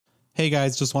Hey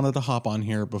guys, just wanted to hop on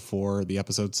here before the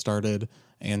episode started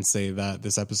and say that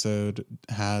this episode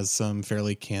has some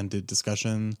fairly candid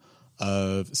discussion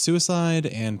of suicide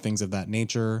and things of that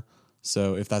nature.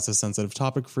 So if that's a sensitive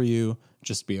topic for you,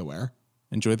 just be aware.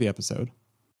 Enjoy the episode.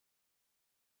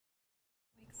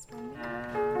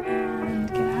 And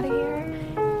get out of here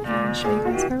and show you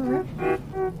guys our room.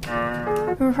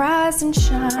 Rise and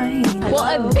shine.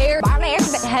 Well, a very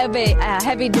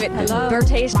heavy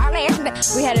rotation.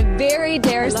 We had a very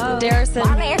Darrison.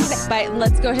 But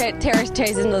let's go to Terrace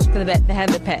and look for the head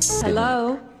of the pit.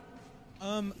 Hello.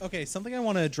 Okay, something I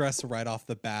want to address right off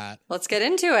the bat. Let's get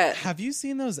into it. Have you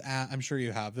seen those ads? I'm sure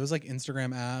you have. Those like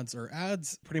Instagram ads or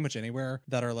ads pretty much anywhere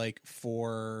that are like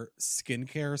for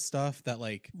skincare stuff that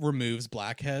like removes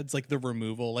blackheads, like the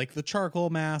removal, like the charcoal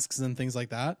masks and things like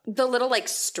that. The little like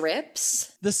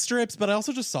strips. The strips, but I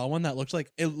also just saw one that looked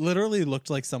like, it literally looked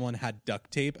like someone had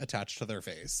duct tape attached to their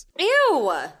face.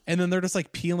 Ew. And then they're just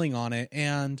like peeling on it.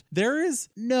 And there is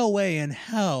no way in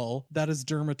hell that is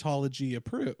dermatology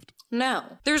approved. No,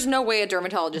 there's no way a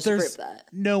dermatologist approved that.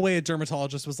 No way a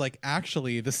dermatologist was like,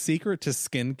 actually, the secret to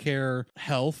skincare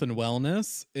health and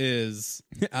wellness is,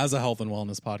 as a health and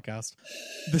wellness podcast,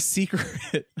 the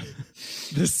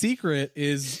secret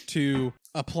is to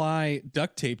apply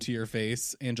duct tape to your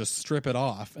face and just strip it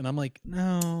off. And I'm like,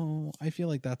 no, I feel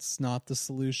like that's not the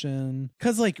solution.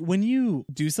 Because like when you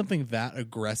do something that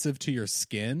aggressive to your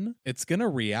skin, it's gonna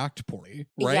react poorly,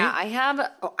 right? Yeah,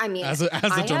 as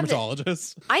a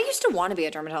dermatologist, I used to want to be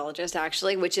a dermatologist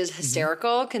actually, which is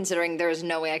hysterical considering there's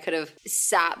no way I could have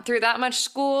sat through that much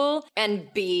school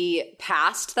and be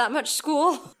past that much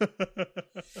school.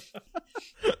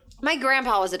 My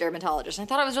grandpa was a dermatologist. I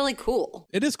thought it was really cool.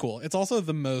 It is cool. It's also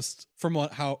the most, from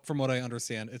what I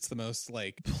understand, it's the most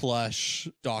like plush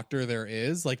doctor there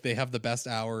is. Like they have the best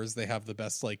hours. They have the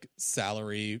best like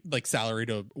salary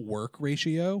to work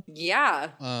ratio. Yeah.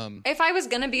 If I was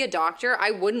gonna be a doctor, I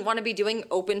wouldn't want to be doing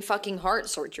open fucking heart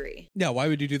surgery. Yeah. Why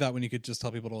would you do that when you could just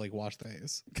tell people to like wash their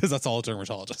face? Because that's all a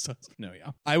dermatologist does. No.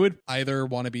 Yeah. I would either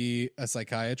want to be a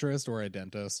psychiatrist or a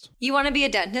dentist. You want to be a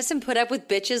dentist and put up with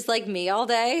bitches like me all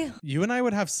day? You and I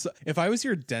would have, if I was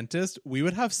your dentist, we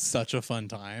would have such a fun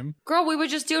time. Girl, we would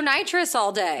just do nitrous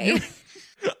all day.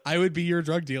 I would be your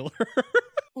drug dealer.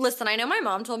 Listen, I know my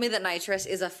mom told me that nitrous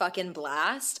is a fucking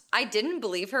blast. I didn't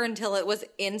believe her until it was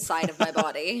inside of my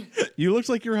body. You looked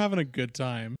like you were having a good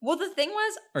time. Well, the thing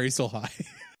was... Are you still high?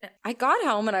 I got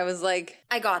home and I was like,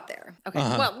 I got there. Okay,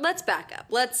 well, let's back up.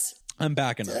 I'm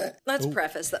backing up. Let's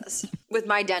preface this with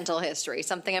my dental history,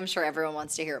 something I'm sure everyone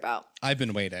wants to hear about. I've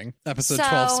been waiting. Episode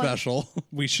 12 special.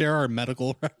 We share our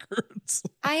medical records.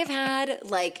 I have had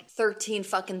like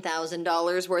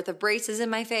 $13,000 worth of braces in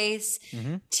my face,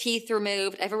 teeth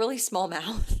removed. I have a really small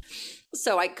mouth.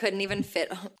 So I couldn't even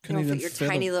fit your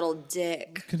tiny little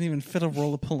dick. Couldn't even fit a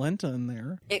roll of polenta in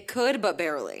there. It could, but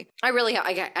barely. I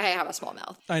have a small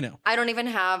mouth. I know. I don't even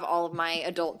have all of my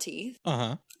adult teeth.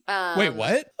 Wait,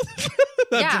 what?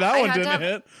 That one didn't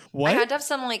hit. What? I had to have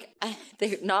some like,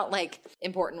 they're not like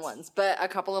important ones, but a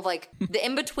couple of like the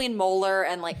in-between molar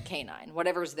and like canine,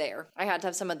 whatever's there. I had to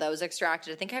have some of those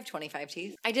extracted. I think I have 25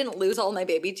 teeth. I didn't lose all my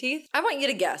baby teeth. I want you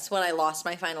to guess when I lost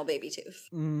my final baby tooth.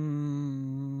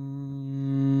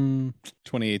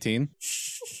 2018.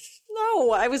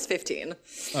 No, I was 15.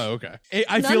 Oh, okay.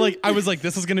 I feel like I was like,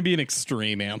 this is going to be an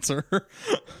extreme answer.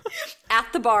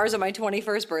 At the bars on my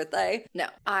 21st birthday. No,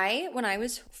 when I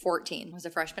was 14, was a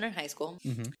freshman in high school.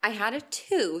 I had a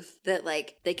tooth that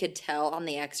like they could tell on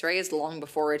the x-rays long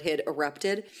before it had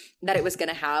erupted that it was going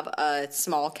to have a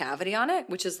small cavity on it,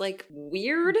 which is like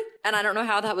weird. And I don't know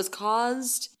how that was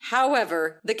caused.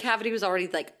 However, the cavity was already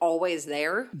like always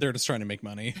there. They're just trying to make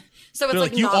money. So it's They're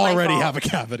like you not my already fault. have a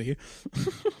cavity.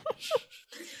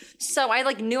 So I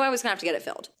like knew I was gonna have to get it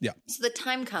filled. Yeah. So the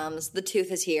time comes, the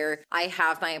tooth is here. I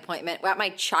have my appointment at my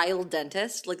child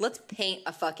dentist. Like, let's paint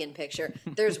a fucking picture.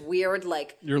 There's weird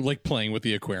like You're like playing with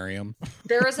the aquarium.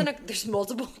 there's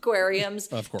multiple aquariums.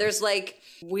 Of course. There's like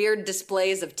weird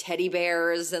displays of teddy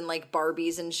bears and like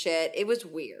Barbies and shit. It was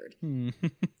weird. And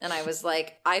I was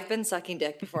like, I've been sucking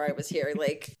dick before I was here.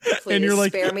 Like, please And you're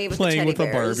like spare me with playing the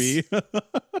teddy with bears. a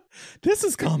Barbie. This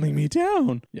is calming me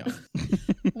down. Yeah.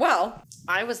 Well,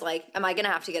 I was like, am I going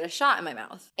to have to get a shot in my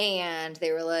mouth? And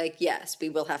they were like, yes, we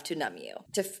will have to numb you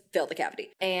to fill the cavity.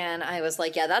 And I was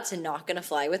like, yeah, that's not going to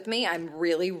fly with me. I'm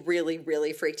really, really,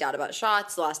 really freaked out about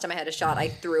shots. The last time I had a shot, I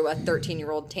threw a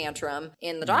 13-year-old tantrum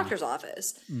in the doctor's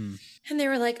office. And they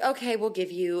were like, okay, we'll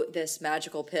give you this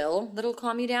magical pill that'll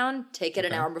calm you down. Take it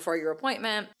an hour before your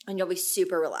appointment and you'll be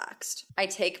super relaxed. I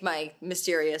take my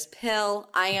mysterious pill.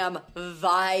 I am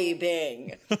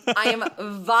vibing. I am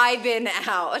vibing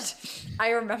out.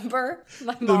 I remember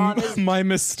my mom is... My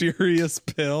mysterious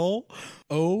pill?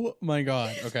 Oh my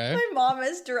God. Okay. My mom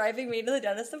is driving me to the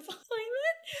dentist appointment.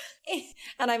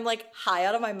 And I'm like high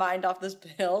out of my mind off this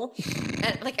pill.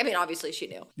 And like, I mean, obviously she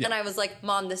knew. Yeah. And I was like,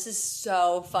 Mom, this is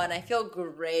so fun. I feel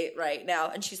great right now.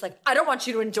 And she's like, I don't want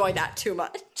you to enjoy that too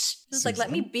much. I was like,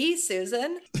 let me be,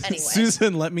 Susan. Anyway.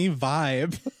 Susan, let me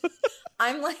vibe.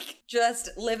 I'm like just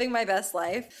living my best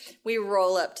life. We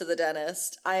roll up to the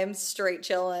dentist. I am straight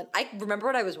chilling. I remember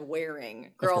what I was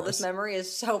wearing. Girl, this memory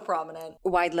is so prominent.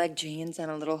 Wide leg jeans and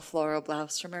a little floral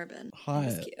blouse from Urban. Hot. It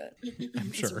was cute.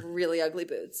 I'm sure. It's really ugly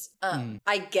boots.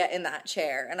 I get in that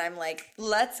chair and I'm like,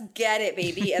 let's get it,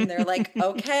 baby. And they're like,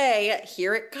 okay,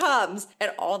 here it comes.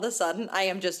 And all of a sudden I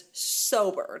am just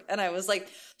sobered. And I was like,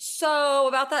 so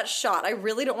about that shot, I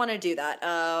really don't want to do that.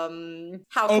 How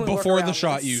can we before the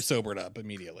shot, this? you sobered up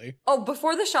immediately. Oh,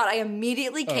 before the shot, I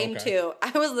immediately came to.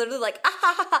 I was literally like, ah,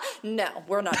 ha, ha, ha. No,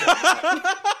 we're not doing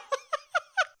that.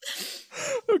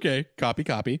 Okay,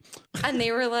 copy. And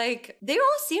they were like, they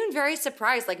all seemed very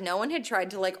surprised. Like no one had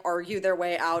tried to like argue their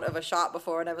way out of a shot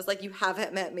before. And I was like, you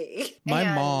haven't met me.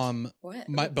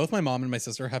 Both my mom and my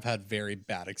sister have had very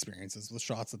bad experiences with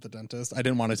shots at the dentist. I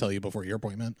didn't want to tell you before your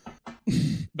appointment.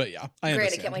 But yeah, I understand.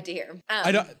 Great, I can't wait to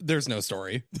hear. There's no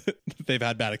story. They've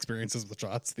had bad experiences with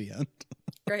shots, the end.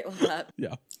 Great, well that.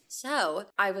 Yeah. So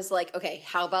I was like, okay,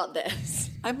 how about this?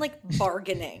 I'm like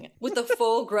bargaining with a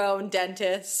full-grown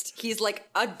dentist. He's like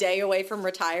a day away from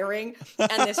retiring.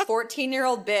 And this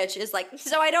 14-year-old bitch is like,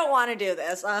 so I don't want to do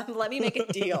this. Let me make a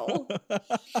deal.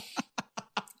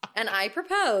 And I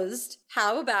proposed,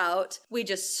 how about we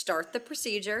just start the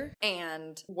procedure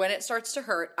and when it starts to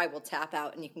hurt, I will tap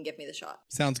out and you can give me the shot.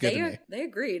 Sounds good to me. They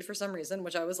agreed for some reason,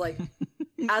 which I was like,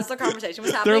 as the conversation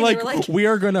was happening, they were like, we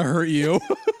are going to hurt you.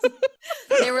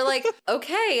 They were like,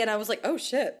 okay. And I was like, oh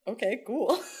shit. Okay,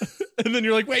 cool. And then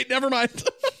you're like, wait, never mind.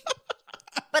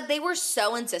 But they were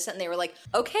so insistent. They were like,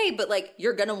 okay, but like,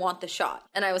 you're going to want the shot.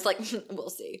 And I was like, we'll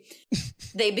see.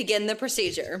 They begin the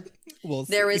procedure. We'll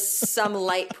see. There is some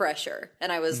light pressure.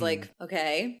 And I was like,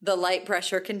 okay, the light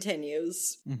pressure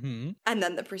continues. Mm-hmm. And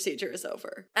then the procedure is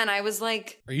over. And I was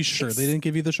like, are you sure they didn't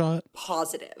give you the shot?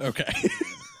 Positive. Okay.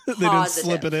 They didn't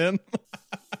slip it in?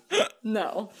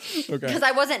 No. Okay. Because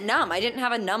I wasn't numb. I didn't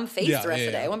have a numb face the rest of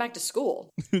the day. I went back to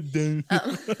school.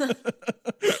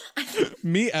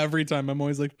 Me, every time, I'm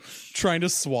always like trying to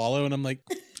swallow and I'm like,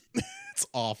 it's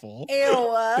awful.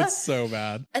 Ew. It's so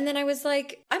bad. And then I was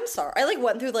like, I'm sorry. I like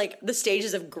went through like the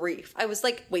stages of grief. I was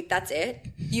like, wait, that's it?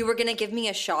 You were going to give me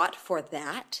a shot for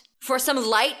that? For some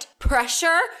light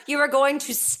pressure? You were going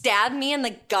to stab me in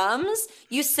the gums?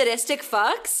 You sadistic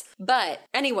fucks? But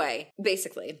anyway,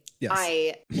 basically,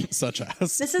 yes. Such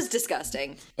as. This is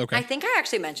disgusting. Okay. I think I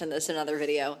actually mentioned this in another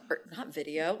video. Or not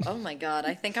video. Oh my God.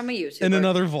 I think I'm a YouTuber. In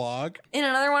another vlog. In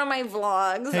another one of my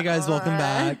vlogs. Hey guys, welcome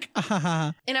back.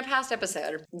 In a past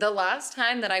episode, the last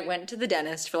time that I went to the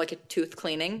dentist for like a tooth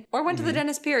cleaning, or went to the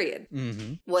dentist period,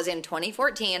 was in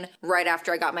 2014, right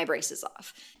after I got my braces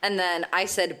off. And then I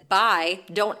said, bye.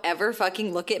 Don't ever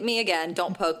fucking look at me again.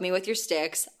 Don't poke me with your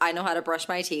sticks. I know how to brush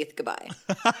my teeth. Goodbye.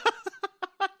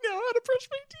 I know how to brush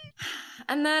my teeth.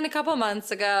 And then a couple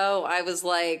months ago, I was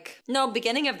like, no,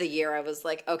 beginning of the year, I was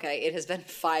like, okay, it has been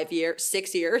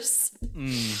 6 years.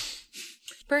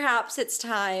 Perhaps it's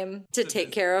time to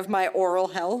take care of my oral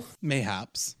health.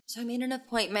 Mayhaps. So I made an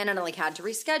appointment and I like had to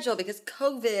reschedule because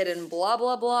COVID and blah,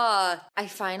 blah, blah. I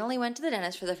finally went to the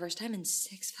dentist for the first time in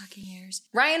 6 fucking years.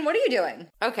 Ryan, what are you doing?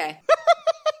 Okay.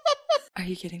 Are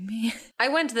you kidding me? I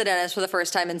went to the dentist for the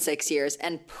first time in 6 years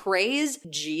and praise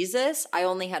Jesus, I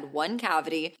only had one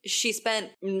cavity. She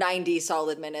spent 90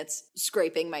 solid minutes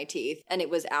scraping my teeth and it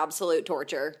was absolute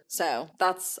torture. So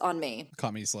that's on me.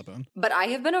 Caught me slipping. But I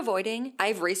have been avoiding,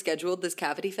 I've rescheduled this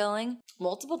cavity filling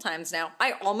multiple times now.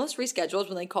 I almost rescheduled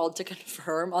when they called to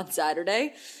confirm on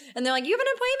Saturday. And they're like, you have an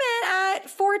appointment at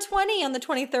 4:20 on the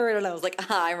 23rd. And I was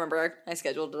like, I remember I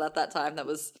scheduled it at that time. That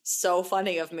was so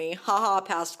funny of me. Haha,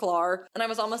 past Clar. car. And I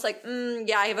was almost like,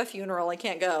 yeah, I have a funeral. I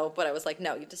can't go. But I was like,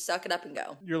 no, you just suck it up and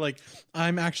go. You're like,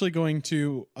 I'm actually going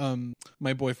to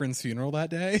my boyfriend's funeral that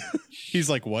day. He's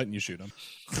like, what? And you shoot him.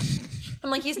 I'm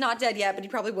like, he's not dead yet, but he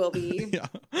probably will be. Yeah.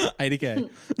 IDK.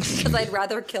 Because I'd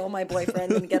rather kill my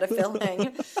boyfriend than get a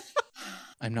filling.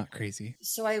 I'm not crazy.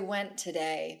 So I went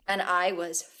today and I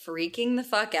was freaking the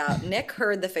fuck out. Nick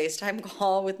heard the FaceTime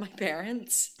call with my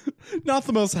parents. Not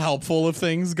the most helpful of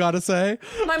things, gotta say.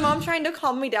 My mom trying to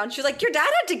calm me down. She was like, your dad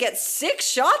had to get 6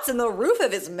 shots in the roof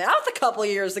of his mouth a couple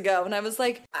years ago. And I was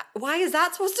like, why is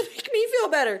that supposed to make me feel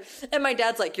better? And my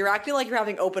dad's like, you're acting like you're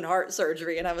having open heart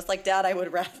surgery. And I was like, Dad, I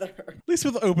would rather. At least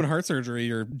with open heart surgery,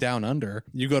 you're down under.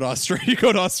 You go to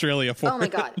Australia for Oh my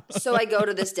God. So I go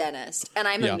to this dentist and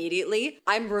I'm Yeah.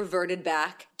 I'm reverted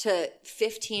back to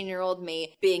 15-year-old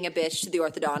me being a bitch to the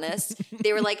orthodontist.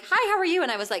 They were like, hi, how are you?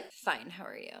 And I was like, fine, how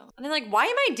are you? And they're like, why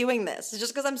am I doing this? It's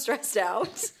just because I'm stressed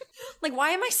out. Like,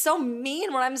 why am I so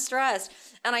mean when I'm stressed?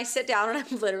 And I sit down and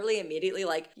I'm literally immediately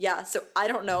like, yeah, so I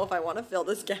don't know if I want to fill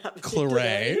this gap.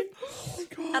 Claret.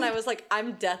 And I was like,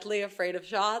 I'm deathly afraid of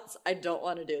shots. I don't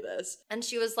want to do this. And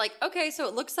she was like, okay, so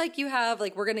it looks like you have,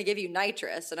 like, we're going to give you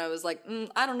nitrous. And I was like,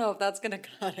 I don't know if that's going to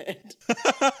cut it.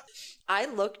 I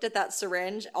looked at that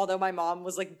syringe, although my mom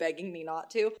was like begging me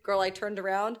not to. Girl, I turned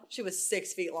around. She was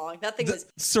 6 feet long. That thing was...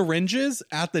 Syringes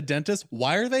at the dentist,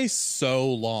 why are they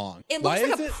so long? It looks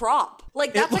like a prop.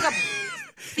 Like, that's like a...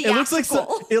 It looks like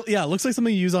theatrical. it looks like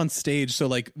something you use on stage so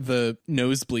like the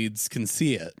nosebleeds can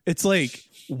see it. It's like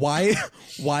why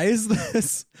is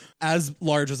this as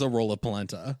large as a roll of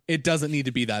polenta? It doesn't need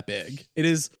to be that big.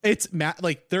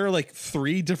 Like there are like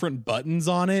 3 different buttons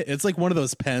on it. It's like one of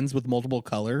those pens with multiple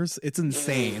colors. It's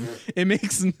insane. It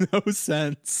makes no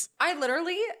sense. I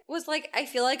literally was like, I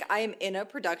feel like I am in a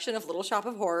production of Little Shop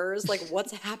of Horrors. Like,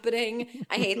 what's happening?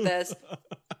 I hate this.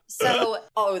 So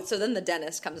then the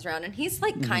dentist comes around and he's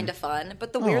like kind of fun.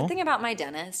 But the weird thing about my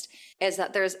dentist is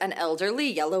that there's an elderly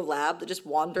yellow lab that just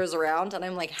wanders around. And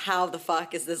I'm like, how the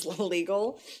fuck is this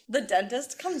legal? The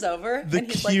dentist comes over. The and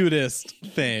he's cutest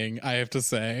thing, I have to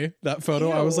say. That photo,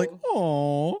 I was like,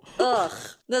 oh. Ugh,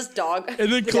 this dog.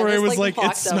 And then the Claire dentist, was like, it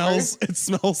walks over.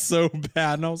 smells so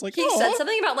bad. And I was like, He "Aw." said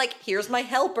something about like, here's my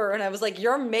helper. And I was like,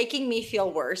 you're making me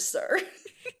feel worse, sir.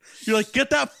 You're like, get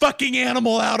that fucking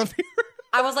animal out of here.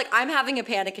 I was like, I'm having a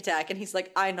panic attack. And he's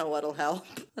like, I know what'll help.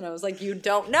 And I was like, you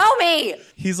don't know me.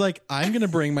 He's like, I'm going to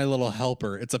bring my little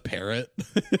helper. It's a parrot.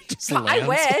 It just I lands.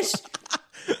 wish.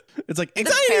 It's like,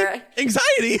 parrot.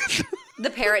 anxiety. The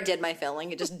parrot did my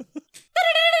filling. It just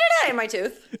in my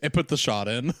tooth. It put the shot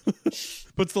in.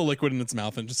 Puts the liquid in its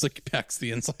mouth and just like pecks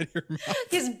the inside of your mouth.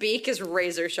 His beak is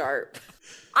razor sharp.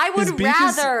 I would His beak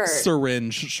rather. is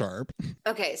syringe sharp.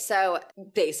 Okay, so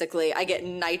basically I get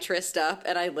nitrous up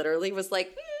and I literally was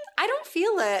like, I don't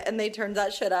feel it. And they turned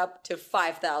that shit up to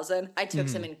 5,000. I took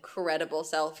some incredible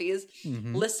selfies,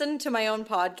 listened to my own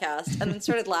podcast, and then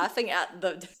started laughing at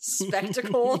the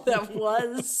spectacle that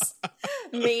was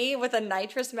me with a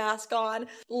nitrous mask on,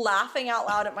 laughing out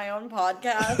loud at my own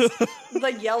podcast,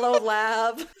 the yellow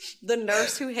lab, the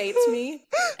nurse who hates me.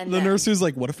 And The then, nurse who's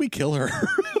like, what if we kill her?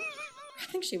 I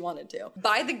think she wanted to.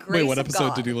 By the grace Wait, what of episode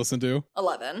God, did you listen to?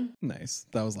 11. Nice.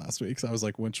 That was last week. So I was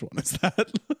like, which one is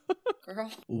that? Girl.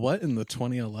 What in the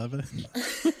 2011?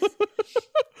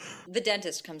 The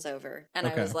dentist comes over and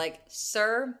Okay. I was like,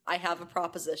 sir, I have a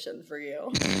proposition for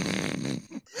you.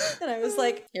 And I was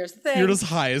like, here's the thing. You're just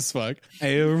high as fuck. I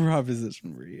have a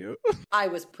proposition for you. I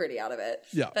was pretty out of it.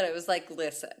 Yeah. But I was like,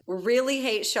 listen, really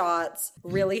hate shots,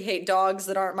 really hate dogs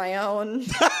that aren't my own.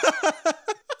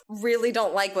 Really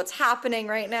don't like what's happening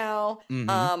right now.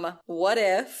 What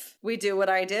if we do what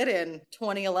I did in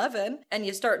 2011 and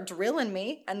you start drilling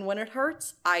me and when it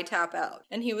hurts, I tap out?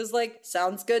 And he was like,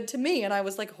 sounds good to me. And I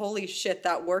was like, holy shit,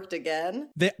 that worked again.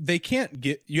 They can't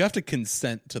get, you have to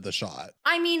consent to the shot.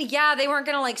 I mean, yeah, they weren't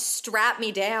gonna like strap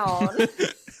me down.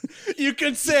 You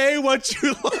can say what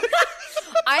you like.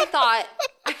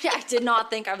 I did not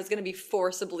think I was gonna be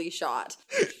forcibly shot.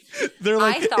 They're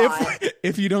like, I thought-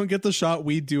 if you don't get the shot,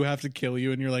 we do have to kill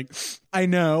you. And you're like, I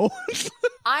know.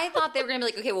 I thought they were gonna be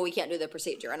like, okay, well, we can't do the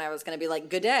procedure. And I was gonna be like,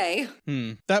 good day.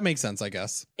 That makes sense, I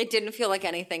guess. It didn't feel like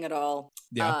anything at all.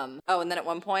 Yeah. And then at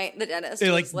one point, the dentist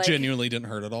It was like genuinely didn't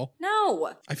hurt at all.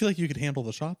 No. I feel like you could handle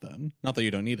the shot then. Not that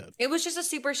you don't need it. It was just a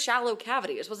super shallow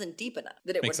cavity. It just wasn't deep enough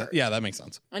that it Makes would sense. hurt. Yeah, that makes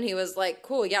sense. And he was like,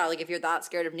 cool, yeah, like if you're that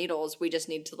scared of needles, we just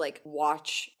need to like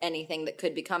watch anything that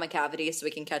could become a cavity so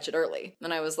we can catch it early.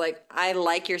 And I was like, I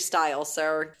like your style,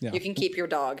 sir. Yeah. You can keep your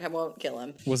dog. I won't kill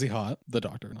him. Was he hot? The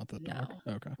doctor, not the dog.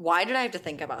 No. Okay. Why did I have to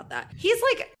think about that? He's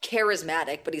like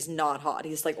charismatic, but he's not hot.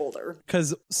 He's like older.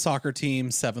 Because soccer team,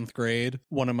 7th grade,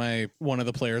 one of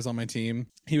the players on my team,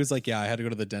 he was like, yeah, I had to go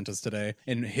to the dentist today.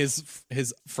 And his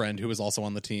friend, who was also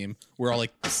on the team, we're all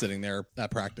like sitting there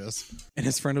at practice. And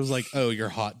his friend was like, oh, you're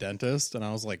hot dentist? And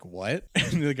I was like, what?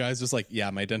 And the guy's just like, yeah,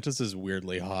 my dentist is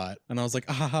weirdly hot. And I was like,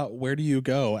 where do you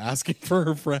go? Asking for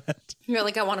her friend. You're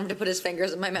like, I want him to put his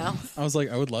fingers in my mouth. I was like,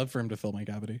 I would love for him to fill my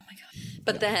cavity. Oh my God.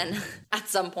 But then at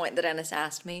some point the dentist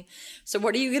asked me, so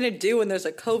what are you going to do when there's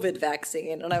a COVID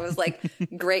vaccine? And I was like,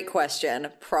 great question.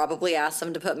 Probably ask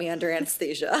them to put me under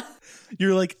anesthesia.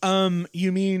 You're like,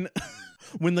 you mean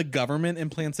when the government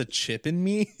implants a chip in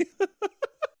me?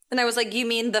 And I was like, you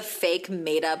mean the fake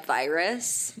made up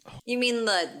virus? You mean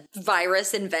the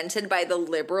virus invented by the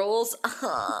liberals?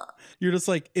 You're just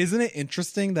like, isn't it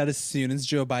interesting that as soon as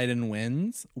Joe Biden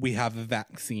wins, we have a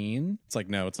vaccine? It's like,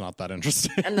 no, it's not that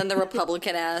interesting. And then the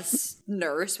Republican ass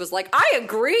nurse was like, I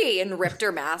agree, and ripped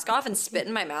her mask off and spit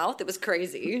in my mouth. It was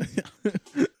crazy.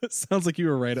 Sounds like you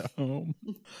were right at home.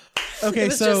 Okay, it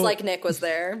was just like Nick was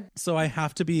there. So I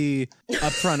have to be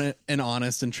upfront and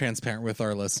honest and transparent with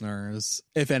our listeners.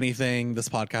 If anything, this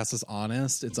podcast is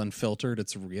honest. It's unfiltered.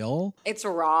 It's real. It's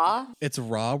raw. It's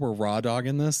raw. We're raw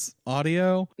dogging this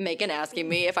audio. Megan asking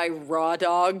me if I raw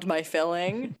dogged my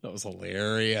filling. That was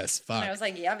hilarious. Fuck. And I was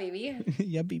like, yeah, baby.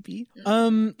 Yeah, baby.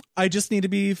 I just need to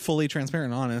be fully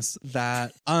transparent and honest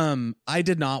that I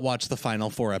did not watch the final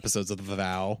 4 episodes of The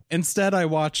Vow. Instead, I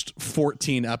watched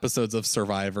 14 episodes of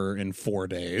Survivor in 4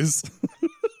 days.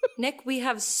 Nick, we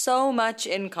have so much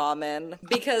in common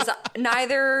because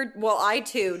I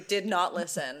too did not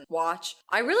watch.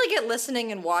 I really get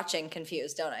listening and watching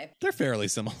confused, don't I? They're fairly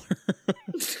similar.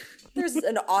 There's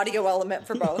an audio element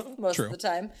for both most of the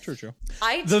time. True.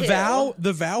 The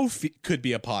Vow could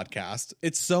be a podcast.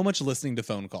 It's so much listening to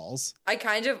phone calls. I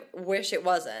kind of wish it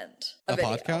wasn't a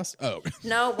video. Podcast? Oh.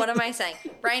 No, what am I saying?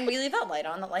 Brian, we leave that light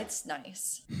on. The light's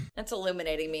nice. It's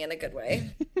illuminating me in a good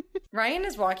way. Ryan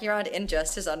is walking around in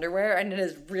just his underwear, and it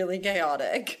is really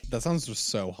chaotic. That sounds just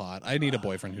so hot. I need a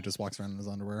boyfriend who just walks around in his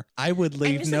underwear. I would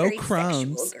leave no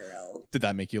crumbs. Girl. Did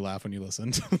that make you laugh when you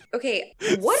listened? Okay,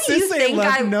 what do you think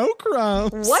no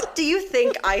crumbs. What do you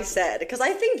think I said? Because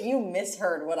I think you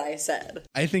misheard what I said.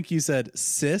 I think you said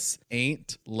sis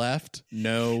ain't left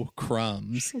no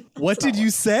crumbs. What did you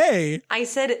say? I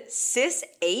said sis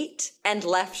ate and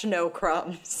left no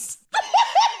crumbs.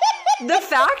 The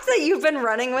fact that you've been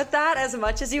running with that as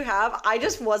much as you have, I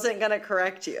just wasn't going to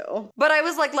correct you. But I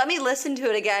was like, let me listen to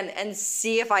it again and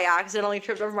see if I accidentally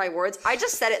tripped over my words. I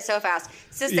just said it so fast.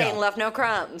 Sis ain't left no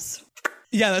crumbs.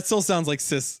 Yeah, that still sounds like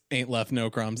sis ain't left no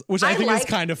crumbs, which I think is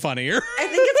kind of funnier. I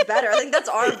think it's better. I think that's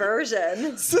our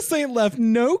version. Sis ain't left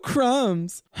no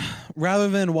crumbs. Rather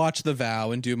than watch The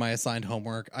Vow and do my assigned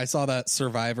homework, I saw that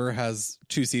Survivor has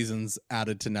 2 seasons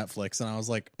added to Netflix, and I was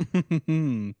like,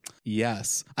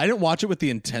 yes. I didn't watch it with the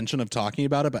intention of talking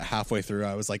about it, but halfway through,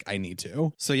 I was like, I need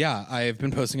to. So yeah, I've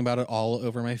been posting about it all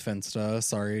over my Finsta.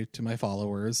 Sorry to my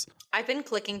followers. I've been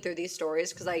clicking through these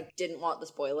stories because I didn't want the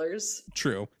spoilers.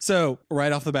 True. So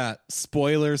right off the bat,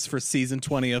 spoilers for season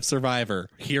 20 of Survivor: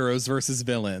 heroes versus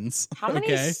villains. How many?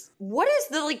 Okay. What is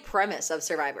the premise of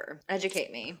Survivor?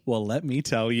 Educate me. Well, let me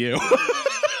tell you.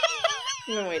 I've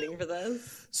been waiting for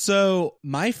this. So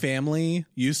my family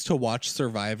used to watch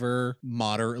Survivor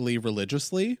moderately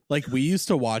religiously. Like we used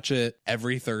to watch it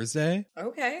every Thursday.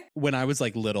 Okay. When I was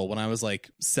like little, when I was like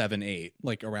 7, 8,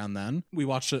 like around then, we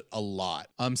watched it a lot.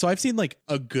 So I've seen like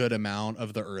a good amount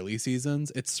of the early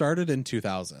seasons. It started in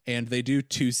 2000 and they do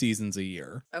 2 seasons a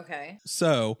year. Okay.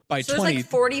 So by 20, there's like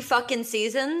 40 fucking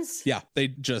seasons. Yeah. They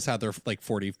just had their like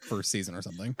 41st season or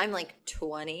something. I'm like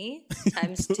 20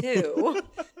 times 2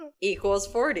 equals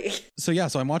 40. So yeah,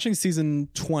 so I'm watching season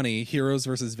 20, Heroes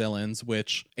versus Villains,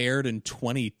 which aired in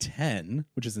 2010,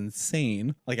 which is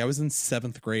insane. Like I was in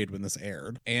 7th grade when this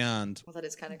aired. And well, that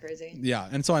is kind of crazy. Yeah.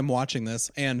 And so I'm watching this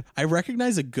and I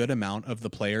recognize a good amount of the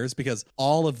players because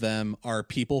all of them are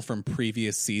people from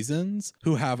previous seasons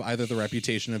who have either the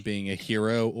reputation of being a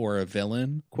hero or a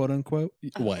villain, quote unquote.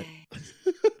 Okay. What?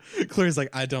 Claire's like,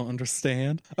 I don't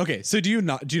understand. Okay, so do you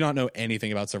not know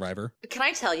anything about Survivor? Can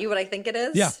I tell you what I think it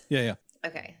is? Yeah.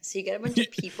 Okay, so you get a bunch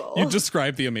of people. You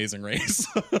described The Amazing Race.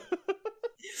 What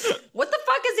the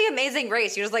fuck is The Amazing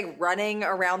Race? You're just like running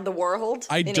around the world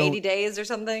in 80 days or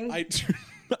something?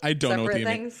 I don't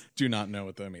know do not know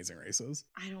what The Amazing Race is.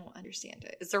 I don't understand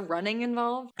it. Is there running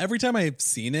involved? Every time I've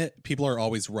seen it, people are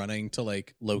always running to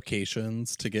like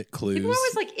locations to get clues. People are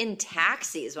always like in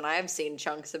taxis when I've seen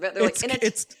chunks of it. They're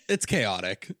it's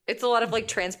chaotic. It's a lot of like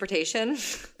transportation.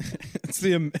 It's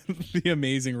the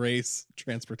Amazing Race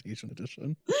Transportation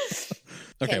Edition.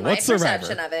 Okay, my what's Survivor?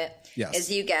 perception of it Yes.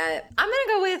 is you get, I'm going to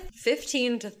go with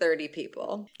 15 to 30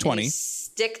 people. 20. You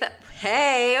stick that,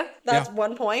 hey, that's Yeah.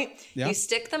 1 point. Yeah. You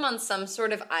stick them on some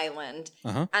sort of island,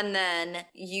 Uh-huh. and then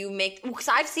you make, because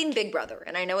I've seen Big Brother,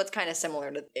 and I know it's kind of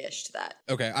similar to that.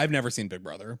 Okay, I've never seen Big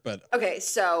Brother, but Okay,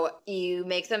 so you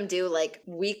make them do like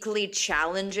weekly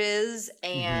challenges,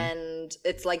 and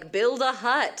it's like build a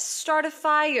hut, start a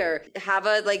fire, have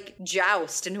a like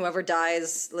joust, and whoever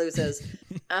dies loses.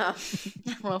 I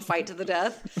don't know, fight to the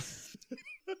death.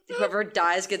 Whoever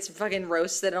dies gets fucking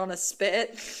roasted on a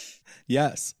spit.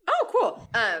 yes. Oh, cool.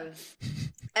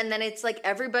 And then it's like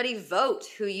everybody vote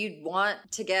who you'd want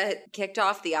to get kicked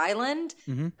off the island.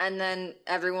 And then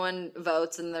everyone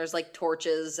votes, and there's like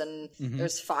torches and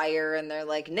there's fire, and they're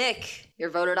like, Nick, you're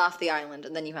voted off the island,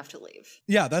 and then you have to leave.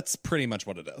 Yeah, that's pretty much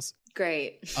what it is.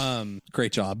 Great.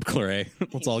 Great job, Claire.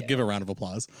 Let's all give a round of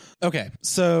applause. Okay,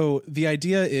 so the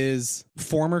idea is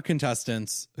former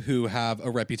contestants who have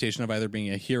a reputation of either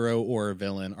being a hero or a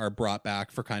villain are brought back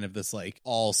for kind of this like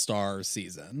all-star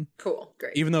season. Cool.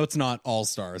 Great. Even though it's not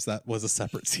all-stars, that was a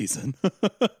separate season.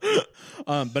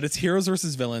 But it's heroes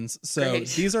versus villains. So Great.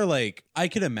 these are like, I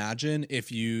could imagine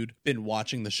if you'd been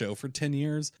watching the show for 10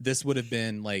 years, this would have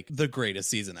been like the greatest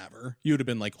season ever. You would have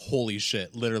been like, holy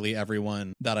shit, literally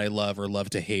everyone that I love or love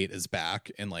to hate is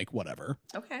back, and like whatever.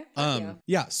 Okay.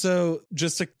 Yeah, so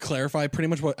just to clarify, pretty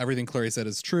much what everything Clary said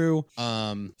is true.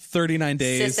 39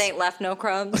 days. Sis ain't left no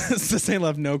crumbs. Sis ain't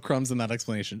left no crumbs in that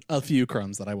explanation. A few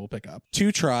crumbs that I will pick up.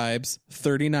 2 tribes,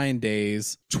 39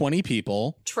 days, 20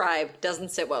 people. Tribe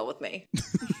doesn't sit well with me.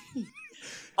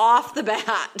 Off the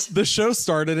bat. The show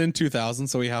started in 2000,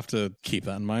 so we have to keep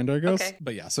that in mind, I guess. Okay.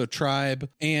 But yeah, so tribe.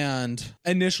 And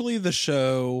initially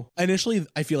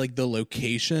I feel like the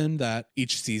location that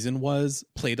each season was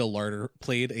played a larger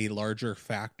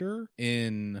factor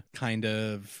in kind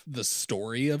of the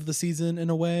story of the season in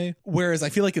a way. Whereas I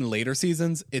feel like in later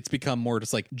seasons, it's become more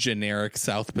just like generic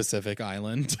South Pacific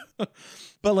island.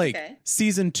 But like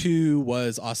season 2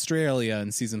 was Australia,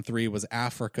 and season 3 was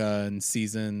Africa, and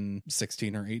season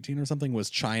 16 or 18 or something was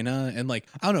China, and like,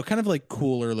 I don't know, kind of like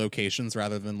cooler locations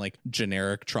rather than like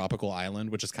generic tropical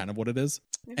island, which is kind of what it is.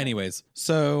 Anyways,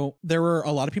 so there were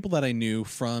a lot of people that I knew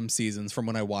from seasons from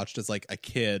when I watched as like a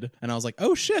kid, and I was like,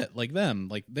 oh shit, like them,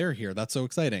 like they're here. That's so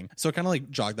exciting. So it kind of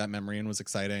like jogged that memory and was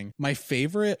exciting. My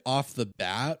favorite off the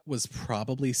bat was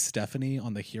probably Stephanie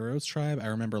on the Heroes Tribe. I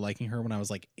remember liking her when I was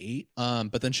like 8.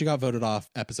 But then she got voted off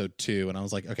episode 2, and I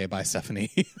was like, okay, bye, Stephanie.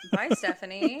 Bye,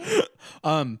 Stephanie.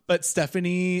 But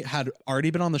Stephanie had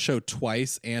already been on the show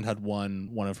twice and had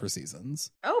won one of her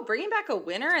seasons. Oh, bringing back a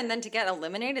winner and then to get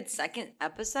eliminated second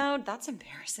episode? That's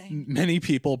embarrassing. Many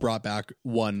people brought back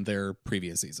one their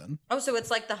previous season. Oh, so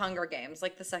it's like the Hunger Games,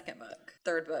 like the second book,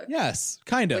 third book. Yes,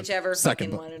 kind of. Whichever second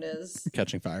fucking book. one it is.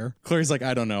 Catching Fire. Claire's like,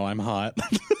 I don't know, I'm hot.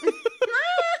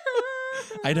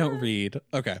 I don't read.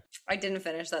 Okay. I didn't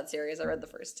finish that series. I read the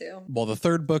first 2. Well, the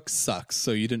third book sucks,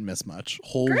 so you didn't miss much.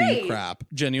 Holy Great. crap.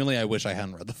 Genuinely, I wish I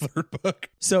hadn't read the third book.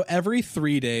 So every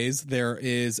 3 days, there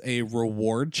is a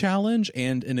reward challenge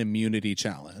and an immunity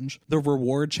challenge. The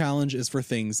reward challenge is for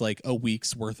things like a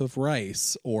week's worth of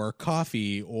rice or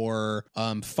coffee or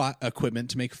equipment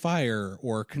to make fire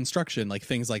or construction, like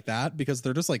things like that, because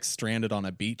they're just like stranded on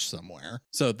a beach somewhere.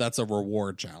 So that's a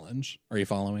reward challenge. Are you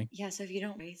following? Yeah, so if you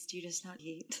don't waste, you just not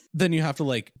eat. Then you have to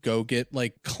like go get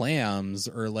like clams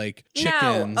or like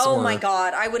chickens. No. Oh or my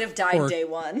God. I would have died or day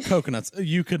 1. coconuts.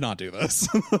 You could not do this.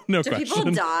 No Do question.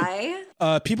 people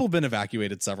die? People have been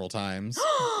evacuated several times.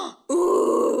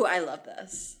 Ooh, I love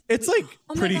this. It's like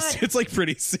Oh my pretty. God. It's like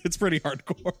pretty. It's pretty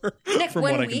hardcore. Nick, from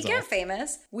what when I we can get tell.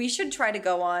 famous, we should try to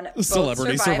go on both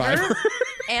Celebrity Survivor.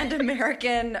 and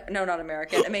American, no, not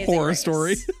American, Amazing Horror Race.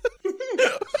 Story.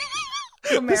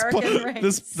 American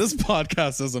Race. This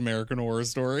podcast is American Horror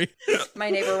Story. My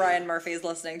neighbor Ryan Murphy is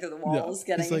listening through the walls,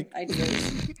 Yeah, getting he's like-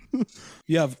 ideas.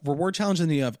 You have reward challenge and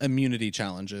you have immunity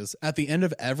challenges. At the end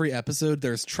of every episode,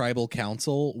 there's tribal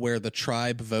council where the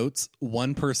tribe votes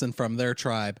one person from their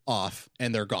tribe off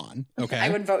and they're gone. Okay. I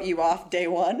would vote you off day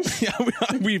 1. Yeah,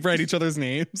 we write each other's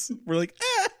names. We're like,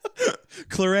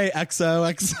 Claire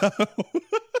XOXO.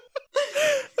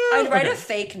 I'd write a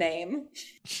fake name.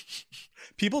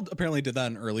 People apparently did that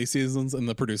in early seasons, and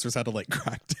the producers had to like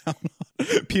crack down on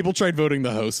it. People tried voting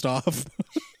the host off.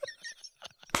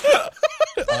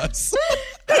 Us.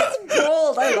 That's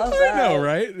bold. I love that. I know,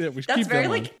 right? Yeah, we should That's keep very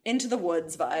going. like Into the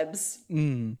Woods vibes.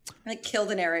 Like kill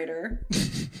the narrator.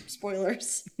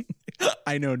 Spoilers.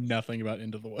 I know nothing about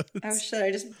Into the Woods. Oh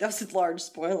shit, that was a large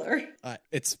spoiler.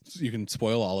 You can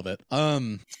spoil all of it.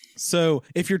 So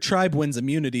if your tribe wins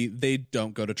immunity, they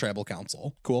don't go to tribal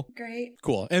council. Cool. Great.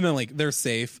 Cool. And then like they're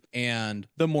safe, and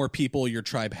the more people your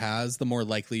tribe has, the more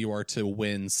likely you are to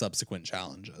win subsequent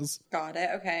challenges. Got it.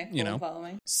 Okay. Cool. You know?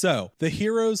 Following. So the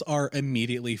heroes are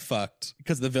immediately fucked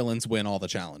because the villains win all the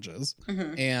challenges.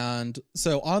 And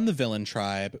so on the villain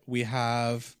tribe, we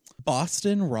have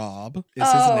Boston Rob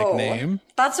is his nickname.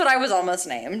 That's what I was almost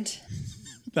named.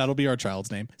 That'll be our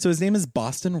child's name. So his name is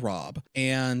Boston Rob,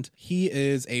 and he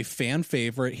is a fan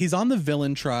favorite. He's on the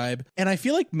villain tribe, and I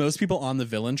feel like most people on the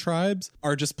villain tribes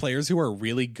are just players who are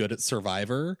really good at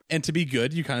Survivor. And to be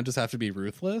good, you kind of just have to be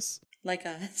ruthless. Like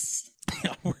us.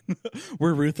 Yeah,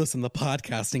 we're ruthless in the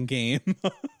podcasting game.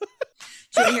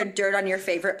 Showing your dirt on your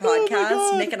favorite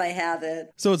podcast. Nick and I have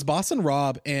it. So it's Boston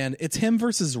Rob, and it's him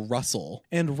versus Russell.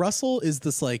 And Russell is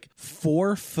this like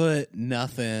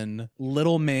 4'0"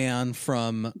 little man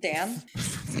from Dan?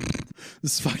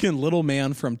 this fucking little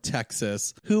man from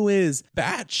Texas who is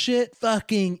batshit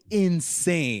fucking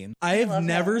insane. I have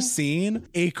never seen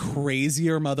a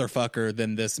crazier motherfucker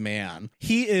than this man.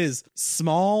 He is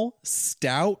small,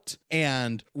 stout,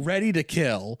 and ready to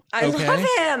kill. I love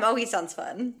him. Oh, he sounds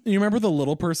fun. You remember the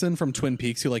little person from Twin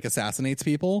Peaks who like assassinates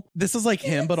people? This is like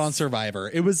him, but on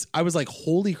Survivor. I was like,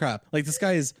 holy crap. Like this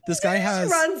guy has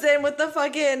runs in with the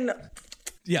fucking...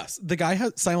 Yes, the guy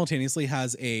simultaneously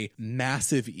has a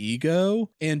massive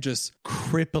ego and just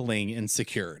crippling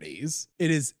insecurities. It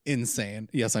is insane.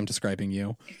 Yes, I'm describing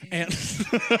you. And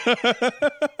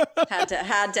had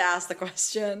to ask the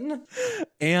question.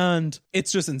 And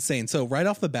it's just insane. So right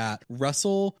off the bat,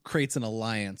 Russell creates an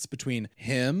alliance between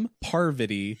him,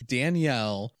 Parvati,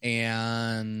 Danielle,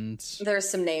 and... There's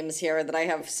some names here that I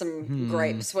have some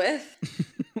gripes with.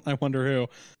 I wonder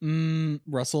who.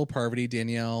 Russell, Parvati,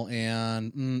 Danielle,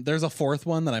 and there's a fourth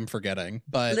one that I'm forgetting.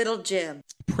 But Little Jim.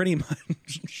 Pretty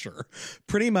much, sure.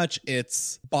 Pretty much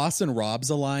it's Boston Rob's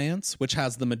alliance, which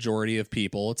has the majority of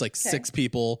people. It's like 6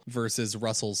 people versus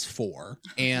Russell's 4.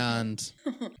 And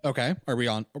okay, are we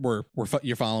on?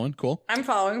 You're following? Cool. I'm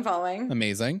following.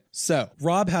 Amazing. So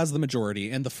Rob has the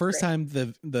majority, and the first time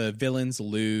the villains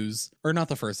lose, or not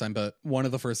the first time, but one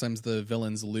of the first times the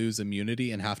villains lose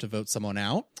immunity and have to vote someone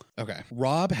out. Okay,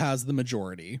 Rob has the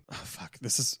majority. Oh, fuck,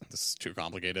 this is too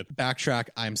complicated. Backtrack.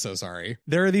 I'm so sorry.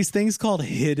 There are these things called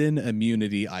hidden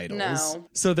immunity idols. No.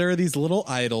 So there are these little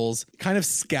idols kind of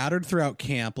scattered throughout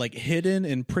camp, like hidden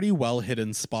in pretty well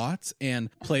hidden spots, and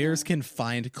players can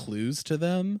find clues to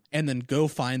them and then go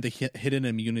find the hidden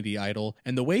immunity idol.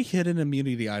 And the way hidden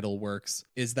immunity idol works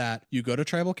is that you go to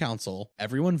tribal council,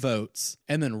 everyone votes,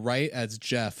 and then right as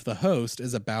Jeff, the host,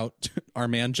 is about our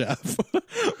man Jeff,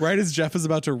 right as Jeff is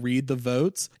about to read the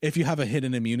votes, if you have a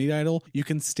hidden immunity idol, you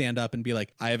can stand up and be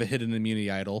like, I have a hidden immunity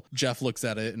idol. Jeff looks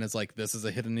at it and is like, this is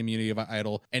a hidden immunity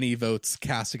idol. Any votes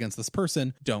cast against this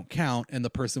person don't count, and the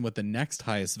person with the next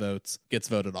highest votes gets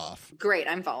voted off. Great,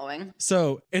 I'm following.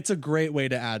 So it's a great way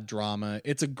to add drama.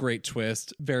 It's a great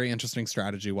twist. Very interesting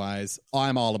strategy wise.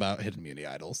 I'm all about hidden immunity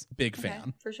idols. Big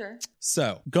fan. For sure.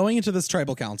 So going into this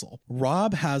tribal council, Boston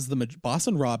Rob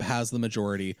has the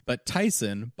majority, but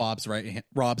Tyson,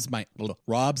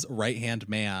 Rob's right hand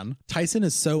man, Tyson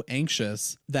is so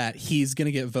anxious that he's going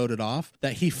to get voted off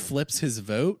that he flips his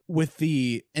vote with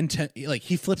the intent, like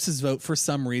he flips his vote for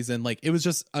some reason. Like it was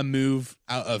just a move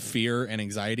out of fear and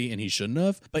anxiety, and he shouldn't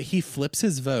have, but he flips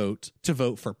his vote to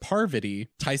vote for Parvati.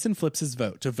 Tyson flips his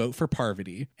vote to vote for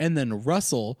Parvati, and then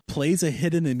Russell plays a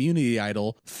hidden immunity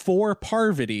idol for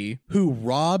Parvati, who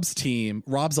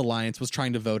Rob's alliance was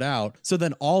trying to vote out. So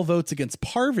then all votes against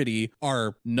Parvati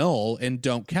are null and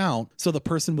don't count. So the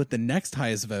person with the next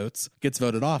highest votes gets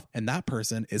voted off, and that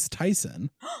person is Tyson.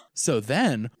 So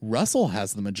then Russell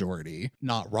has the majority,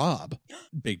 not Rob.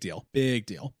 Big deal.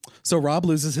 So Rob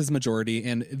loses his majority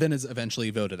and then is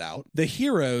eventually voted out. The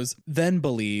heroes then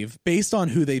believe, based on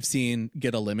who they've seen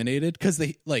get eliminated, because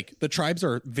the tribes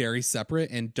are very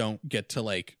separate and don't get to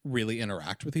like really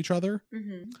interact with each other.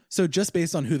 So just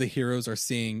based on who the heroes are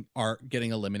seeing are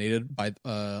getting eliminated by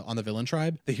on the villain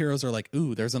tribe, the heroes are like,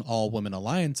 ooh, there's an all-woman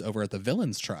alliance over at the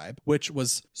villains tribe, which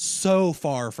was so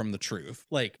far from the truth.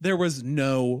 Like there was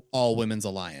no all-women's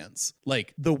alliance.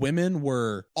 Like the women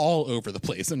were all over the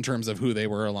place in terms of who they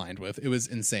were aligned with. It was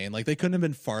insane. Like they couldn't have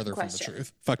been farther from the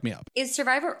truth. Fuck me up. Is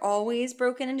Survivor always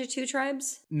broken into 2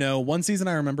 tribes? No, one season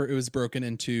I remember it was broken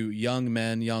into young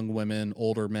men, young women,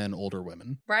 older men, older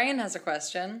women. Ryan has a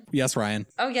question. Yes, Ryan.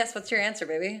 Oh, yes. What's your answer,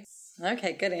 baby?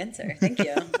 Okay, good answer. Thank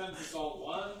you. Sometimes it's all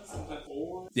 1, sometimes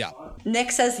 4. Yeah.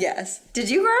 Nick says yes. Did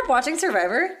you grow up watching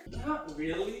Survivor? Not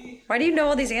really. Why do you know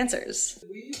all these answers?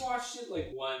 We maybe watched it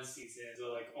like one season.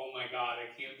 So like, oh my god,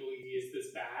 I can't believe he is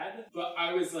this bad. But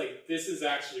I was like, this is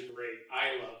actually great.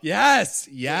 I love it. Yes.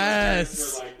 So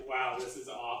Yes. we're like, wow, this is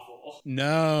awful.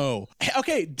 No.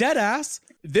 Okay, dead ass.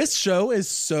 This show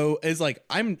is like,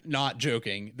 I'm not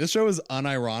joking. This show is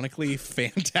unironically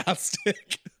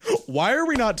fantastic. Why are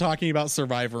we not talking about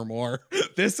Survivor more?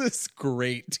 This is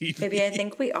great TV. Maybe I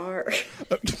think we are.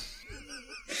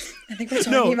 I think we're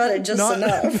talking about it just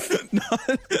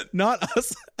enough. Not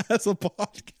us as a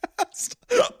podcast,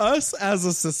 us as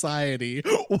a society.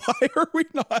 Why are we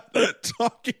not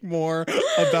talking more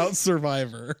about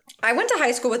Survivor? I went to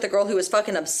high school with a girl who was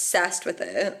fucking obsessed with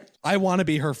it. I want to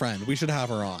be her friend. We should have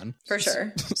her on. For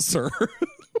sure. Sir.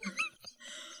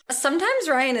 Sometimes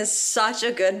Ryan is such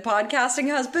a good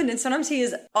podcasting husband, and sometimes he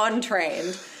is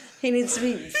untrained. He needs to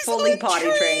be fully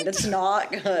potty trained. It's not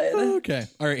good. Okay.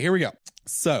 All right, here we go.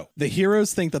 So the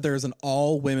heroes think that there is an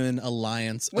all-women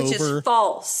alliance Which over is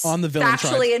false. on the villain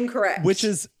tribe. Factually incorrect. Which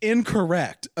is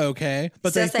incorrect, okay?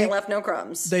 But Sis ain't left no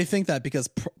crumbs. they think that because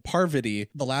Parvati,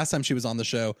 the last time she was on the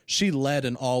show, she led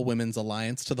an all-women's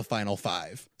alliance to the final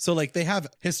 5. So like they have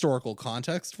historical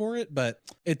context for it, but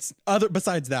it's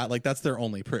besides that, like that's their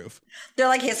only proof. They're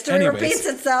like, history repeats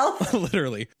itself.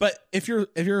 Literally. But if you're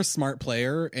a smart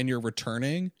player and you're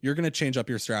returning, you're going to change up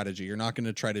your strategy. You're not going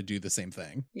to try to do the same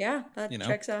thing. Yeah, that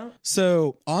checks out.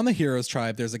 So on the Heroes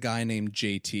tribe, there's a guy named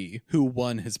JT who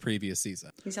won his previous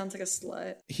season. He sounds like a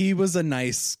slut. He was a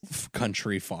nice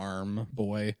country farm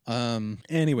boy.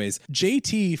 Anyways,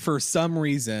 JT for some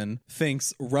reason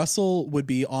thinks Russell would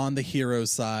be on the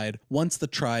Heroes side once the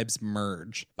tribes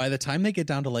merge. By the time they get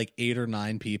down to like 8 or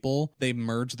 9 people, they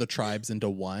merge the tribes into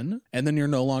one, and then you're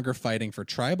no longer fighting for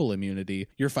tribal immunity,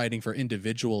 you're fighting for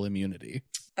individual immunity.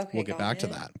 Okay, we'll get back to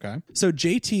that. Okay. So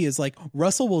JT is like,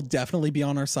 Russell will definitely be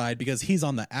on our side because he's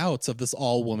on the outs of this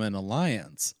all-woman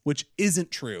alliance, which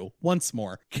isn't true. Once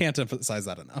more, can't emphasize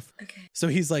that enough. Okay. So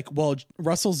he's like, well,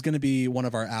 Russell's going to be one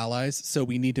of our allies, so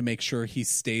we need to make sure he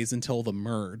stays until the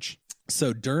merge.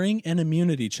 So during an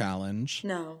immunity challenge,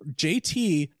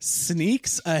 JT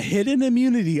sneaks a hidden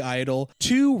immunity idol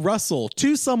to Russell,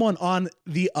 to someone on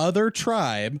the other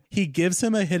tribe. He gives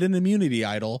him a hidden immunity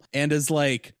idol and is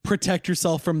like, protect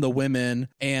yourself from the women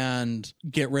and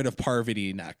get rid of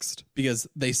Parvati next, because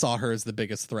they saw her as the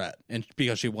biggest threat and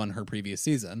because she won her previous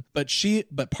season. But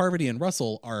Parvati and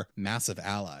Russell are massive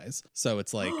allies. So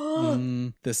it's like,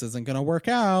 this isn't going to work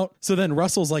out. So then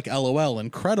Russell's like, LOL,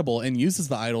 incredible, and uses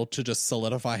the idol to just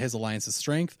solidify his alliance's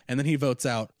strength, and then he votes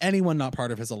out anyone not part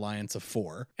of his alliance of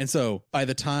 4. And so by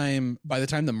the time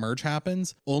the merge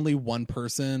happens, only one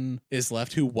person is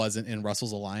left who wasn't in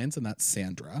Russell's alliance, and that's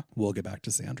Sandra. We'll get back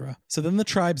to Sandra. So then the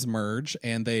tribes merge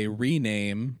and they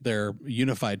rename their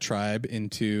unified tribe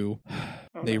into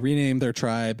they rename their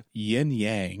tribe Yin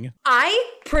Yang.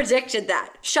 I predicted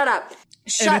that. Shut up.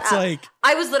 Shut up. Like,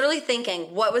 I was literally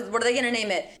thinking, what are they going to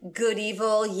name it? Good,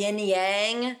 evil, yin,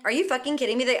 yang? Are you fucking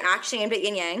kidding me? They actually named it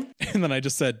yin, yang? And then I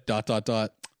just said ...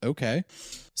 Okay.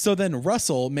 So then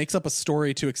Russell makes up a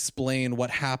story to explain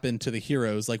what happened to the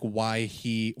heroes, like why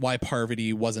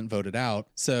Parvati wasn't voted out.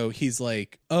 So he's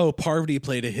like, oh, Parvati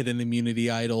played a hidden immunity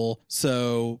idol,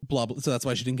 so blah, blah, so that's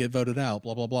why she didn't get voted out,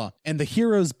 blah, blah, blah. And the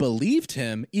heroes believed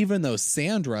him, even though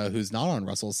Sandra, who's not on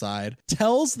Russell's side,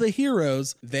 tells the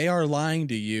heroes they are lying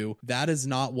to you. That is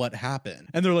not what happened.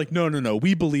 And they're like, no,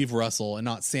 we believe Russell and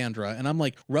not Sandra. And I'm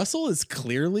like, Russell is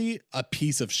clearly a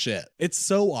piece of shit. It's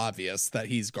so obvious that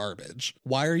he's garbage.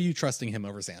 Why are you trusting him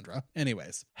over Sandra?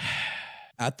 Anyways,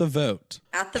 at the vote,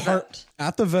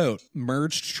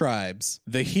 merged tribes,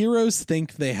 the heroes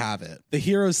think they have it. The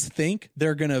heroes think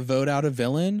they're going to vote out a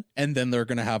villain and then they're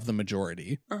going to have the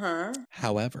majority.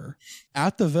 However,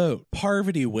 at the vote,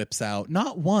 Parvati whips out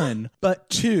not 1, but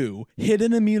 2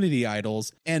 hidden immunity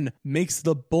idols and makes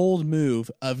the bold move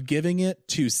of giving it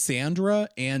to Sandra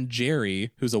and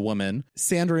Jerry, who's a woman.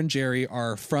 Sandra and Jerry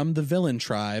are from the villain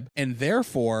tribe, and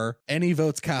therefore any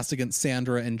votes cast against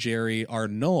Sandra and Jerry are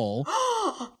null.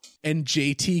 And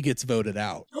JT gets voted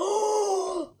out.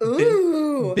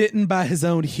 Ooh. Bitten by his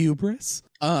own hubris.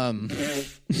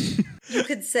 You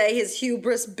could say his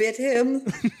hubris bit him.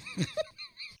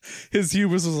 His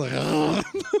hubris was like,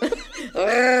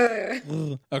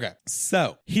 okay.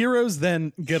 So heroes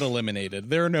then get eliminated.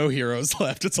 There are no heroes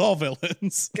left. It's all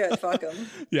villains. Good, fuck them.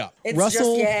 Yeah. It's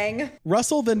just Yang.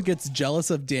 Russell then gets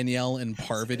jealous of Danielle and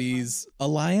Parvati's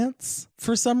alliance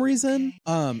for some reason.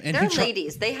 And they're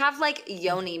ladies. They have like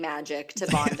yoni magic to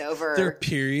bond over. Their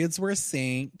periods were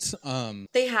synced.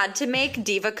 They had to make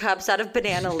diva cups out of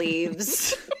banana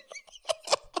leaves.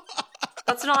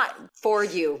 That's not for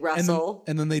you, And Russell.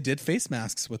 then they did face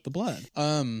masks with the blood.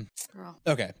 Girl.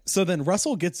 Okay. So then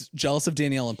Russell gets jealous of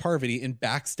Danielle and Parvati and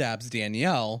backstabs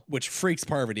Danielle, which freaks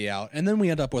Parvati out. And then we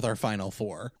end up with our final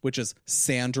four, which is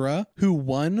Sandra, who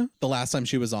won the last time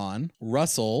she was on,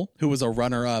 Russell, who was a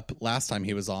runner-up last time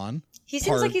he was on. He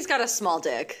seems like he's got a small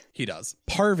dick. He does.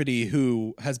 Parvati,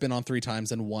 who has been on 3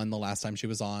 times and won the last time she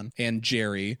was on, and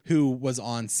Jerry, who was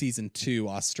on season 2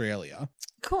 Australia.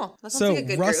 Cool. That sounds So like a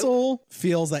good group. Russell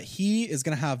feels that he is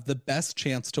going to have the best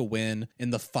chance to win in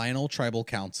the final tribal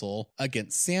council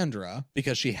against Sandra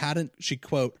because she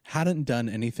quote, hadn't done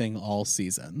anything all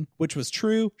season, which was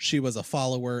true. She was a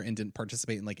follower and didn't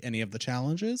participate in like any of the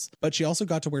challenges, but she also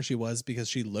got to where she was because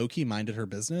she low-key minded her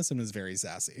business and was very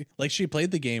sassy. Like she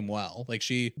played the game well. Like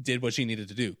she did what she needed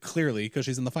to do, clearly, because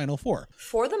she's in the final 4.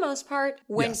 For the most part,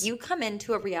 when Yes. you come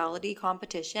into a reality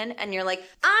competition and you're like,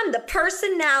 I'm the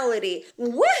personality.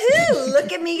 Woohoo!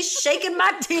 Look at me shaking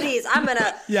my titties. I'm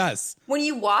gonna. Yes. When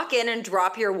you walk in and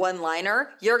drop your one-liner,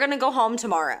 you're gonna go home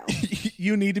tomorrow.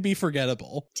 You need to be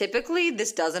forgettable. Typically,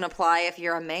 this doesn't apply if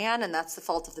you're a man, and that's the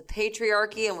fault of the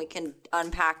patriarchy, and we can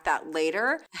unpack that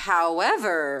later.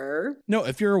 However, No,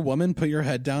 if you're a woman, put your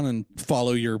head down and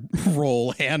follow your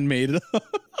role, handmaid.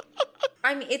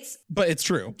 I mean, it's. But it's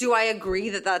true. Do I agree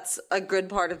that that's a good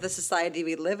part of the society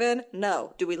we live in?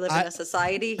 No. Do we live in a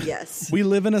society? Yes. We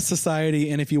live in a society,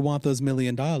 and if you want those $1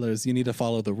 million, you need to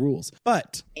follow the rules.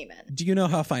 But Amen. do you know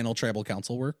how Final Tribal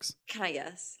Council works? Can I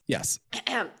guess? Yes.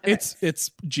 Okay.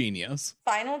 It's genius.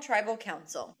 Final Tribal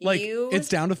Council. Like, it's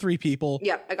down to 3 people.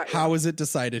 Yep, I got you. How is it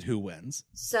decided who wins?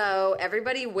 So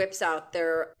everybody whips out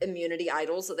their immunity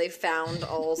idols that they found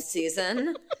all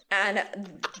season, and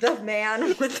the man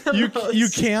with the most.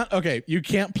 You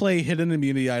can't play hidden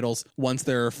immunity idols once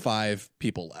there are 5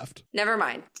 people left. Never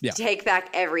mind. Yeah. Take back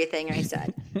everything I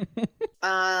said.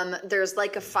 There's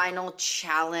like a final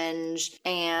challenge,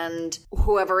 and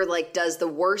whoever like does the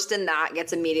worst in that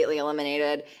gets immediately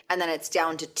eliminated, and then it's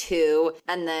down to 2,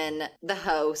 and then the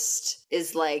host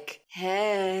is like,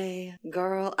 hey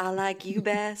girl, I like you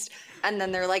best. And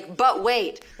then they're like, but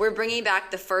wait, we're bringing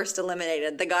back the first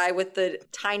eliminated, the guy with the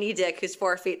tiny dick who's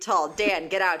 4 feet tall. Dan,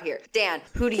 get out here. Dan,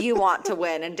 who do you want to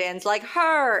win? And Dan's like,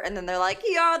 her. And then they're like,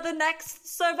 you're the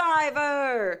next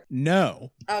survivor.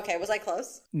 No. Okay, was I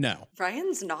close? No.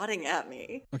 Ryan's nodding at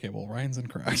me. Okay, well, Ryan's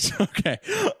incorrect. Okay.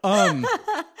 And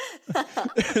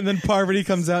then Parvati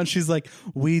comes out and she's like,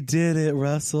 we did it,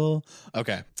 Russell.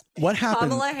 Okay. What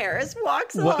happened? Kamala Harris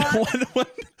walks on. What?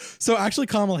 So actually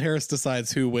Kamala Harris decides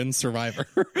who wins Survivor.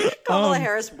 Kamala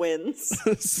Harris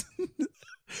wins.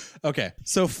 Okay,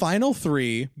 so final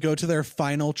 3 go to their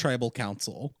final tribal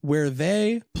council where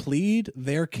they plead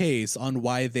their case on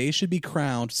why they should be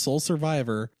crowned sole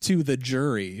survivor to the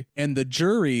jury. And the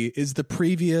jury is the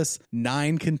previous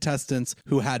 9 contestants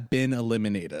who had been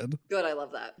eliminated. Good, I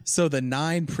love that. So the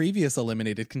 9 previous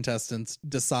eliminated contestants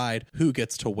decide who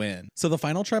gets to win. So the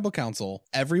final tribal council,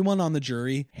 everyone on the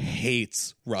jury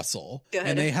hates Russell. Good.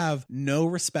 And they have no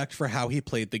respect for how he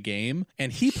played the game.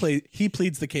 And he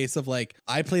pleads the case of like,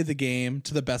 I played the game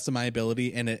to the best of my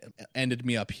ability and it ended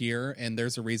me up here, and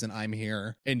there's a reason I'm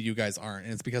here and you guys aren't,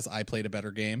 and it's because I played a better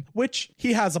game, which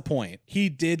he has a point. He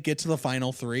did get to the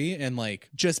final 3, and like,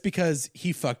 just because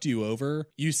he fucked you over,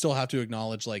 you still have to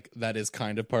acknowledge like that is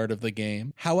kind of part of the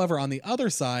game. However, on the other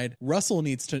side, Russell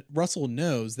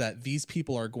knows that these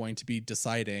people are going to be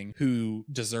deciding who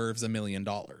deserves $1 million.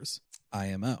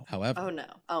 IMO. However,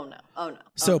 Oh no.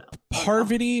 so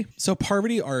Parvati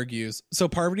argues. So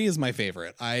Parvati is my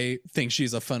favorite. I think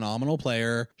she's a phenomenal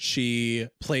player. She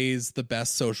plays the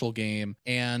best social game,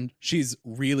 and she's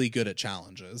really good at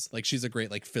challenges. Like she's a great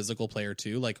like physical player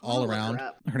too. Like all look her around.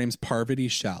 up. Her name's Parvati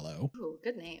Shallow. Ooh,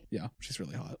 good name. Yeah, she's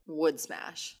really hot. Wood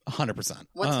Smash. 100%.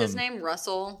 What's his name?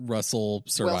 Russell? Russell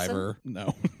Survivor.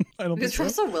 No, I don't think Who's so.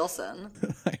 Russell Wilson?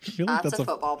 I feel like That's a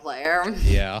football player.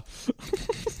 yeah.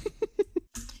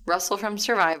 Russell from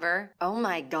Survivor. Oh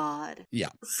my god. Yeah.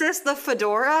 Sis, the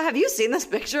fedora. Have you seen this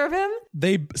picture of him?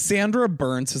 Sandra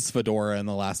burns his fedora in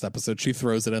the last episode. She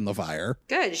throws it in the fire.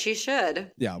 Good, she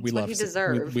should. Yeah, we It's love what he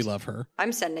deserved. we love her.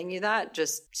 I'm sending you that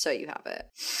just so you have it.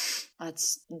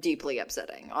 That's deeply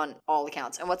upsetting on all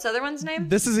accounts. And what's the other one's name?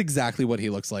 This is exactly what he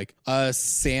looks like.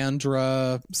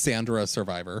 Sandra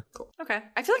Survivor. Cool. Okay.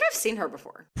 I feel like I've seen her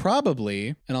before.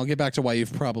 Probably, and I'll get back to why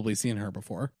you've probably seen her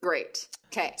before. Great.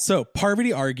 Okay. So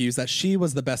Parvati argues that she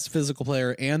was the best physical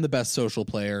player and the best social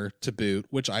player to boot,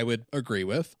 which I would agree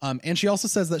with. And she also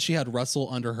says that she had Russell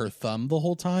under her thumb the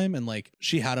whole time, and like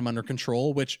she had him under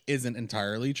control, which isn't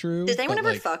entirely true. Did anyone but,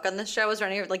 ever like, fuck on this show? Was there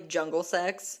any like jungle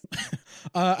sex?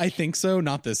 I think think so.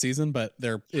 Not this season, but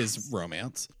there is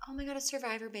romance. Oh my God, a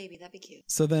Survivor baby. That'd be cute.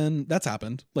 So then that's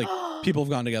happened. Like people have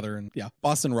gone together and yeah.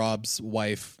 Boston Rob's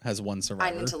wife has one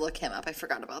survivor. I need to look him up. I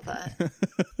forgot about that.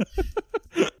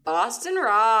 Boston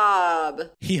Rob.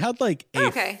 He had like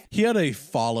Okay. He had a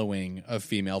following of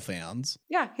female fans.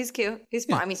 Yeah, he's cute. He's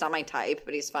fine. I mean, he's not my type,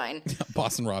 but he's fine.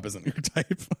 Boston Rob isn't your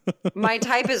type. My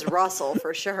type is Russell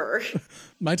for sure.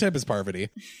 My type is Parvati.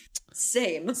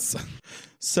 Same.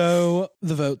 So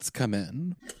the votes come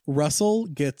in. Russell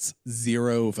gets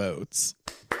 0 votes.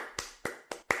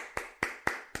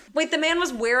 Wait, the man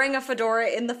was wearing a fedora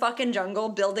in the fucking jungle,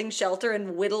 building shelter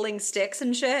and whittling sticks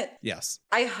and shit? Yes.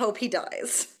 I hope he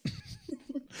dies.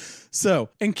 So,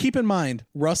 and keep in mind,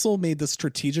 Russell made the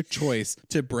strategic choice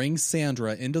to bring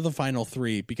Sandra into the final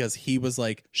 3 because he was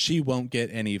like, she won't get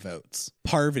any votes.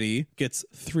 Parvati gets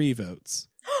 3 votes.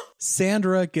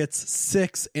 Sandra gets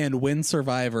 6 and wins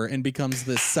Survivor and becomes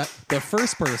the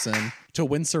first person to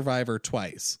win Survivor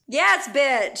twice. Yes,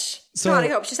 bitch. So- God, I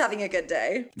hope she's having a good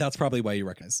day. That's probably why you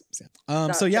recognize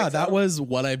Sandra. So yeah, that was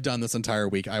what I've done this entire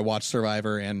week. I watched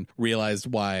Survivor and realized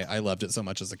why I loved it so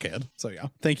much as a kid. So yeah,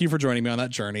 thank you for joining me on that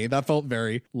journey. That felt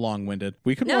very long-winded.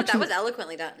 We could No, watch that was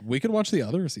eloquently done. we could watch the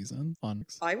other season on.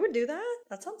 I would do that.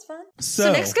 That sounds fun. So,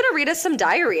 So Nick's going to read us some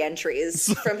diary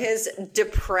entries from his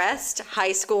depressed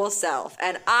high school self,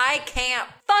 and I can't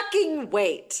fucking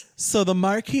wait. So the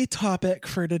marquee topic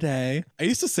for today, I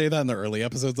used to say that in the early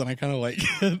episodes and I kind of like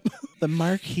it. The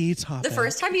marquee topic. The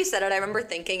first time you said it, I remember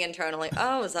thinking internally,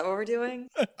 oh, is that what we're doing?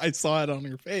 I saw it on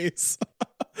your face.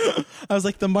 I was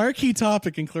like, the marquee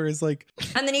topic, and Clara's like,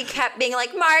 And then he kept being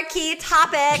like, marquee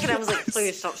topic. And I was like,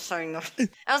 please stop saying that.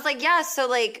 I was like, yeah, so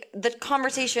like the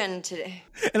conversation today.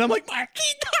 and I'm like,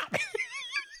 marquee topic.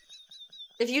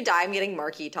 If you die, I'm getting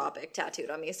marquee topic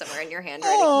tattooed on me somewhere in your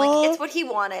handwriting. Like, it's what he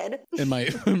wanted. in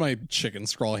my chicken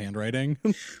scrawl handwriting.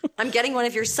 I'm getting one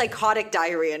of your psychotic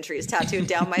diary entries tattooed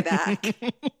down my back.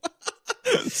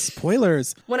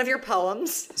 Spoilers. One of your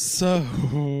poems. So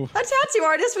A tattoo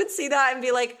artist would see that and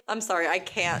be like, I'm sorry, I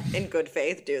can't in good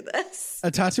faith do this.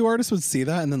 a tattoo artist would see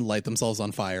that and then light themselves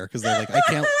on fire because they're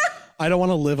like, I don't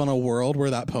want to live on a world where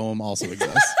that poem also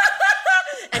exists.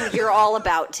 And you're all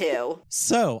about to.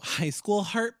 So, high school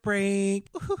heartbreak.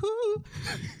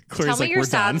 Tell me your we're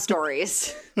sad done.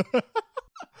 stories.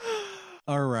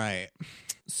 All right.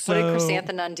 So, What did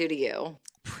Chrysanthemum do to you?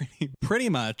 pretty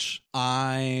much,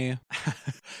 in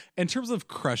terms of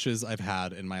crushes I've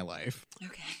had in my life,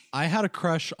 Okay. I had a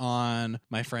crush on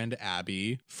my friend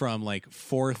Abby from like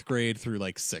 4th grade through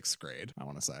like 6th grade, I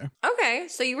want to say. Okay,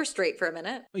 so you were straight for a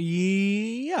minute.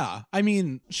 Yeah. I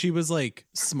mean, she was like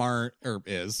smart, or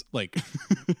is like,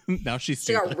 now she's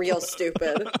She stupid. got real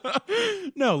stupid.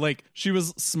 No, like she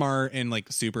was smart and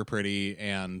like super pretty.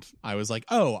 And I was like,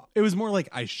 oh, it was more like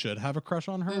I should have a crush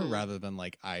on her rather than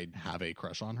like I have a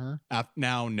crush on her.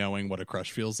 Now knowing what a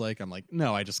crush feels like, I'm like,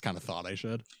 no, I just kind of thought I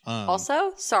should.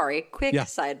 Also, sorry, quick Yeah.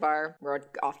 sidebar. We're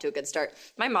off to a good start.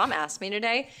 My mom asked me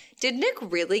today, did Nick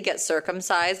really get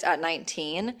circumcised at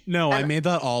 19? No, I made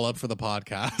that all up for the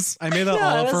podcast. I made that No,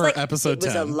 all I up was for like, episode it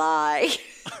was 10. a lie.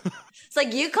 It's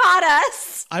like, you caught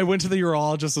us. I went to the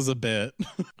urologist as a bit.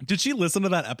 Did she listen to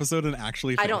that episode and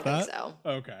actually think I don't that? think so.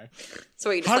 Okay. So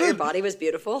wait, you just How thought your did- body was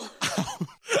beautiful?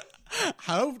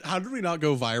 How did we not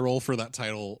go viral for that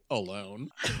title alone?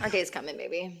 Our day's coming,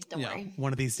 baby. Don't worry.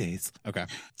 One of these days. Okay.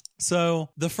 So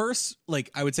the first,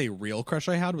 like, I would say real crush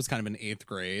I had was kind of in 8th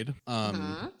grade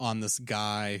on this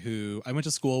guy who I went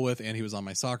to school with, and he was on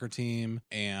my soccer team,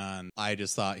 and I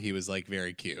just thought he was like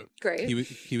very cute. Great.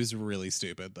 He was really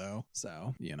stupid though.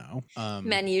 So, you know.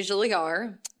 Men usually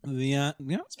are, Yeah.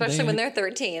 especially when they're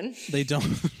 13. They don't.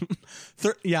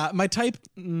 Yeah, my type,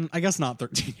 I guess not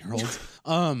 13-year-olds.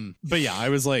 But yeah, I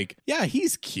was like, yeah,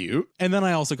 he's cute. And then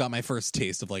I also got my first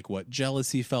taste of like what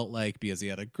jealousy felt like because he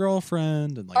had a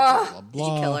girlfriend and like blah, blah, blah.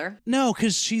 Did you kill her? No,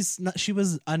 because she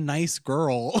was a nice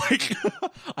girl. Like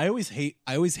I always hate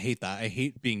that. I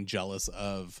hate being jealous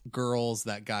of girls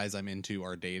that guys I'm into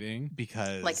are dating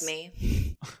because Like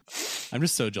me. I'm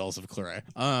just so jealous of Claire.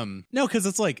 No, because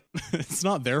it's like it's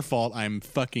not their fault I'm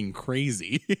fucking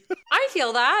crazy. I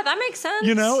feel that. That makes sense.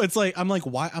 You know, it's like I'm like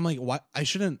why I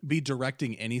shouldn't be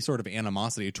directing any sort of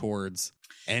animosity towards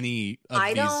any of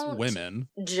these women.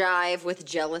 Jive with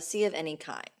jealousy of any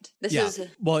kind. This Yeah. is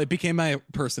Well, it became my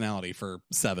personality for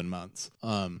 7 months.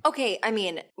 okay. I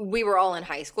mean, we were all in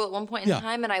high school at one point in Yeah.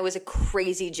 time, and I was a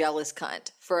crazy jealous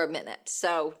cunt for a minute.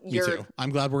 So Me too. I'm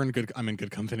glad I'm in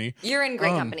good company. you're in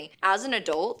great company. As an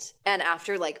adult, and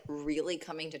after like really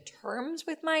coming to terms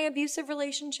with my abusive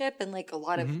relationship and like a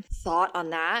lot of thought on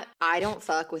that, I don't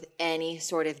fuck with any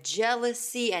sort of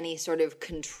jealousy, any sort of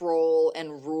control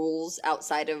and rules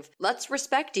outside of let's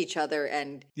respect each other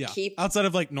and Yeah. keep Outside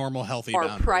of like normal, healthy our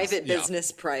boundaries. private Yeah.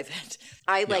 business private.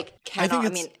 I like I cannot. think I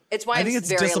mean, it's why I think I'm it's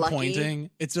very disappointing.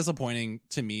 lucky. It's disappointing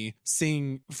to me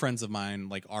seeing friends of mine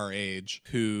like our age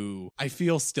who I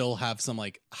feel still have some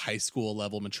like high school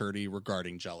level maturity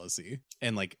regarding jealousy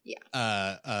and like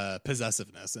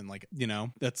possessiveness and like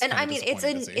that's And kinda I mean,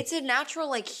 disappointing to see. it's a natural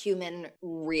like human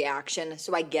reaction.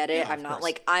 So I get it. Yeah, I'm of not course.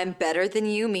 like I'm better than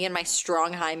you. Me and my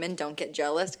strong hymen don't get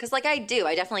jealous because like I do.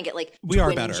 I definitely get like We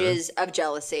are better. twinges of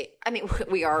jealousy. I mean,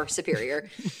 we are superior.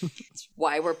 It's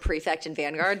why we're prefect and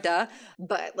vanguard, duh.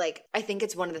 But like, I think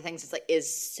it's one of the things that's like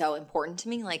is so important to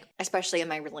me. Like, especially in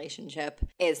my relationship,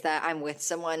 is that I'm with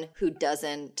someone who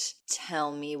doesn't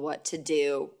tell me what to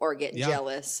do or get Yeah.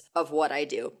 jealous of what I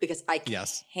do because I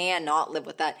Yes. cannot live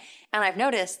with that. And I've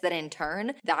noticed that in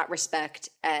turn, that respect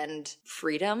and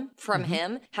freedom from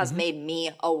him has made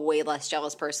me a way less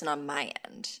jealous person on my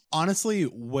end. Honestly,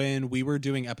 when we were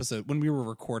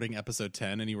recording episode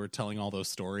 10 and you were telling all those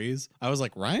stories, I was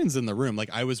like, Ryan's in the room. Like,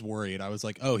 I was worried. I was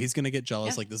like, oh, he's going to get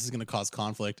jealous. Yeah. Like, this is going to cause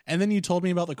conflict. And then you told me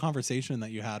about the conversation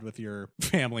that you had with your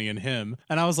family and him.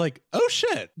 And I was like, oh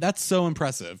shit, that's so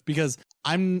impressive because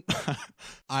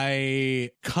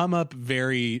I come up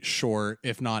very short,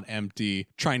 if not empty,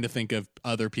 trying to think of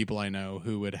other people I know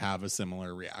who would have a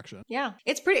similar reaction. Yeah.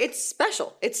 It's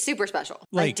special. It's super special.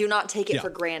 I Like, do not take it yeah. for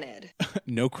granted.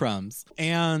 No crumbs.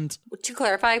 And To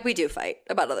clarify, we do fight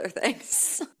about other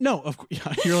things. no, of course,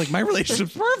 yeah, you're like, my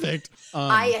relationship's perfect.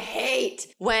 I hate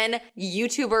when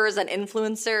YouTubers and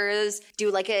influencers do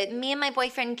like a me and my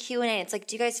boyfriend Q&A. It's like,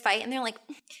 do you guys fight? And they're like,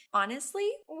 honestly,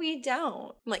 we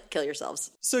don't. I'm like, kill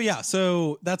yourselves. So yeah,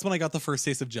 so that's when I got the first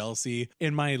taste of jealousy.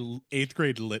 In my 8th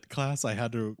grade lit class, we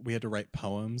had to write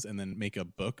poems and then make a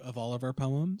book of all of our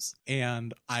poems.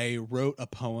 And I wrote a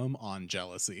poem on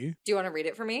jealousy. Do you want to read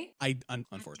it for me?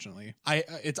 Unfortunately, I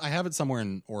have it somewhere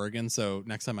in Oregon. So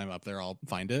next time I'm up there, I'll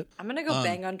find it. I'm going to go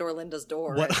bang on Dorlinda's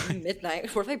door what- at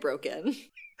midnight. What if I broke in?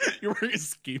 You're wearing a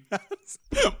ski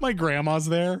mask. My grandma's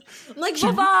there. I'm like,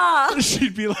 Baba!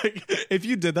 She'd be like, if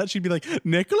you did that, she'd be like,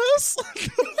 Nicholas.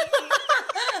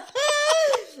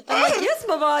 I'm like, yes,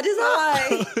 Baba, it is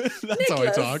I. That's how I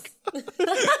Nicholas. talk.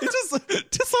 It's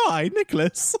just, tis I,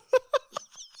 Nicholas.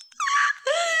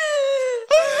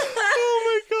 Oh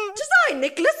my god. Just I,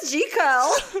 Nicholas G.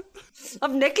 Curl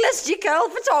of Nicholas G. Curl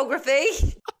Photography.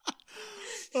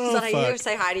 Is that how you fuck.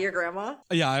 say hi to your grandma?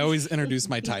 Yeah, I always introduce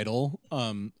my title,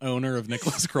 owner of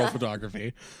Nicholas Curl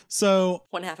Photography. So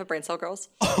One half of Brain Cell Girls.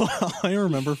 all I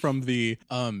remember from the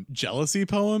jealousy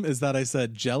poem is that I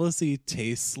said jealousy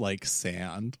tastes like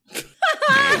sand. What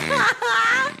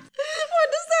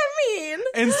does that mean?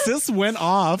 And sis went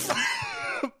off.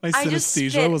 My I just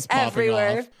synesthesia spit was popping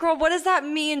everywhere. off. Girl, what does that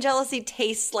mean? Jealousy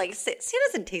tastes like sand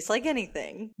doesn't taste like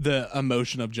anything. The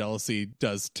emotion of jealousy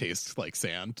does taste like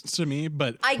sand to me,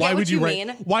 but I get why what would you you write?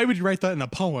 mean. Why would you write that in a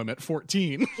poem at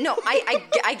 14? No,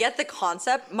 I get the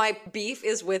concept. My beef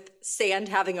is with sand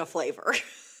having a flavor.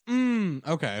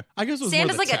 Okay, I guess it was Sand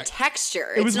more is the like a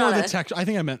texture. It was It's more not the texture. I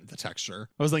think I meant the texture.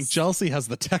 I was like, jealousy has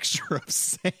the texture of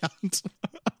sand.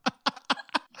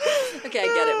 Okay, I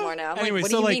get it more now. I'm Anyway, like,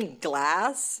 what so, do you like- mean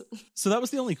glass? So that was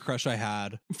the only crush I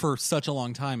had for such a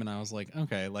long time. And I was like,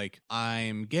 okay, like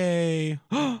I'm gay.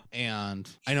 And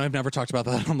I know I've never talked about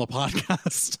that on the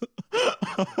podcast.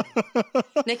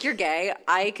 Nick, you're gay.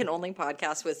 I can only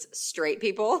podcast with straight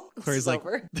people. Claire's It's like,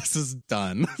 over. this is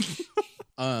done.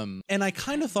 And I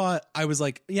kind of thought, I was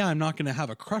like, yeah, I'm not going to have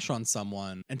a crush on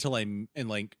someone until I'm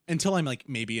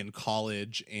maybe in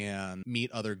college and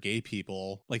meet other gay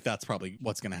people. Like that's probably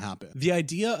what's going to happen. The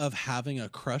idea of having a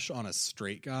crush on a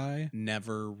straight guy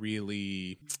never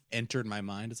really entered my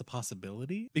mind as a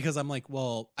possibility because I'm like,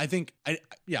 well, I think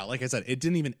like I said, it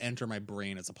didn't even enter my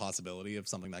brain as a possibility of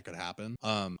something that could happen.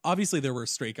 Obviously there were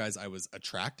straight guys I was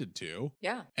attracted to.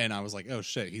 Yeah. And I was like, oh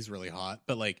shit, he's really hot.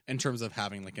 But like in terms of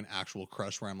having like an actual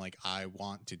crush where I'm like, I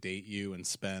want to date you and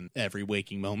spend every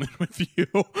waking moment with you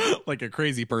like a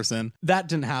crazy person, that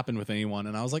didn't happen with anyone.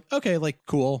 And I was like, okay, like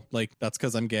cool. Like that's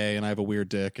because I'm gay and I have a weird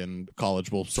dick and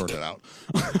college will sort it out.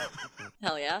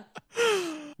 Hell yeah.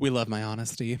 We love my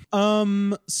honesty.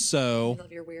 I So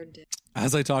love your weird dick.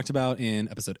 as I talked about in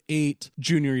episode 8,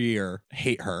 junior year,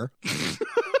 hate her.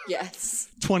 Yes.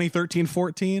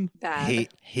 2013-14. Bad.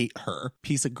 Hate her.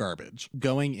 Piece of garbage.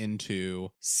 Going into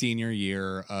senior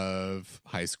year of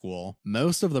high school,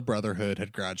 most of the Brotherhood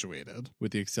had graduated,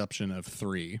 with the exception of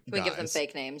 3 Can we guys. give them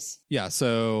fake names? Yeah,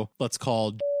 so let's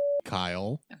call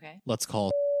Kyle. Okay. Let's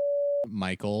call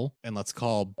Michael. And let's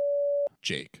call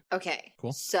Jake. Okay.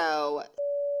 Cool. So,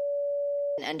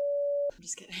 and I'm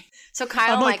just kidding. So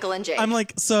Kyle, I'm like- Michael, and Jake. I'm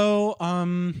like, so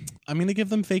I'm gonna give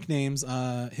them fake names.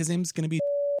 His name's gonna be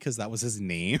because that was his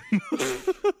name.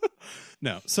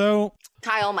 No, so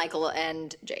Kyle, Michael,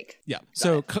 and Jake. Yeah.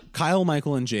 So Kyle,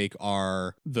 Michael, and Jake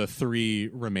are the 3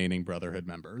 remaining Brotherhood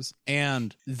members,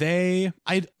 and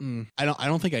I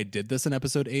don't think I did this in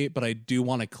episode 8, but I do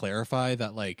want to clarify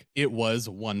that like it was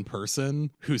one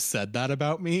person who said that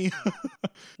about me.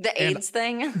 The And- AIDS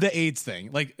thing. The AIDS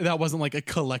thing, like that wasn't like a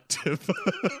collective.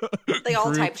 They all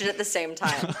group. typed it at the same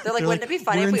time. They're like, They're wouldn't like, it be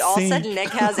funny "We're if we all said insane." Nick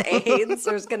has AIDS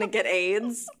or is going to get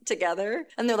AIDS together?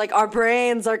 And they're like, our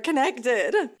brains are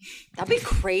connected. That'd be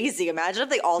crazy. Imagine if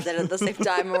they all did it at the same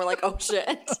time and we're like, oh shit.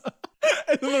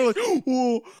 And then they're like,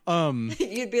 whoa.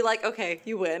 You'd be like, okay,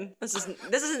 you win. This isn't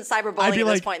cyberbullying I'd at be this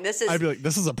like, point. This is I'd be like,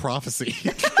 this is a prophecy.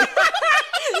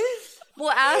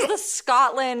 well, as the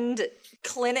Scotland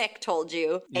clinic told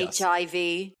you, Yes.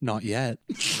 HIV Not yet.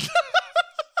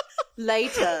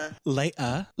 later.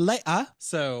 Later.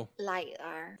 So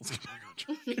Later.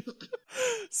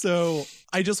 So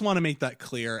I just want to make that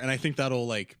clear, and I think that'll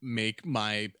like make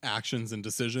my actions and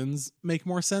decisions make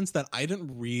more sense. That I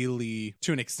didn't really,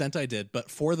 to an extent I did,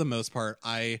 but for the most part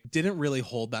I didn't really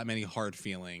hold that many hard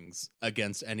feelings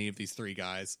against any of these 3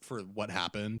 guys for what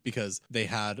happened, because they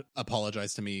had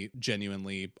apologized to me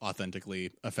genuinely,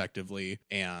 authentically, effectively,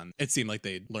 and it seemed like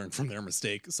they'd learned from their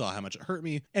mistake, saw how much it hurt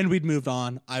me, and we'd moved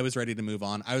on. I was ready to move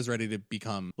on. I was ready to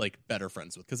become like better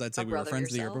friends with, because I'd say A we were brother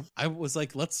friends the year yourself? before. I was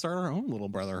like, let's start our own little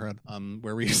brotherhood,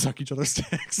 where we suck each other's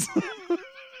dicks.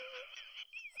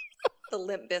 The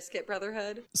Limp Bizkit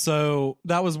Brotherhood. So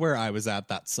that was where I was at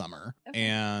that summer.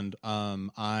 And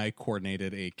I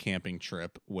coordinated a camping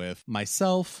trip with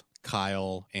myself,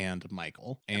 Kyle, and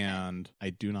Michael. And I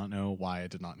do not know why I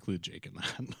did not include Jake in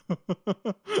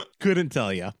that. Couldn't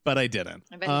tell you, but I didn't.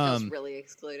 I bet he feels really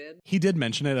excluded. He did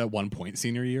mention it at one point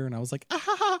senior year, and I was like, ah,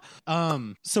 ha,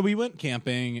 ha. So we went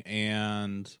camping,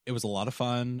 and it was a lot of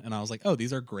fun, and I was like, oh,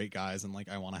 these are great guys, and like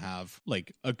I want to have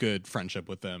like a good friendship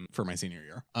with them for my senior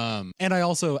year. And I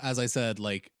also, as I said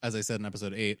in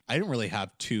episode 8, I didn't really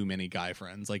have too many guy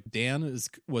friends. Like Dan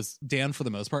for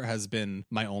the most part has been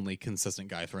my only consistent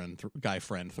guy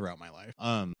friend throughout my life.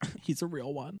 He's a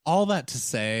real one. All that to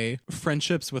say,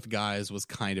 friendships with guys was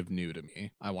kind of new to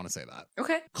me. I want to say that.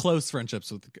 Okay. Close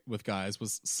friendships with guys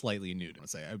was slightly new to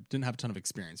say. I didn't have a ton of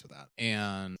experience with that.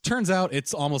 And turns out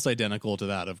it's almost identical to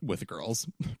that of with girls.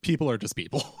 People are just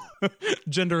people.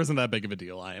 Gender isn't that big of a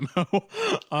deal, IMO.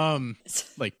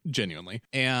 Like genuinely.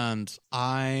 And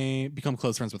I become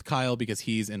close friends with Kyle because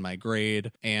he's in my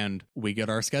grade, and we get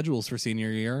our schedules for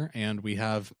senior year, and we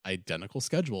have identical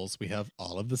schedules. We have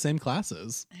all of the same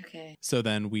classes. Okay. So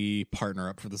then we partner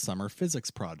up for the summer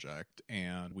physics project,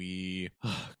 and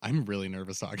I'm really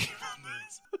nervous talking about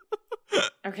this.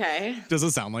 Okay. Does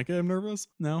it sound like I'm nervous?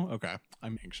 No? Okay.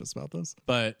 I'm anxious about this.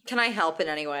 But Can I help in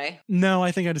any way? no,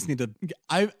 I think I just need to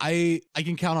I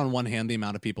can count on one hand the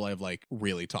amount of people I've like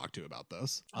really talked to about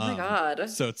this. Oh my God.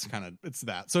 So it's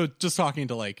that. So just talking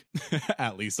to like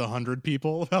at least 100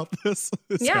 people about this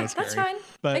is Yeah, kinda that's scary. fine.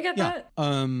 But I get yeah,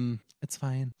 that. it's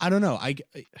fine. I don't know.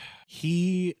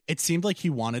 It seemed like he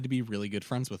wanted to be really good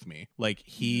friends with me. Like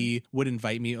he would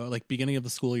invite me, like beginning of the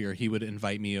school year, he would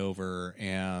invite me over,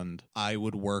 and I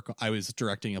was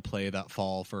directing a play that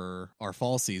fall for our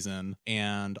fall season,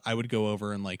 and I would go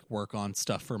over and like work on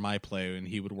stuff for my play, and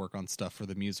he would work on stuff for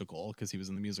the musical because he was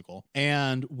in the musical,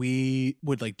 and we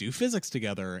would like do physics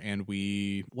together, and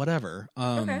whatever.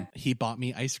 Okay. He bought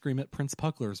me ice cream at Prince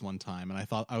Puckler's one time, and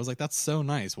I was like, that's so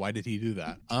nice. Why did he do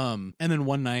that? And then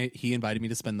one night he invited me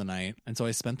to spend the night, and so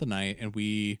I spent the night, and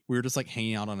we were just like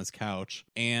hanging out on his couch.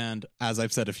 And as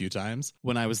I've said a few times,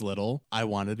 when I was little, I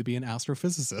wanted to be an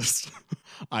astrophysicist.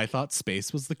 I thought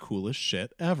space was the coolest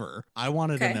shit ever. I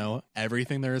wanted to Okay. know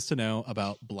everything there is to know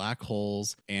about black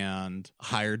holes and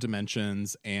higher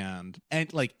dimensions and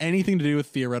like anything to do with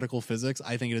theoretical physics.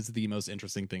 I think it is the most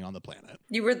interesting thing on the planet.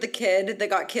 You were the kid that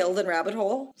got killed in Rabbit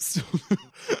Hole? So,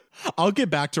 I'll get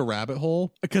back to Rabbit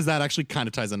Hole because that actually kind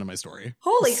of ties into my story.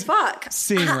 Holy fuck.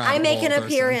 Seeing Rabbit I make Hole an Thurston.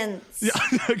 appearance.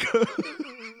 Yeah.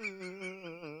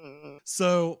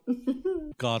 So,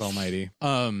 God Almighty.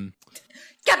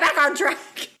 Get back on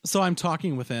track. So I'm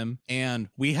talking with him, and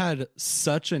we had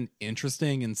such an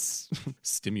interesting and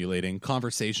stimulating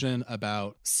conversation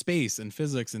about space and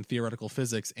physics and theoretical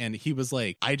physics. And he was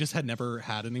like, I just had never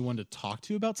had anyone to talk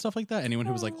to about stuff like that. Anyone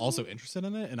who was like also interested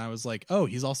in it. And I was like, oh,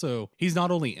 he's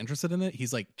not only interested in it,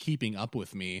 he's like keeping up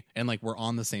with me. And like, we're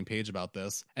on the same page about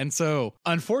this. And so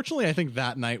unfortunately, I think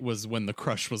that night was when the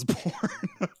crush was born.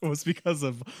 It was because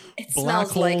of black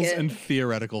holes like and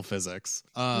theoretical physics.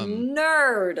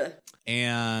 Nerd.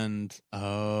 And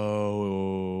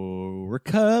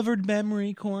recovered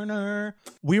memory corner.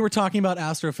 We were talking about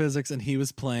astrophysics, and he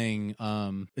was playing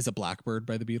is it Blackbird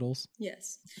by the Beatles?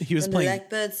 Yes. He was and playing the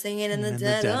blackbird singing in the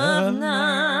dead of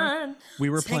night. We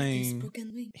were playing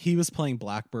he was playing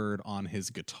Blackbird on his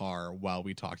guitar while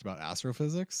we talked about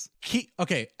astrophysics.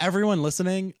 Okay, everyone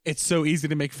listening, it's so easy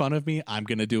to make fun of me. I'm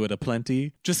gonna do it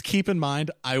aplenty. Just keep in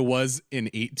mind I was an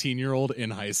 18-year-old in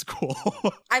high school.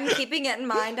 I'm keeping it in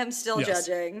mind. I'm still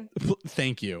judging.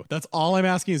 Thank you. That's all I'm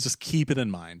asking, is just keep it in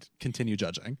mind. Continue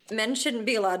judging. Men shouldn't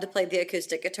be allowed to play the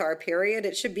acoustic guitar, period.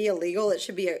 It should be illegal. It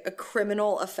should be a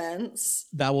criminal offense.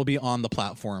 That will be on the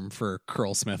platform for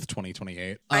Curlsmith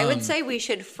 2028. I would say we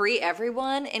should free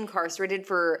everyone incarcerated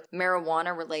for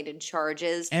marijuana-related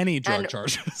charges. Any drug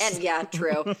charges. And yeah,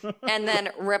 true. And then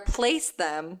replace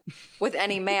them with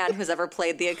any man who's ever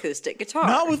played the acoustic guitar.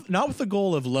 Not with the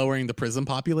goal of lowering the prison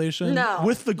population. No.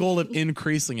 With the goal of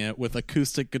increasing it with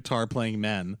acoustic guitar playing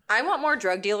men. I want more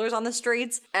drug dealers on the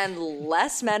streets and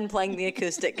less men playing the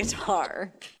acoustic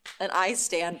guitar. And I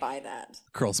stand by that.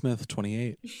 Curlsmith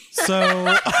 28.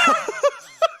 So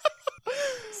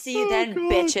See you then,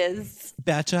 bitches.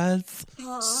 Betches.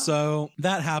 So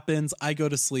that happens. I go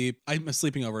to sleep. I'm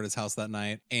sleeping over at his house that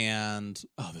night, and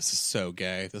this is so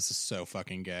gay. This is so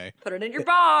fucking gay. Put it in your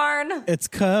barn. It's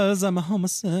 'cause I'm a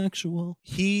homosexual.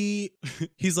 He's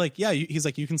like, yeah, he's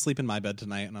like, you can sleep in my bed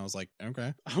tonight. And I was like,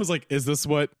 okay. I was like, is this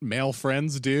what male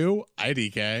friends do?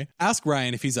 IDK. Ask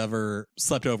Ryan if he's ever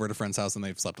slept over at a friend's house and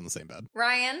they've slept in the same bed.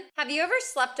 Ryan, have you ever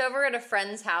slept over at a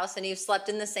friend's house and you've slept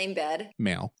in the same bed?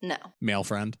 Male. No. Male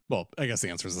friend. Well, I guess the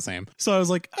answer is the same. So I was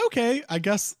like, okay, I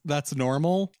guess that's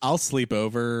normal. I'll sleep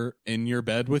over in your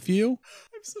bed with you.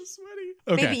 I'm so sweaty.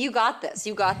 Okay. Baby, you got this.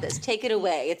 You got this. Take it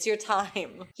away. It's your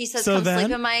time. He says, So come then-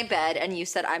 sleep in my bed. And you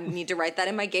said, I need to write that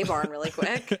in my gay barn really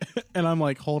quick. And I'm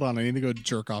like, hold on, I need to go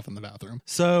jerk off in the bathroom.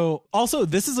 So also,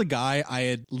 this is a guy I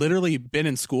had literally been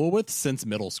in school with since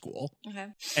middle school. Okay.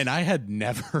 And I had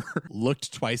never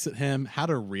looked twice at him, had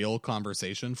a real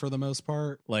conversation for the most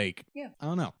part. Like, Yeah. I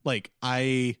don't know. Like,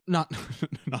 I, not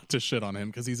to shit on him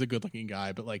because he's a good looking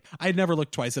guy, but like, I'd never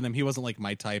looked twice at him. He wasn't like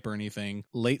my type or anything.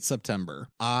 Late September,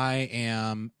 I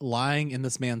am lying in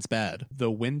this man's bed. The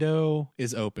window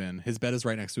is open. His bed is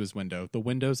right next to his window. The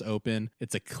window's open.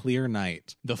 It's a clear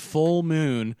night. The full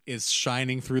moon is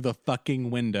shining through the fucking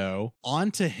window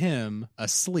onto him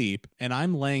asleep. And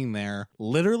I'm laying there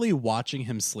literally watching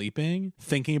him sleeping,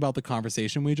 thinking about the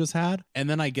conversation we just had. And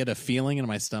then I get a feeling in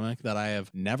my stomach that I have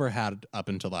never had up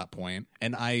until that point.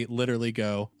 And I literally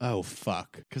go, oh,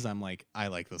 fuck. Because I'm like, I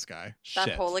like this guy. That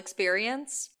Shit. whole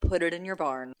experience, put it in your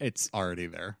barn. It's already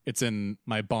there. It's in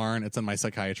my barn. It's in my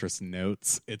psychiatrist's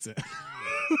notes. It's in...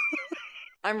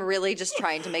 I'm really just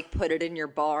trying to make put it in your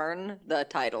barn the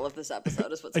title of this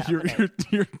episode is what's happening.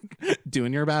 You're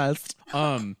doing your best.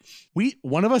 One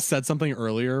of us said something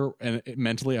earlier, and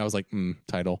mentally I was like,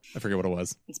 title. I forget what it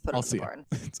was. Let's put it I'll in see the barn.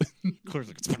 Clearly,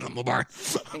 let's put it on the barn.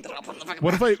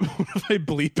 What if I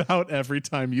bleep out every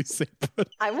time you say put?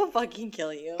 I will fucking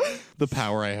kill you. The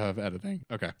power I have editing.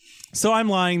 Okay. So I'm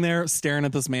lying there staring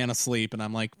at this man asleep, and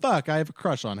I'm like, fuck, I have a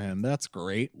crush on him. That's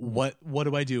great. What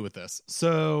do I do with this?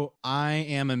 So I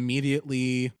am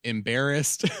immediately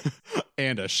embarrassed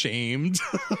and ashamed.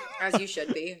 As you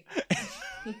should be.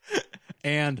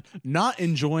 And not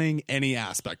enjoying any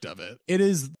aspect of it. It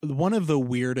is one of the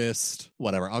weirdest,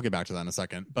 whatever, I'll get back to that in a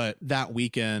second. But that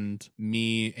weekend,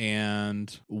 me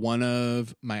and one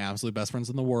of my absolute best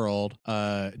friends in the world,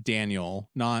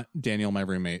 Daniel, not Daniel, my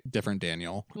roommate, different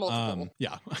Daniel. Multiple.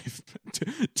 Yeah.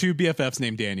 Two BFFs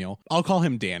named Daniel. I'll call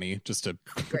him Danny just to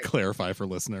clarify for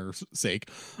listeners' sake.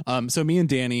 So me and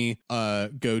Danny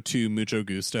go to Mucho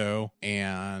Gusto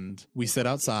and we sit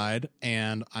outside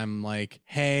and I'm like,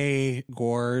 hey,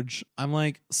 Gorge. I'm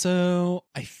like, so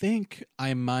I think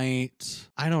I might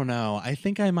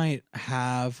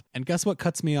have, and guess what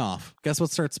cuts me off? Guess what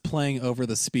starts playing over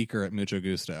the speaker at Mucho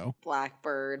Gusto?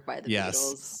 Blackbird by the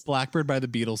Beatles. Blackbird by the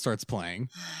Beatles starts playing.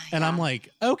 And I'm like,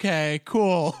 okay,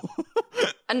 cool.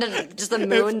 And then just the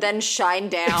moon then shine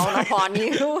down upon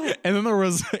you. And then there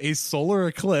was a solar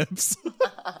eclipse.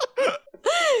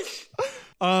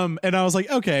 And I was like,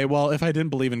 okay, well, if I didn't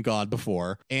believe in God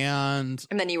before, and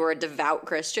then you were a devout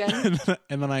Christian.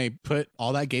 and then I put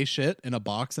all that gay shit in a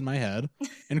box in my head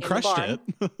and crushed it.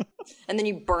 And then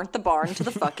you burnt the barn to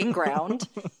the fucking ground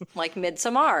like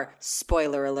Midsommar.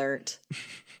 Spoiler alert.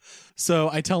 So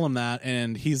I tell him that,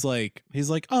 and he's like,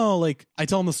 oh, like, I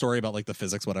tell him the story about like the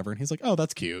physics, whatever. And he's like, oh,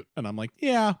 that's cute. And I'm like,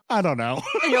 yeah, I don't know.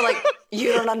 And you're like,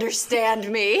 you don't understand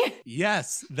me.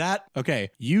 Yes, okay.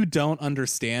 You don't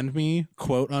understand me,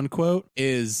 quote unquote,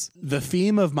 is the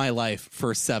theme of my life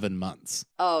for 7 months.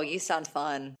 Oh, you sound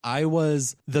fun. I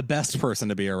was the best person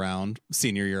to be around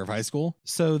senior year of high school.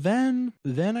 So then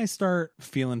I start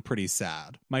feeling pretty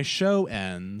sad. My show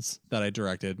ends that I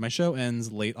directed. My show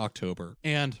ends late October.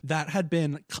 And that had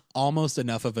been almost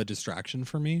enough of a distraction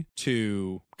for me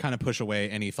to kind of push away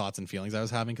any thoughts and feelings I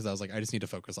was having, because I was like, I just need to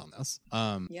focus on this.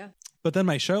 Yeah. But then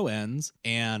my show ends,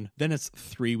 and then it's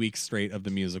 3 weeks straight of the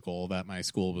musical that my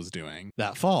school was doing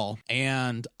that fall.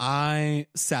 And I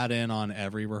sat in on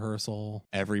every rehearsal,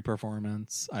 every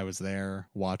performance. I was there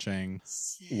watching.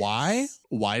 Why?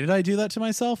 Why did I do that to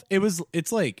myself?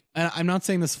 It's like, and I'm not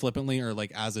saying this flippantly or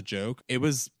like as a joke. It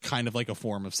was kind of like a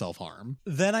form of self-harm.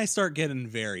 Then I start getting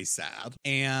very sad,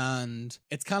 and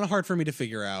it's kind of hard for me to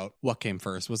figure out what came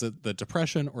first. Was it the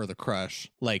depression or the crush?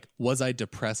 Like, was I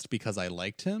depressed because I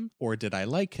liked him, or did I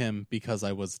like him because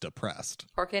I was depressed?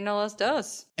 Porque no los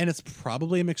dos. And it's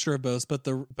probably a mixture of both,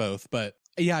 but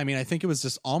yeah, I mean, I think it was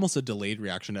just almost a delayed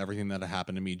reaction to everything that had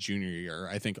happened to me junior year.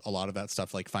 I think a lot of that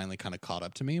stuff like finally kind of caught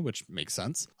up to me, which makes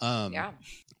sense. Yeah.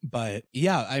 But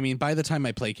yeah, I mean, by the time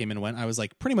my play came and went, I was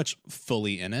like pretty much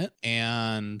fully in it.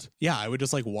 And yeah, I would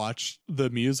just like watch the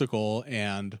musical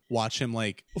and watch him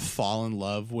like fall in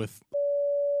love with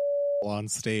on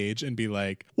stage and be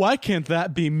like, why can't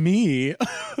that be me?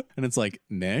 And it's like,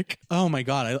 Nick, oh my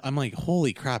God. I'm like,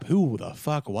 holy crap, who the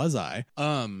fuck was I?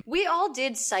 We all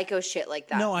did psycho shit like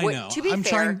that. No, I know. To be I'm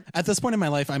fair, trying at this point in my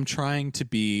life, I'm trying to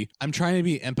be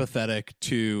empathetic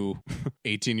to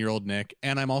 18-year-old Nick.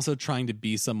 And I'm also trying to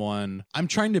be someone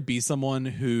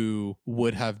who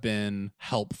would have been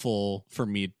helpful for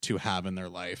me to have in their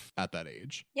life at that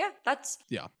age. Yeah,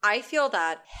 I feel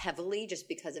that heavily just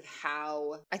because of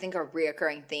how I think a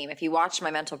reoccurring theme. If you watch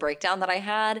my mental breakdown that I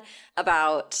had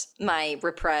about my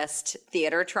repressed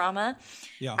theater trauma,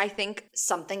 yeah. I think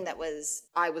something that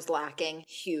I was lacking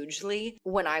hugely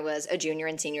when I was a junior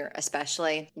and senior,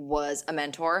 especially, was a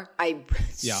mentor. I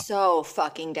so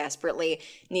fucking desperately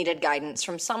needed guidance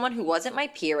from someone who wasn't my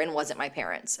peer and wasn't my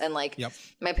parents. And like,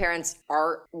 my parents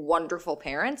are wonderful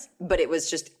parents, but it was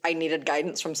just, I needed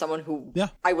guidance from someone who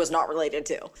I was not related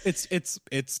to.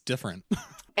 It's different.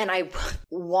 And I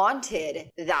wanted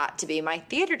that to be my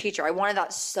theater teacher. I wanted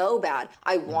that so bad.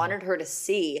 I wanted her to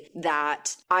see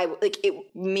that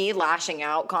me lashing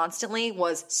out constantly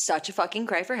was such a fucking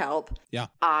cry for help. Yeah.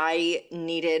 I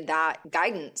needed that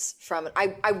guidance from it.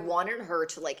 I wanted her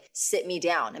to like sit me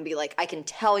down and be like, I can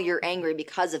tell you're angry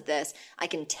because of this. I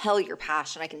can tell you're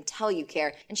passionate. I can tell you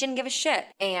care. And she didn't give a shit.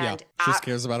 And she just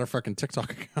cares about her fucking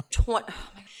TikTok account.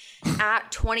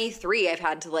 At 23, I've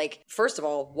had to like, first of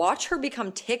all, watch her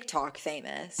become TikTok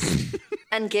famous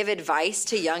and give advice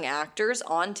to young actors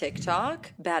on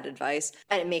TikTok. Bad advice.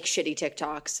 And make shitty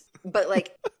TikToks. But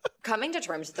like coming to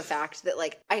terms with the fact that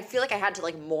like, I feel like I had to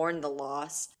like mourn the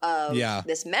loss of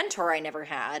this mentor I never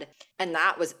had. And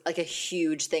that was like a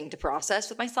huge thing to process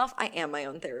with myself. I am my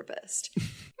own therapist.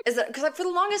 Is that because for the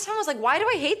longest time I was like, why do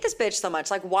I hate this bitch so much?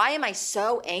 Like, why am I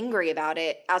so angry about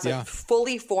it as a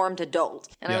fully formed adult?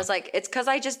 And I was like, it's because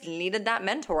I just needed that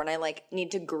mentor, and I like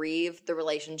need to grieve the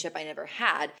relationship I never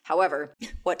had. However,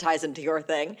 what ties into your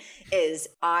thing is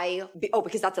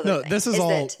because that's the other thing. This is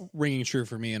all ringing true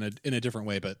for me in a different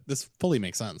way, but this fully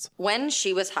makes sense. When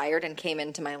she was hired and came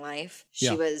into my life,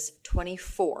 she was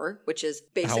 24, which is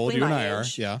basically how old you my and I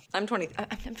age. are. Yeah, I'm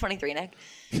 23, Nick.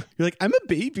 You're like, I'm a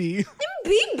baby.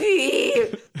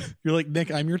 Baby. You're like,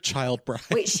 Nick, I'm your child bride.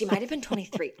 Wait, she might have been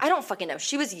 23. I don't fucking know.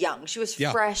 She was young. She was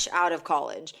fresh out of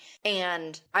college.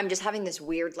 And I'm just having this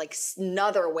weird, like,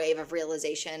 another wave of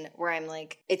realization where I'm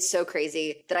like, it's so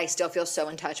crazy that I still feel so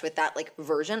in touch with that, like,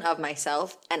 version of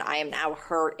myself. And I am now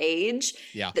her age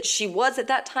that she was at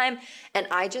that time. And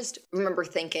I just remember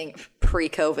thinking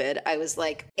pre-COVID, I was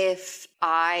like, if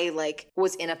I, like,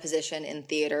 was in a position in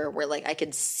theater where, like, I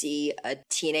could see a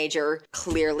teenager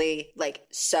clearly, like,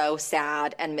 so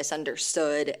sad and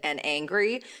misunderstood and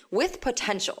angry with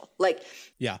potential. Like,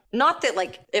 not that,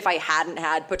 like, if I hadn't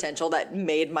had potential that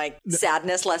made my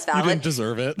sadness less valid. You didn't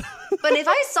deserve it. But if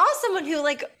I saw someone who,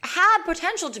 like, had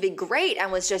potential to be great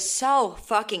and was just so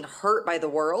fucking hurt by the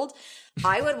world,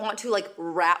 I would want to like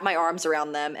wrap my arms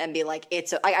around them and be like,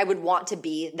 I would want to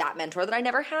be that mentor that I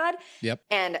never had. Yep.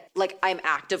 And like, I'm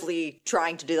actively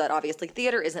trying to do that. Obviously,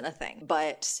 theater isn't a thing,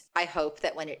 but I hope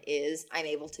that when it is, I'm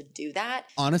able to do that.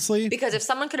 Honestly, Because if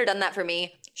someone could have done that for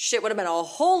me, shit would have been a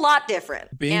whole lot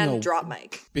different. Drop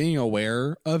mic. being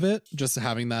aware of it, just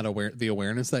having that the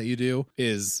awareness that you do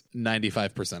is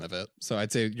 95% of it. So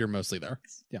I'd say you're mostly there.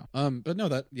 Yeah. But no,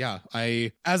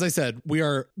 as I said, we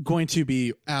are going to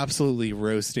be absolutely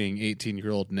roasting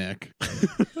 18-year-old Nick.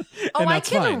 Oh, I that's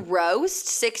can fine. roast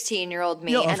 16-year-old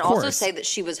me Yeah, of and also course. say that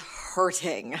she was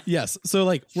hurting. Yes. So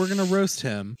like we're going to roast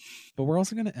him, but we're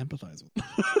also going to empathize with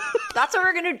him. That's what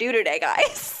we're going to do today,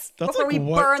 guys. That's Before like we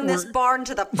what burn this we're- barn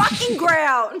to the fucking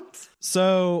ground.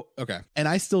 So, okay. And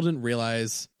I still didn't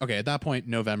realize, okay, at that point,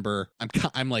 November,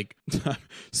 I'm like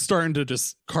starting to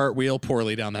just cartwheel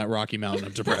poorly down that Rocky Mountain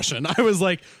of depression. I was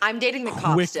like, I'm dating the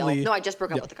cop still. Quickly- No, I just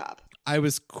broke up Yeah. with the cop. it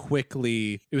was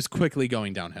quickly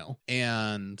going downhill.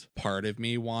 And part of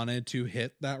me wanted to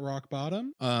hit that rock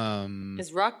bottom.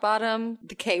 Is rock bottom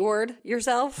the K word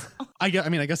yourself? I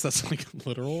guess that's like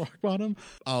literal rock bottom.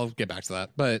 I'll get back to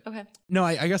that. But Okay. no,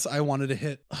 I guess I wanted to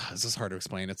hit, this is hard to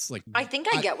explain. It's like, I think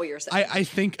I get what you're saying. I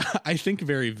think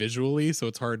very visually, so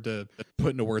it's hard to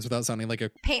put into words without sounding like a.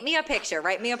 Paint me a picture.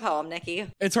 Write me a poem, Nikki.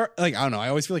 It's hard. Like I don't know. I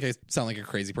always feel like I sound like a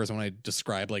crazy person when I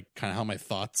describe like kind of how my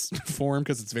thoughts form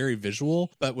because it's very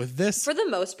visual. But with this, For the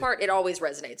most part, it always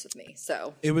resonates with me.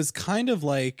 So it was kind of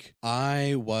like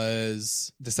I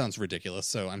was. This sounds ridiculous,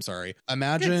 so I'm sorry. say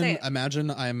Imagine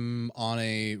it. I'm on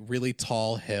a really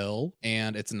tall hill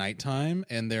and it's nighttime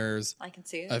and there's I can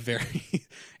see it.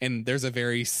 there's a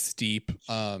very steep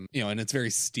and it's very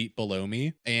steep below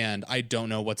me and I don't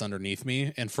know what's underneath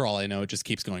me and for all I know it just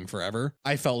keeps going forever.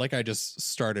 I felt like I just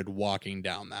started walking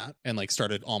down that and like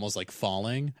started almost like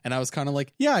falling and I was kind of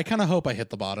like, yeah, I kind of hope I hit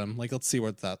the bottom. Like let's see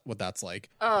what that's like.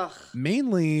 Ugh.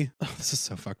 Mainly, this is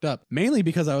so fucked up. Mainly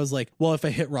because I was like, well, if I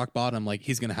hit rock bottom, like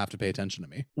he's gonna have to pay attention to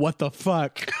me. What the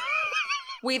fuck?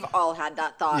 We've all had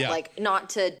that thought. Yeah. Like,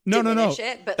 not to No. diminish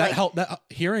it, but that like, helped. That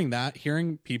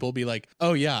hearing people be like,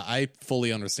 "Oh yeah, I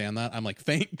fully understand that." I'm like,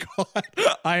 thank God,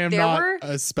 I am There not were-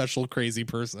 a special crazy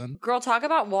person. girl, talk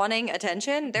about wanting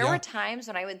attention. There Yeah. were times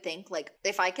when I would think, like,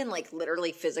 if I can, like,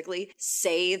 literally physically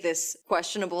say this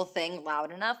questionable thing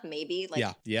loud enough, maybe, like,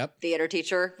 Yeah. Yep. theater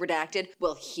teacher, redacted,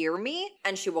 will hear me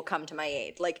and she will come to my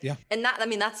aid. Like, Yeah. and that, I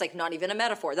mean, that's like not even a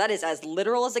metaphor. That is as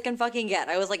literal as it can fucking get.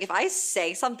 I was like, if I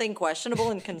say something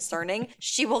questionable and concerning,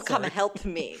 she will come help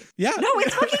me. Yeah. No,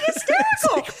 it's fucking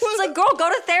hysterical. It's like, girl, go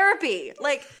to therapy.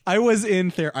 Like, I was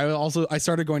in therapy. I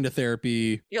started going to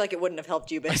therapy. you're like, it wouldn't have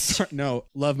helped you, bitch. No,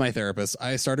 love my therapist.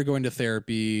 I started going to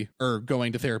therapy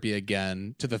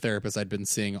again to the therapist I'd been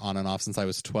seeing on and off since I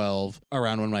was 12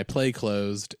 around when my play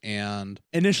closed. And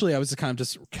initially I was kind of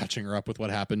just catching her up with what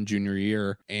happened junior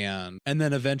year. And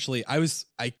then eventually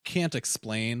I can't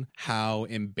explain how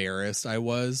embarrassed I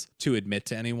was to admit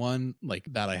to anyone like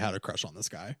that I had a crush on this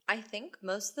guy. I think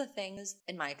most of the things,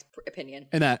 in my opinion,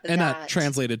 And that That-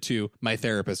 translated to my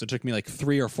therapist. It took me like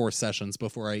 3 or 4 sessions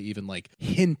before I even like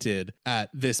hinted at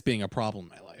this being a problem in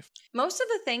my life. most of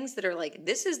the things that are like,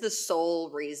 this is the sole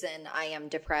reason I am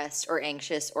depressed or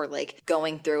anxious or like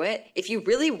going through it. If you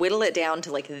really whittle it down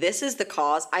to like, this is the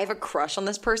cause, I have a crush on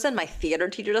this person, my theater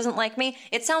teacher doesn't like me,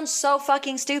 it sounds so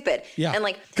fucking stupid. Yeah. And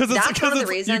like, Because that's one of the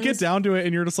reasons. you get down to it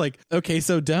and you're just like, okay,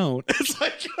 so don't. It's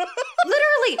like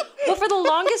Literally. Well, for the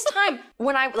longest time,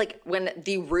 when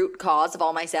the root cause of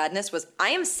all my sadness was, I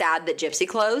am sad that Gypsy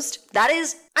closed. That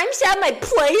is, I'm sad my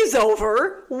play is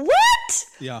over. What?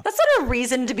 Yeah. That's not a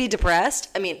reason to be depressed.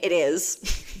 I mean, it is.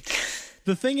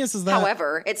 the thing is that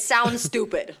However, it sounds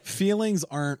stupid. feelings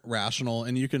aren't rational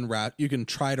and you can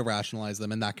try to rationalize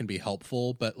them and that can be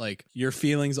helpful, but like your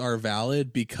feelings are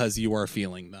valid because you are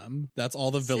feeling them. That's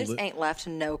all the This ain't left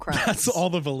no crumbs. that's all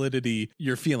the validity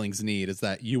your feelings need is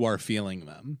that you are feeling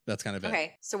them. That's kind of it.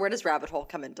 Okay, so where does rabbit hole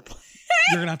come into play?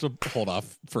 You're gonna have to hold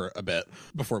off for a bit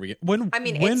before we get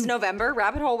It's November.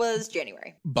 Rabbit hole was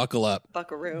January. buckle up.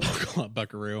 Buckaroo. Buckle up,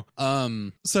 buckaroo.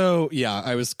 So yeah,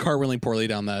 I was cartwheeling poorly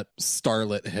down that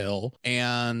starlit hill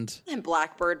and And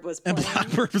Blackbird was playing.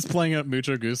 Blackbird was playing at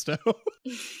Mucho Gusto.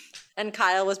 And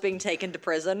Kyle was being taken to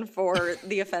prison for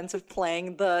the offense of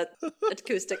playing the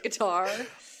acoustic guitar.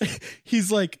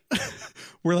 He's like,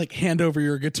 we're like, hand over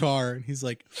your guitar. And he's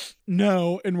like,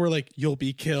 no. And we're like, you'll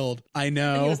be killed. I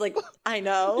know. And he was like, I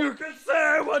know. you can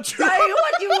say what you Say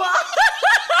what you want.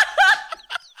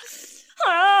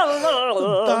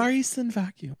 Dyson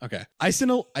vacuum. Okay. I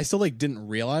still like didn't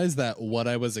realize that what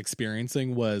I was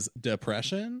experiencing was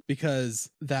depression, because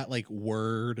that like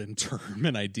word and term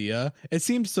and idea, it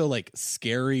seemed so like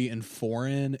scary and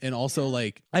foreign, and also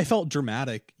like I felt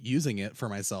dramatic using it for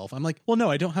myself. I'm like, well, no,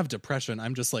 I don't have depression.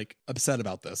 I'm just like upset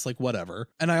about this, like whatever.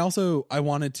 And I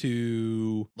wanted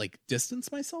to like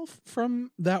distance myself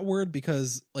from that word,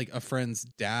 because like a friend's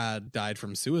dad died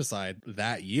from suicide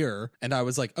that year, and I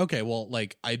was like, okay, well,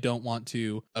 like I don't want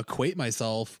to equate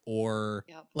myself, or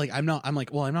like I'm not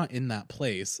in that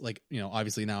place. Like, you know,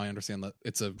 obviously now I understand that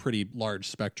it's a pretty large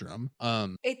spectrum.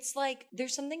 It's like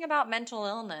there's something about mental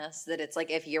illness that it's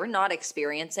like if you're not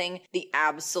experiencing the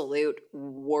absolute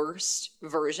worst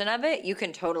version of it, you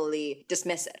can totally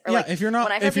dismiss it. Or yeah, like, if you're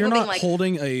not like,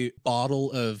 holding a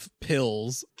bottle of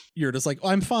pills, you're just like, oh,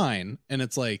 I'm fine. And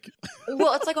it's like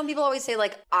well, it's like when people always say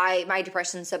like my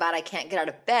depression's so bad I can't get out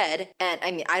of bed. And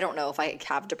I mean, I don't know if I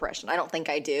have depression. I don't think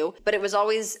I do, but it was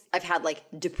always, I've had like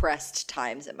depressed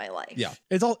times in my life. Yeah.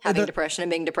 It's all having depression and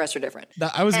being depressed are different.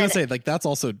 I was going to say like that's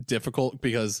also difficult,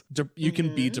 because you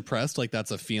can be depressed, like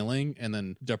that's a feeling, and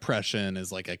then depression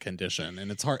is like a condition,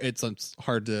 and it's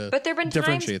hard to But there've been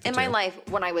times in my life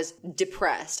when I was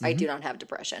depressed. I do not have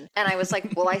depression. And I was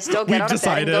like, well, I still get out of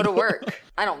bed and go to work.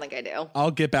 I don't think I do.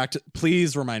 I'll get back to,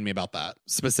 please remind me about that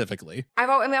specifically. I've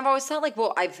always felt like,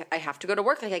 well, I have to go to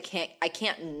work. Like I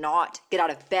can't not get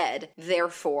out of bed.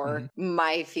 Therefore,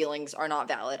 my feelings are not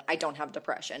valid. I don't have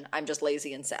depression. I'm just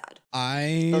lazy and sad.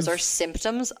 Those are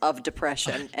symptoms of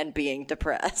depression and being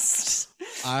depressed.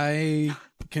 I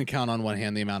can count on one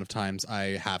hand the amount of times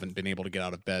I haven't been able to get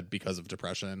out of bed because of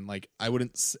depression. Like I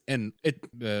wouldn't, and it,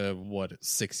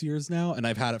 6 years now, and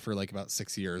I've had it for like about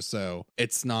 6 years. So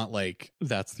it's not like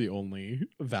that's the only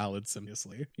valid symptom,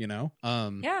 you know?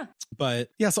 Yeah. But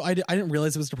yeah, so I didn't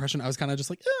realize it was depression. I was kind of just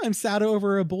like, I'm sad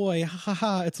over a boy. Ha ha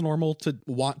ha. It's normal to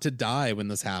want to die when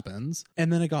this happens.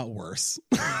 And then it got worse.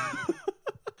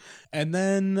 And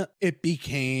then it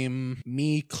became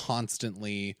me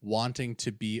constantly wanting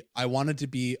to be, I wanted to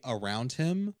be around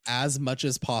him as much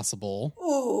as possible.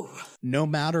 Ooh. No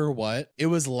matter what. It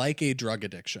was like a drug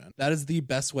addiction. That is the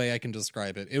best way I can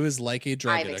describe it. It was like a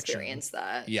drug addiction. I've experienced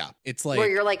that. Yeah. It's like, where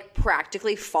you're like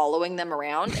practically following them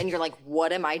around and you're like,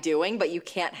 what am I doing? But you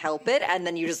can't help it. And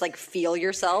then you just like feel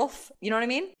yourself. You know what I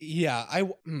mean? Yeah.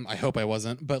 I hope I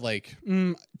wasn't, but like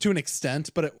to an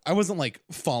extent, but I wasn't like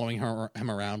following him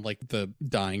around like the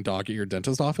dying dog at your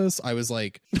dentist office. I was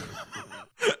like,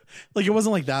 like it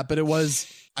wasn't like that, but it was,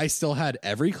 I still had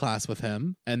every class with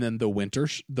him, and then the winter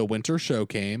show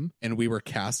came, and we were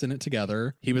cast in it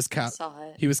together. He was cast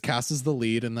as the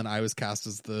lead, and then I was cast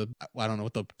as the, I don't know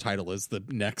what the title is, the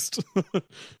next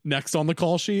next on the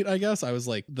call sheet, I guess. I was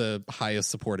like the highest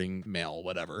supporting male,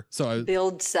 whatever. So I was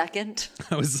billed second.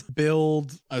 I was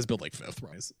billed like fifth,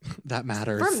 right? That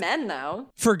matters. For men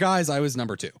though. For guys, I was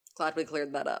number 2. Glad we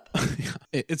cleared that up. Yeah,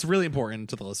 it's really important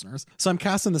to the listeners. So I'm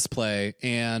cast in this play,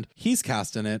 and he's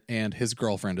cast in it, and his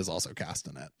girlfriend is also cast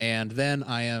in it. And then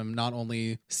I am not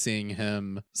only seeing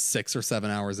him 6 or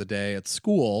 7 hours a day at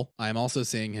school, I'm also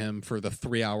seeing him for the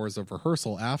 3 hours of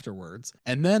rehearsal afterwards.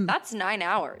 And then that's 9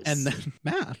 hours. And then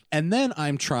math. And then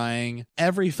I'm trying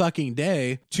every fucking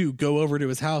day to go over to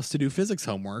his house to do physics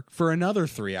homework for another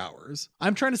 3 hours.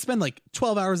 I'm trying to spend like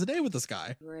 12 hours a day with this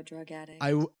guy. You're a drug addict.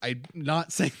 I'm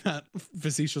not saying that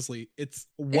facetiously. It's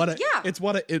what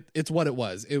it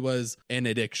was. It was an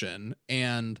addiction.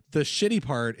 And the shitty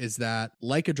part is that,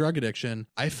 like a drug addiction,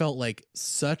 I felt like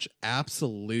such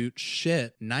absolute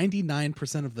shit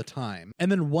 99% of the time.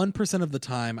 And then 1% of the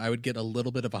time I would get a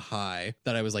little bit of a high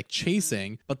that I was like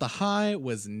chasing, but the high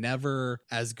was never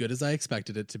as good as I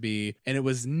expected it to be. And it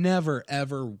was never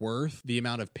ever worth the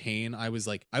amount of pain. I was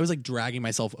like dragging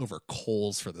myself over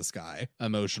coals for this guy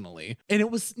emotionally. And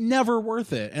it was never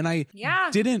worth it. And I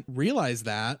didn't realize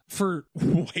that for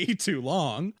way too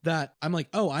long, that I'm like,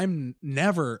 oh, I'm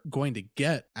never going to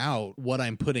get out what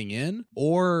I'm putting in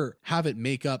or have it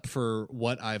make up for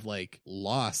what I've like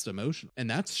lost emotion. And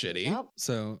that's shitty. Yep.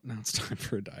 So now it's time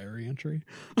for a diary entry.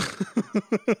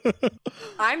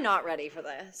 I'm not ready for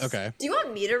this. Okay. Do you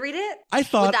want me to read it?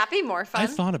 Would that be more fun? I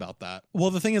thought about that.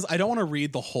 Well, the thing is, I don't want to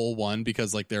read the whole one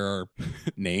because like there are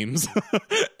names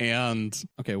and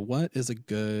okay, what is a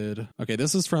good, okay,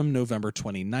 this is from November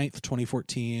 29th,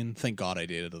 2014. Thank God I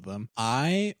dated them.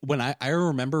 I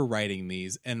remember writing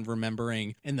these and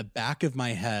remembering in the back of my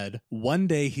head, one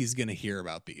day he's going to hear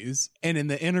about these. And in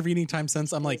the intervening time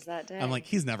since, I'm like,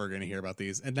 he's never going to hear about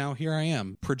these. And now here I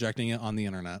am projecting it on the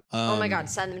internet. Oh my God,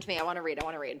 send them to me. I want to read.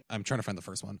 I'm trying to find the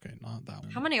first one. Okay, not that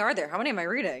one. How many are there? How many am I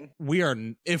reading? We are,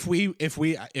 if we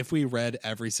read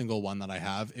every single one that I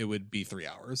have, it would be 3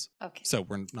 hours. Okay. So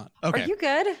we're not. Okay. Are you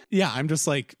good? Yeah, I'm just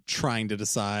like trying to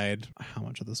decide how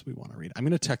much of this we want to read. I'm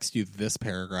going to text you this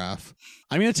paragraph.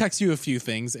 I'm going to text you a few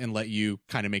things and let you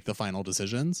kind of make the final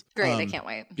decisions. Great, I can't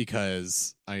wait.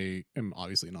 Because I am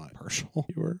obviously not partial.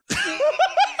 You were.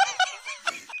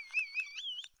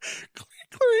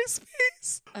 Clarice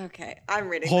face. Okay, I'm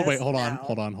reading. Hold this on.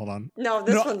 now. No,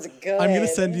 this one's good. I'm gonna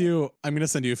send you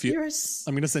a few. You're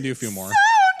I'm gonna send you a few more.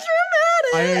 so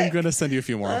dramatic. I am gonna send you a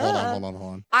few more. Hold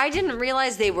on. I didn't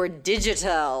realize they were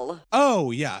digital.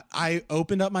 Oh yeah, I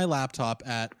opened up my laptop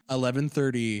at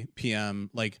 11:30 p.m.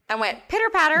 Like I went pitter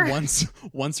patter.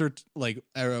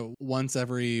 once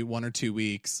every 1 or 2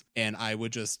 weeks, and I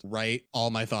would just write all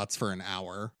my thoughts for an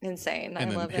hour. Insane. And I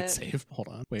then love hit it. save. Hold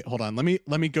on.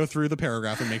 Let me go through the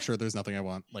paragraph and make sure there's nothing I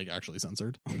want like actually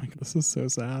censored. Oh my God, this is so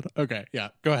sad. Okay, yeah.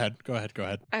 Go ahead.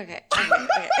 Okay.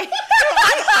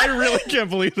 I really can't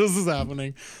believe this is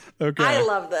happening. Okay. I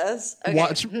love this.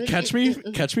 Okay. Catch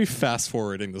me fast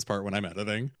forwarding this part when I'm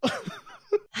editing.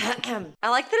 I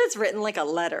like that it's written like a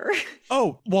letter.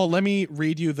 Oh, well, let me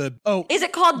read you the. Oh, Is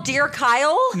it called Dear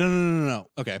Kyle? no.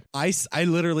 Okay. I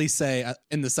literally say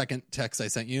in the second text I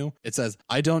sent you, it says,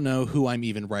 I don't know who I'm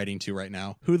even writing to right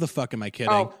now. Who the fuck am I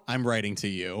kidding? Oh. I'm writing to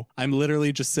you. I'm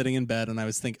literally just sitting in bed and I'm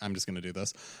just going to do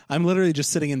this. I'm literally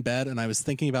just sitting in bed and I was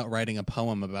thinking about writing a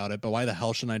poem about it, but why the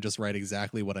hell shouldn't I just write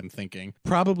exactly what I'm thinking?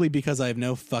 Probably because I have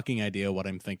no fucking idea what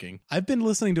I'm thinking. I've been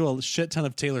listening to a shit ton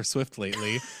of Taylor Swift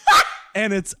lately.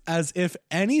 And it's as if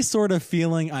any sort of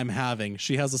feeling I'm having,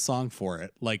 she has a song for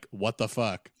it. Like, what the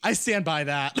fuck? I stand by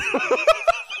that.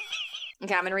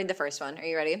 Okay, I'm going to read the first one. Are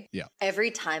you ready? Yeah. Every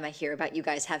time I hear about you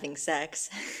guys having sex,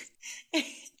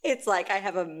 it's like I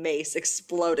have a mace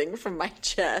exploding from my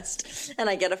chest and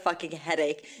I get a fucking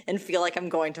headache and feel like I'm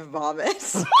going to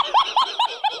vomit.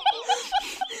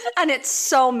 And it's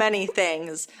so many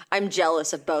things. I'm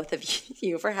jealous of both of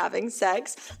you for having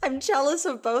sex. I'm jealous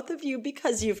of both of you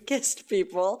because you've kissed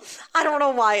people. I don't know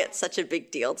why it's such a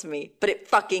big deal to me, but it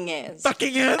fucking is.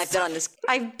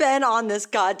 I've been on this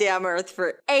goddamn earth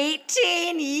for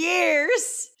 18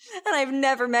 years. And I've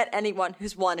never met anyone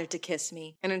who's wanted to kiss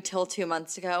me. And until 2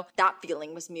 months ago, that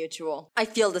feeling was mutual. I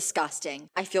feel disgusting.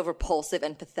 I feel repulsive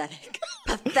and pathetic.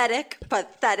 Pathetic.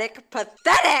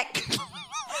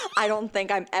 I don't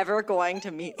think I'm ever going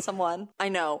to meet someone. I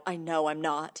know I'm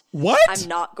not. What? I'm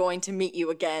not going to meet you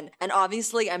again. And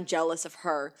obviously I'm jealous of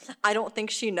her. I don't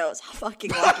think she knows how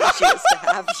fucking lucky she is to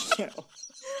have you.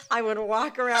 I would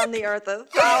walk around the earth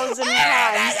 1,000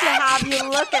 times to have you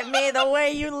look at me the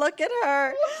way you look at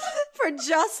her. For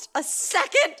just a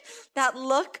second, that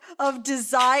look of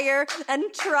desire and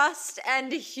trust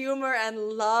and humor and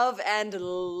love and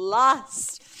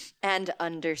lust and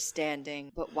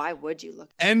understanding. But why would you look?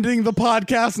 Ending the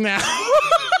podcast now.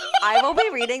 I will be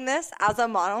reading this as a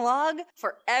monologue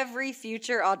for every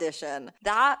future audition.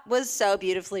 That was so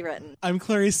beautifully written. I'm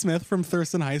Clarice Smith from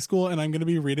Thurston High School, and I'm going to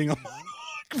be reading a monologue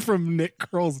from Nick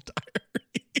Kroll's diary.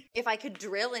 If I could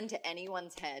drill into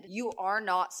anyone's head, you are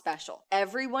not special.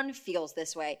 Everyone feels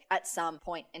this way at some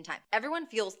point in time. Everyone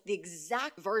feels the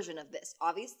exact version of this.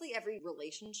 Obviously, every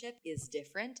relationship is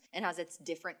different and has its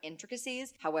different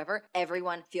intricacies. However,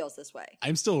 everyone feels this way.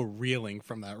 I'm still reeling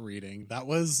from that reading. That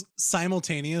was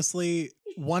simultaneously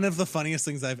one of the funniest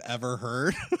things I've ever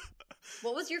heard.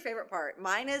 What was your favorite part?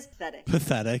 Mine is pathetic.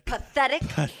 Pathetic. Pathetic.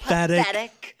 Pathetic.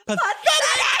 Pathetic. Pathetic.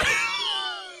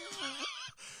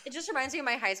 It just reminds me of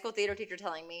my high school theater teacher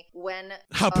telling me when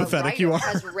how pathetic you are.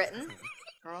 Has written,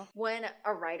 when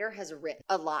a writer has written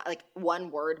a lot, like one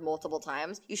word multiple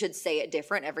times, you should say it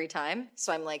different every time.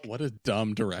 So I'm like, what a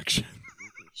dumb direction.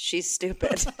 She's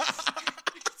stupid.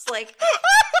 It's like,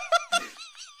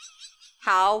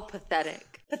 how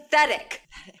pathetic. Pathetic.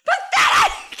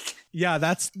 Pathetic! Yeah,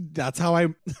 that's how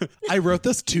I wrote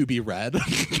this to be read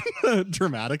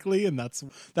dramatically, and that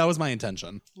was my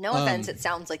intention. No offense, it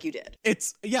sounds like you did.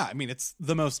 It's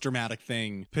the most dramatic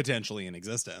thing potentially in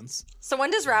existence. So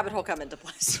when does Rabbit Hole come into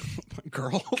place? Oh my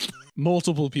Girl,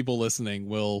 multiple people listening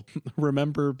will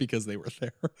remember because they were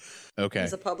there. Okay. It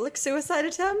was a public suicide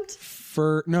attempt?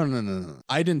 No.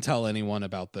 I didn't tell anyone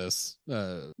about this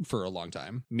for a long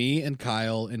time. Me and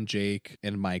Kyle and Jake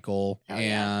and Michael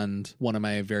and one of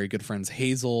my very good friends,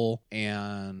 Hazel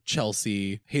and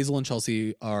Chelsea. Hazel and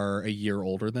Chelsea are a year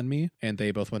older than me, and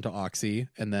they both went to Oxy,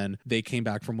 and then they came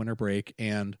back from winter break,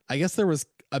 and I guess there was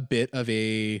a bit of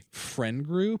a friend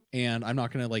group, and I'm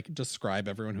not going to like describe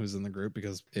everyone who's in the group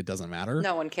because it doesn't matter.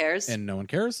 No one cares. And no one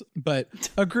cares, but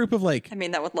a group of like, I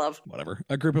mean that with love. whatever,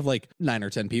 a group of like 9 or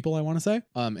 10 people, I want to say,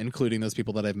 including those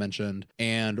people that I've mentioned.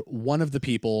 And one of the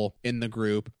people in the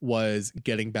group was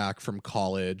getting back from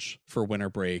college for winter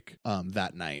break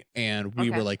that night. And we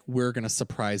were like, we're going to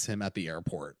surprise him at the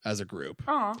airport as a group.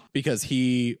 Aw. Because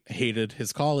he hated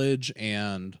his college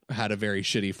and had a very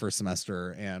shitty first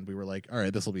semester. And we were like, all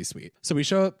right, this will be sweet. So we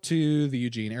show up to the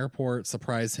Eugene airport,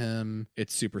 surprise him.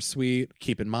 It's super sweet.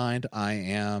 Keep in mind, I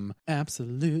am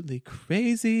absolutely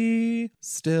crazy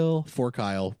still for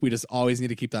Kyle. We just always need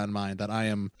to keep that in mind, that I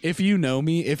am, if you know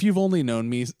me, if you've only known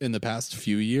me in the past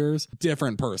few years,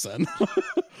 different person.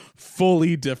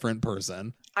 Fully different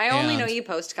person. I only know And- you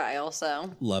post Kyle,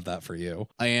 so Love that for you.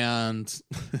 And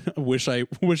wish I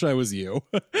was you.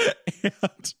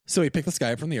 And so we pick this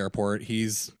guy up from the airport.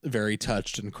 He's very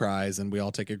touched and cries, and we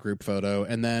all take a group photo.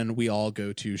 And then we all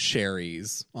go to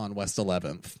Sherry's on West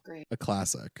 11th. Great. A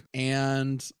classic.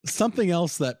 And something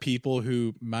else that people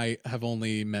who might have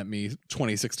only met me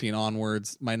 2016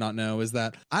 onwards might not know is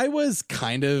that I was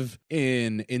kind of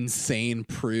an insane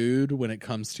prude when it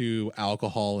comes to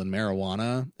alcohol and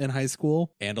marijuana in high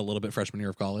school and a little bit freshman year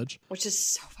of college, which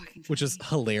is so fucking funny. which is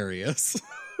hilarious.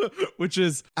 Which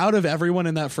is, out of everyone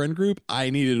in that friend group,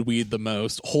 I needed weed the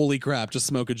most. Holy crap, just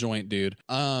smoke a joint, dude.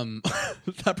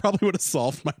 That probably would have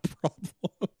solved my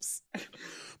problems.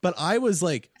 But I was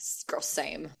like girl,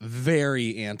 same.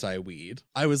 very anti-weed.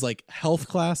 I was like, health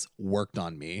class worked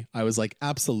on me. I was like,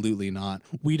 absolutely not.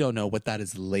 We don't know what that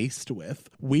is laced with.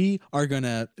 We are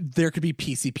gonna, there could be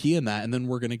PCP in that, and then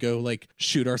we're gonna go like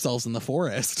shoot ourselves in the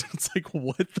forest. It's like,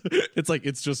 what? It's like,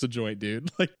 it's just a joint, dude.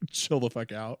 Like, chill the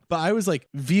fuck out. But I was like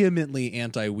vehemently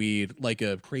anti-weed, like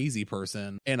a crazy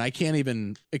person. And I can't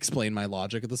even explain my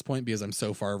logic at this point because I'm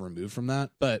so far removed from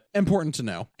that. But important to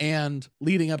know. And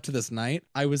leading up to this night,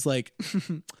 I was like,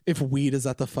 if weed is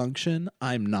at the function,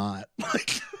 I'm not.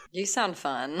 Like, You sound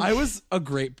fun. I was a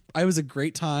great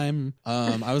time.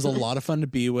 I was a lot of fun to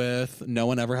be with. No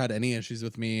one ever had any issues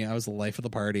with me. I was the life of the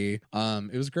party.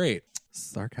 It was great.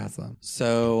 Sarcasm.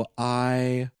 So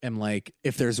I am like,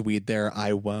 if there's weed there,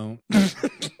 I won't.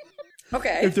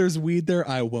 Okay. If there's weed there,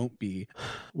 I won't be,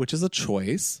 which is a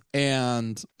choice.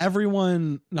 And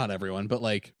everyone, not everyone, but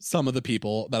like some of the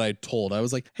people that I told, I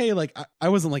was like, hey, like, I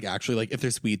wasn't like actually like, if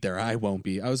there's weed there, I won't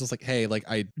be. I was just like, hey, like,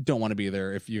 I don't want to be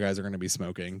there if you guys are going to be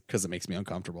smoking because it makes me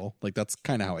uncomfortable. Like, that's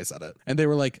kind of how I said it. And they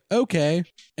were like, okay.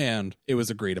 And it was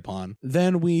agreed upon.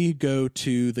 Then we go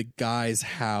to the guy's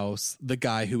house, the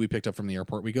guy who we picked up from the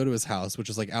airport. We go to his house, which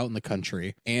is like out in the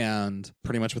country. And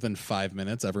pretty much within 5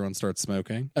 minutes, everyone starts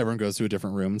smoking. Everyone goes to a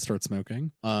different room and starts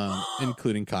smoking,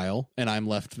 including Kyle. And I'm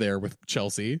left there with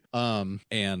Chelsea. And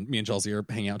me and Chelsea are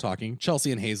hanging out talking.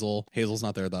 Chelsea and Hazel. Hazel's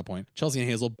not there at that point. Chelsea and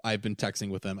Hazel, I've been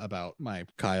texting with them about my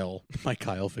Kyle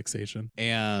fixation.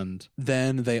 And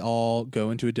then they all go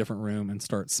into a different room and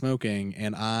start smoking.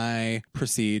 And I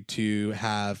proceed to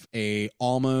have a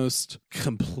almost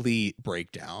complete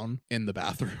breakdown in the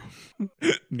bathroom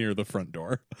near the front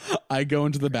door. I go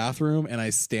into the bathroom and I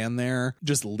stand there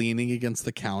just leaning against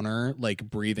the counter, like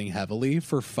breathing heavily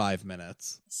for 5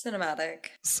 minutes. Cinematic.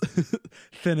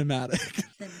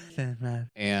 Cinematic.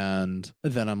 And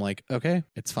then I'm like, okay,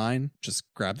 it's fine. Just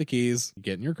grab the keys,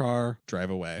 get in your car, drive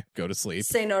away, go to sleep.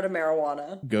 Say no to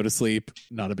marijuana. Go to sleep.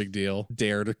 Not a big deal.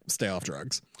 Dare to stay off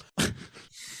drugs.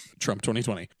 Trump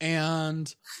 2020.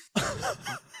 And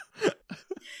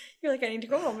You're like, I need to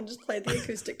go home and just play the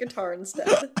acoustic guitar instead.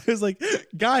 I was like,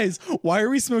 guys, why are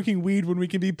we smoking weed when we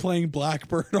can be playing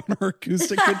Blackbird on our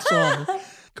acoustic guitar?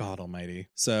 God almighty.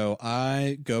 So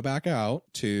I go back out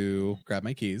to grab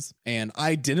my keys, and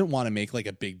I didn't want to make like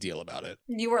a big deal about it.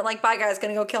 You weren't like, bye guys,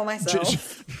 gonna go kill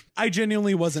myself. I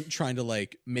genuinely wasn't trying to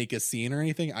like make a scene or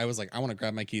anything. I was like, I want to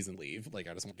grab my keys and leave. Like,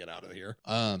 I just want to get out of here.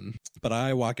 But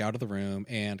I walk out of the room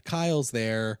and Kyle's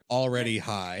there already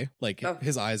high. Like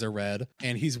his eyes are red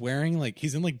and he's wearing like,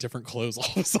 he's in like different clothes all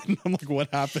of a sudden. I'm like, what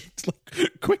happened?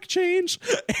 Like, quick change.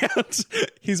 And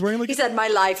he's wearing like, He said, my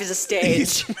life is a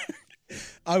stage.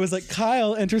 I was like,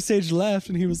 Kyle, enter stage left.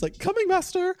 And he was like, coming,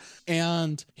 master.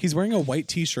 And he's wearing a white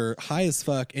t-shirt, high as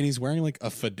fuck. And he's wearing like a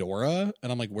fedora.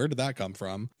 And I'm like, where did that come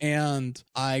from? And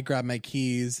I grabbed my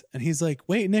keys and he's like,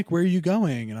 wait, Nick, where are you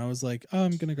going? And I was like, oh,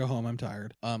 I'm going to go home. I'm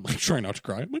tired. Like trying not to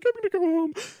cry. I'm like, I'm going to go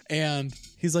home. And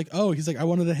he's like, I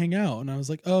wanted to hang out. And I was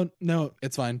like, oh, no,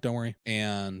 it's fine. Don't worry.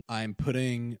 And I'm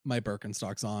putting my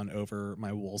Birkenstocks on over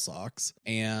my wool socks.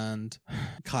 And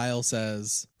Kyle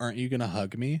says, aren't you going to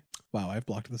hug me? Wow, I've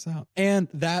blocked this out. And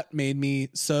that made me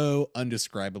so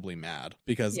undescribably mad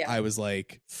because I was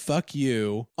like, fuck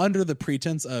you. Under the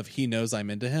pretense of he knows I'm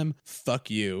into him, fuck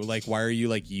you. Like, why are you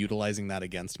like utilizing that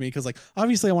against me? Because like,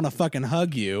 obviously I want to fucking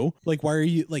hug you. Like, why are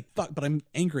you like, fuck, but I'm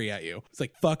angry at you. It's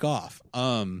like, fuck off.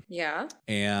 Yeah.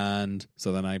 And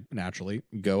so then I naturally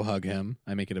go hug him.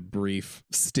 I make it a brief,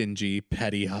 stingy,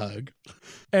 petty hug.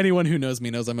 Anyone who knows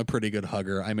me knows I'm a pretty good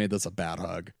hugger. I made this a bad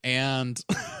hug. And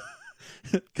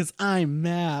because I'm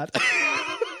mad.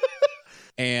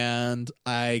 And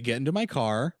I get into my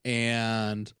car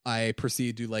and I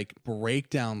proceed to like break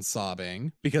down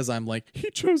sobbing because I'm like, he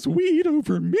chose weed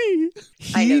over me.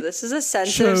 I know this is a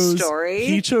sensitive story.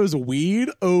 He chose weed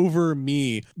over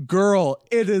me. Girl,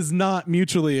 it is not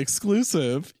mutually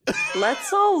exclusive.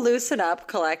 Let's all loosen up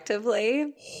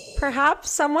collectively.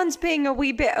 Perhaps someone's being a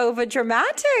wee bit over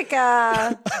dramatic.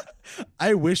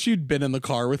 I wish you'd been in the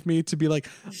car with me to be like,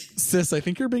 sis, I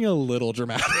think you're being a little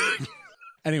dramatic.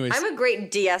 Anyways. I'm a great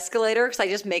de-escalator because I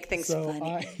just make things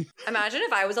funny. Imagine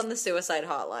if I was on the suicide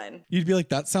hotline. You'd be like,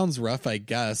 that sounds rough, I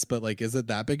guess, but like, is it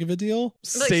that big of a deal? Like,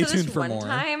 Stay so tuned for one more.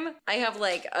 Time, I have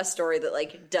like a story that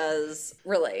like does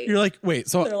relate. You're like, wait,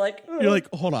 so they're like, you're like,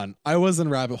 hold on. I was in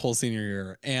Rabbit Hole senior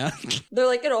year and they're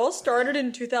like, it all started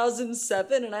in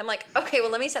 2007. And I'm like, okay, well,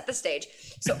 let me set the stage.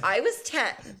 So I was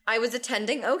 10. I was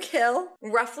attending Oak Hill,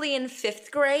 roughly in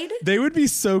 5th grade. They would be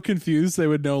so confused. They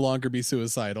would no longer be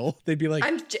suicidal. They'd be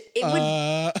like,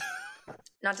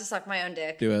 not to suck my own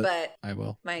dick, do it. But I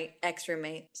will. My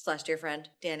ex-roommate / dear friend,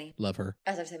 Danny. Love her.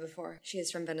 As I've said before, she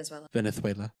is from Venezuela.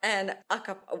 And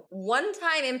one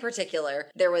time in particular,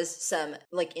 there was some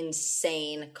like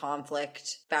insane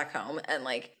conflict back home and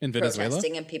like in Venezuela?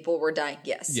 Protesting and people were dying.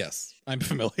 Yes, I'm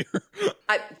familiar.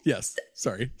 Yes.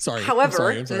 Sorry.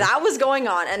 However, I'm sorry. that was going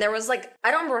on and there was like,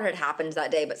 I don't remember what had happened that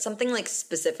day, but something like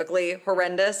specifically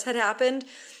horrendous had happened.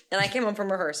 And I came home from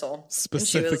rehearsal.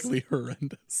 Specifically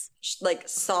horrendous. Like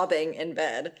sobbing in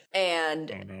bed.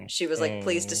 And she was like,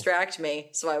 please distract me.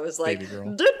 So I was like,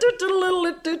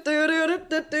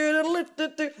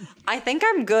 I think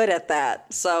I'm good at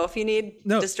that. So if you need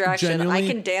distraction, I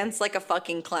can dance like a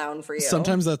fucking clown for you.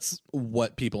 Sometimes that's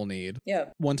what people need. Yeah.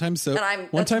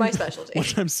 That's my specialty. One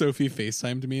time Sophie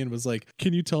FaceTimed me and was like,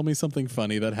 can you tell me something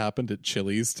funny that happened at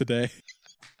Chili's today?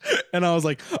 And I was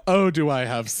like, oh, do I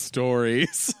have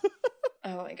stories?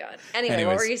 Oh my God. Anyways,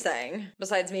 what were you saying?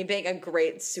 Besides me being a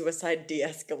great suicide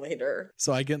de-escalator.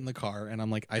 So I get in the car and I'm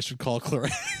like, I should call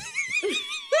Clarissa.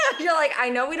 You're like, I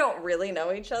know we don't really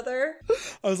know each other.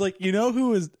 I was like, you know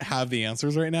who have the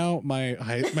answers right now? My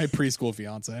preschool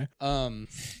fiance.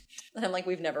 And I'm like,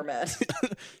 we've never met.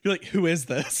 You're like, who is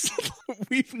this?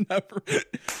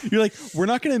 You're like, we're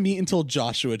not going to meet until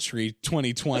Joshua Tree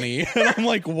 2020. And I'm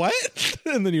like, what?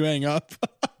 And then you hang up.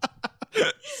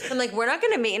 I'm like, we're not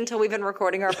going to meet until we've been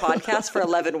recording our podcast for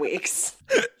 11 weeks.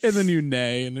 And then you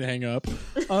neigh and hang up.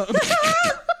 Oh,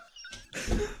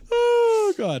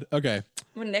 God. Okay.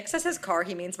 When Nick says his car,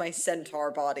 he means my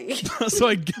centaur body. So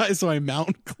I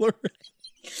mount Clarissa.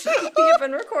 We have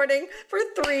been recording for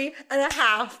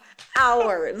 3.5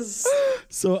 hours.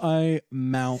 So I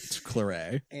mount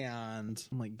Claret and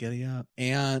I'm like, giddy up.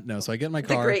 And no, so I get in my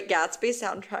car. The Great Gatsby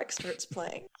soundtrack starts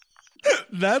playing.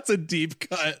 That's a deep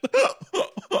cut.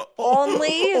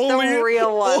 Only the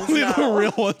real ones. Only the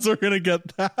real ones are going to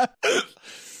get that.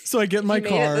 So I get in my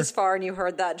car. You made it this far and you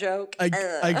heard that joke? I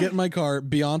get in my car.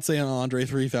 Beyonce and Andre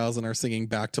 3000 are singing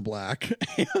Back to Black.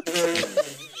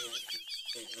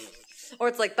 Or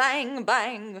it's like bang,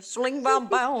 bang, sling, bow,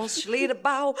 bow, sleet,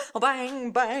 bow, bang,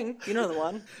 bang. You know the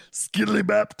one. Skiddly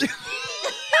bap.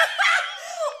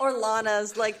 Or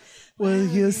Lana's like, will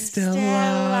you still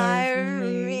love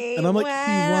me? And I'm like,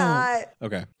 he won't.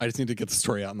 Okay, I just need to get the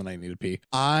story out and then I need to pee.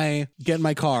 I get in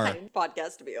my car.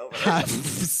 Podcast to be over.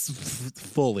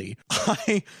 Fully.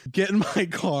 I get in my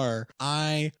car.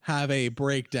 I have a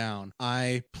breakdown.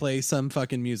 I play some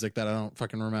fucking music that I don't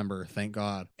fucking remember. Thank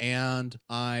God. And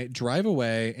I drive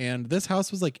away. And this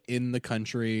house was like in the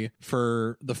country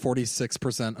for the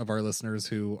 46% of our listeners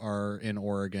who are in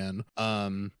Oregon.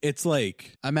 It's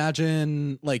like,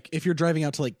 imagine like if you're driving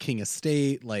out to like King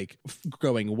Estate, like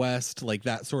going west West, like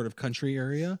that sort of country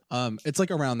area. It's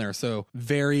like around there. So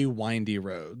very windy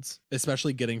roads,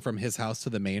 especially getting from his house to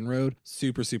the main road.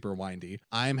 Super, super windy.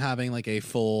 I'm having like a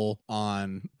full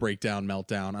on breakdown,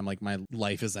 meltdown. I'm like, my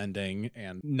life is ending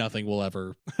and nothing will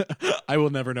ever, I will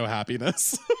never know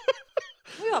happiness.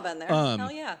 We all been there. Hell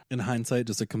yeah. In hindsight,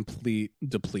 just a complete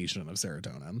depletion of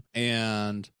serotonin.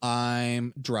 And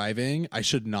I'm driving. I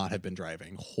should not have been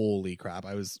driving. Holy crap.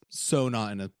 I was so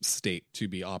not in a state to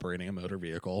be operating a motor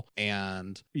vehicle.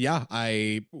 And yeah,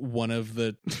 one of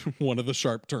the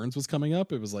sharp turns was coming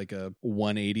up. It was like a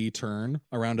 180 turn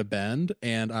around a bend.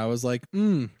 And I was like,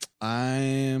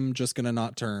 I'm just gonna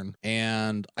not turn.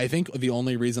 And I think the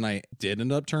only reason I did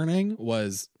end up turning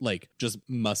was like just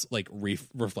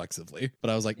reflexively. But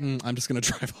I was like, I'm just gonna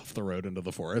drive off the road into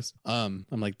the forest. I'm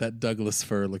like, that Douglas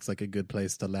fir looks like a good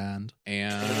place to land.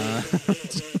 And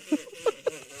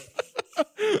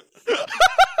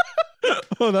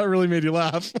oh, that really made you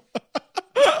laugh.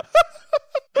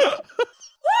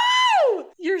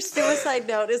 Your suicide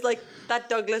note is like, that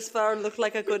Douglas fir looked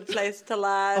like a good place to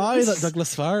land. Oh, that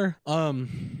Douglas fir.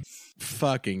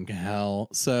 Fucking hell.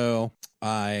 So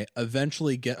I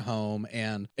eventually get home,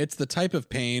 and it's the type of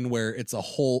pain where it's a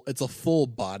full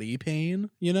body pain,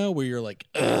 you know, where you're like,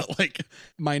 ugh, like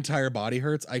my entire body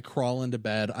hurts. I crawl into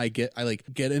bed. I get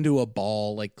into a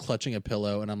ball, like clutching a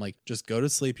pillow, and I'm like, just go to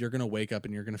sleep. You're going to wake up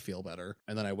and you're going to feel better.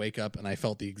 And then I wake up and I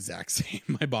felt the exact same.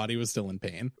 My body was still in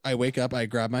pain. I wake up, I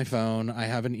grab my phone. I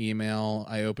have an email.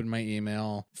 I open my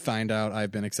email, find out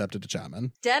I've been accepted to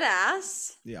Chapman. Dead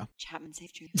ass. Yeah. Chapman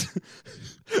saved you.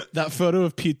 That photo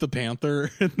of Pete the Panther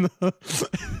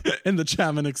in the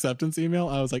Chapman acceptance email,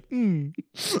 I was like, You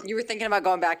were thinking about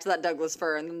going back to that Douglas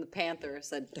fir, and then the Panther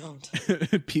said, don't.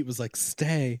 Pete was like,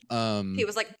 stay. Pete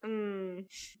was like,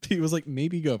 Pete was like,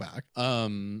 maybe go back.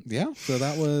 Yeah, so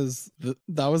that was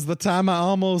the time I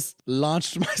almost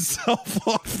launched myself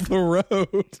off the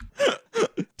road.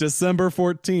 December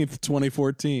 14th,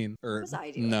 2014. Or what was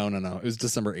I doing? No. It was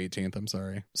December 18th. I'm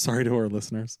sorry. Sorry to our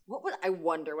listeners. I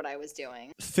wonder what I was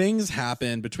doing. Things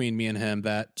happened between me and him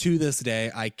that to this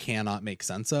day I cannot make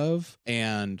sense of,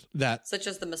 and that Such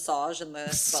as the massage and the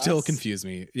still bus. confuse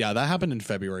me. Yeah, that happened in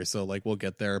February, so like we'll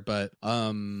get there. But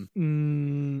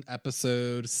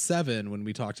episode 7, when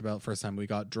we talked about first time we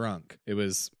got drunk, it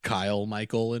was Kyle,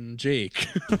 Michael, and Jake.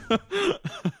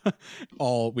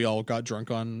 We all got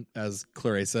drunk on, as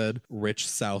Claire said, rich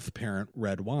South Parent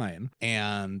red wine.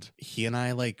 And he and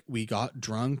I, like, we got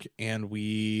drunk and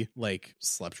we like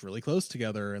slept really close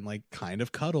together and like kind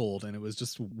of cuddled, and it was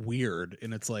just weird.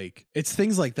 And it's like, it's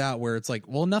things like that where it's like,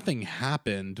 well, nothing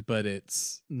happened, but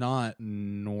it's not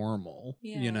normal,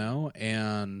 you know?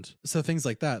 And so things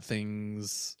like that,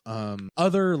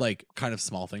 other like kind of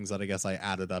small things that I guess I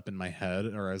added up in my head,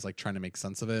 or I was like trying to make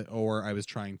sense of it, or I was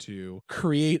trying to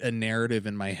create a narrative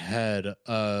in my head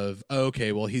of,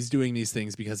 okay, well, he's doing these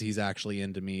things because he's actually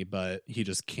into me, but he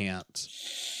just can't.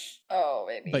 Oh,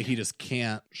 baby. But he just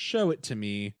can't show it to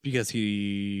me because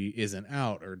he isn't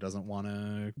out or doesn't want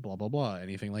to blah, blah, blah,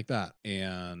 anything like that.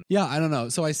 And yeah, I don't know.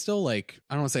 So I still like,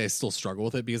 I don't want to say I still struggle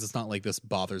with it because it's not like this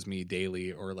bothers me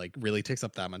daily or like really takes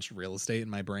up that much real estate in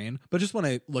my brain. But just when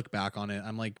I look back on it,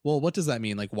 I'm like, well, what does that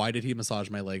mean? Like, why did he massage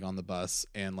my leg on the bus?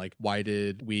 And like, why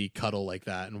did we cuddle like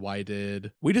that? And why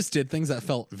did we just did things that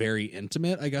felt very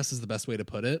intimate, I guess is the best way to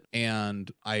put it.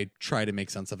 And I try to make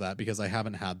sense of that because I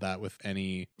haven't had that with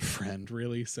any friend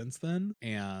really since then.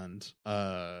 And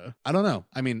I don't know.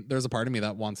 I mean, there's a part of me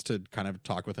that wants to kind of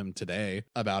talk with him today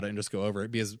about it and just go over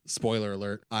it because, spoiler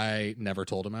alert, I never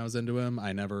told him I was into him.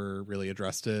 I never really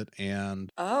addressed it,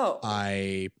 and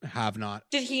I have not.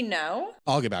 Did he know?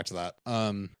 I'll get back to that.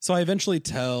 So I eventually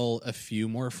tell a few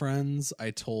more friends.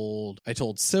 I told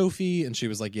Sophie, and she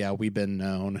was like, yeah, we've been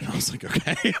known. And I was like,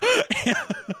 okay.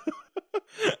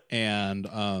 And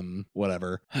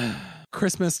whatever.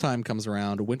 Christmas time comes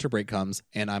around, winter break comes,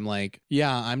 and I'm like,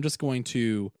 yeah, I'm just going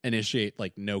to initiate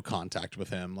like no contact with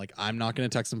him. Like, I'm not going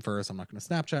to text him first. I'm not going to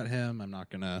Snapchat him. I'm not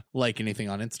going to like anything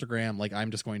on Instagram. Like,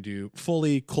 I'm just going to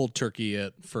fully cold turkey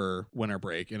it for winter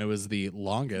break. And it was the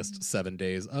longest 7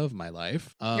 days of my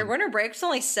life. Your winter break's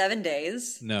only 7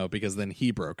 days. No, because then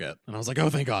he broke it. And I was like, oh,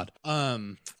 thank God.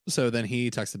 So then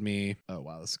he texted me. Oh,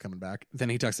 wow, this is coming back. Then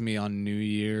he texted me on New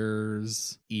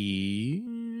Year's Eve.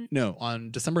 No,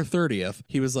 on December 30th. 30th,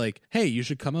 he was like, hey, you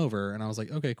should come over. And I was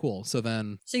like, okay, cool. So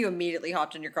then So you immediately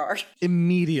hopped in your car.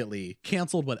 immediately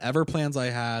canceled whatever plans I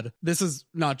had. This is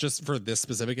not just for this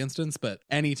specific instance, but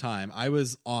anytime I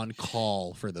was on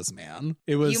call for this man.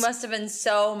 It was. You must have been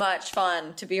so much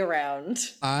fun to be around.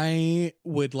 I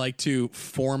would like to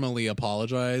formally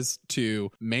apologize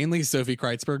to mainly Sophie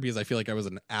Kreitzberg because I feel like I was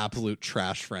an absolute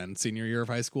trash friend senior year of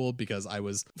high school because I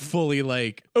was fully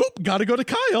like, oh, gotta go to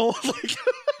Kyle. Like,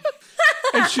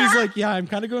 and she's like, yeah, I'm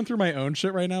kind of going through my own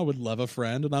shit right now. Would love a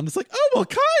friend. And I'm just like, oh, well,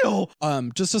 Kyle.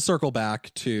 Just to circle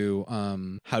back to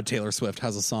how Taylor Swift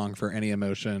has a song for any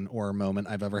emotion or moment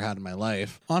I've ever had in my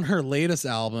life. On her latest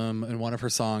album, in one of her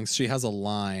songs, she has a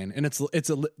line, and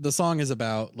the song is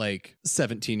about like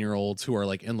 17-year-olds who are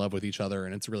like in love with each other,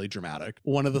 and it's really dramatic.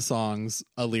 One of the songs,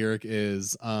 a lyric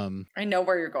is, I know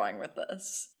where you're going with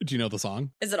this. do you know the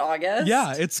song? Is it August?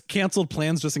 Yeah, it's canceled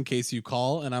plans just in case you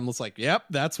call. And I'm just like, yep,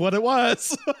 that's what it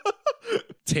was.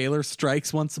 Taylor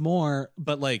strikes once more,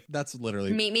 but like that's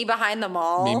literally Meet me behind the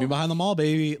mall. Meet me behind the mall,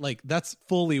 baby. Like that's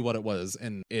fully what it was.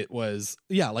 And it was,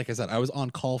 yeah, like I said, I was on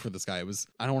call for this guy. It was,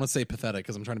 I don't want to say pathetic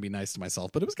because I'm trying to be nice to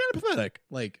myself, but it was kind of pathetic.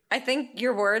 Like I think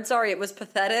your words are, it was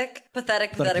pathetic.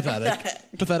 Pathetic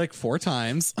 4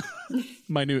 times.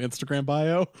 My new Instagram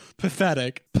bio.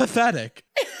 Pathetic. Pathetic.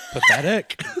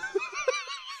 Pathetic.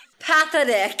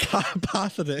 Pathetic.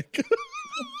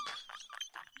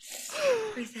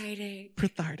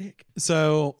 Cathartic.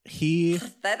 So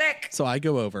I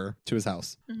go over to his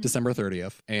house December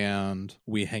 30th and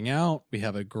we hang out. We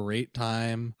have a great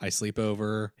time. I sleep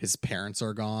over. His parents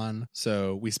are gone.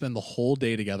 So we spend the whole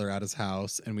day together at his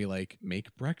house and we like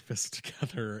make breakfast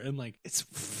together. And like, it's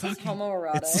fucking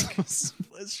homoerotic. It's the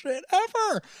most shit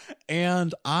ever.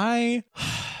 And okay.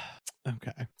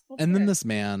 And then this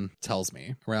man tells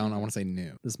me around, I want to say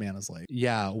noon. This man is like,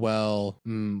 yeah, well,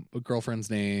 a girlfriend's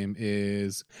name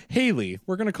is Haley.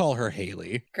 We're going to call her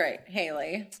Haley. Great.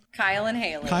 Haley. Kyle and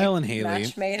Haley.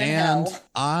 Match made in and hell.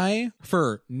 I,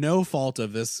 for no fault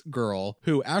of this girl,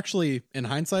 who actually, in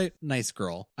hindsight, nice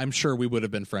girl. I'm sure we would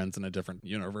have been friends in a different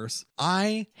universe.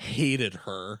 I hated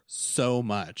her so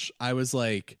much. I was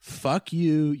like, fuck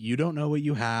you. You don't know what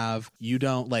you have. You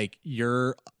don't, like,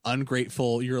 you're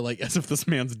ungrateful. You're like, as if this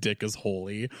man's dick is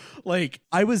holy. Like,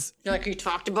 I was... You're like, you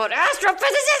talked about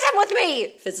astrophysicism with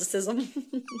me! Physicism.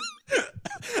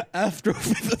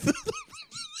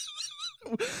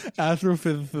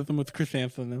 Astrophysicism with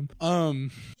chrysanthemum.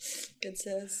 Good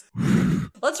sis.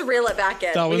 Let's reel it back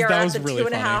in. We are at the really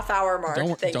 2.5 hour mark.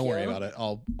 Don't worry about it.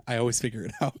 I always figure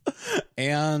it out.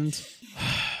 And...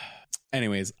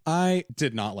 anyways, I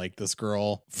did not like this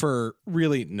girl for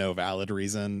really no valid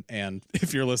reason. And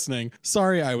if you're listening,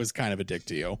 sorry, I was kind of a dick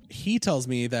to you. He tells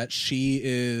me that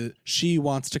she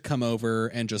wants to come over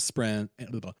and just spend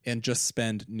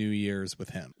New Year's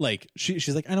with him. Like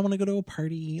she's like, I don't want to go to a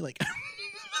party. Like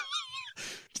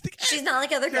she's not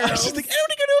like other girls. She's like, I don't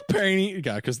want to go to a party.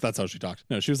 Yeah, because that's how she talked.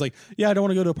 No, she was like, yeah, I don't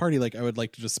want to go to a party. Like, I would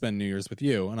like to just spend New Year's with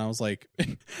you. And I was like,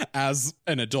 as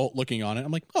an adult looking on it,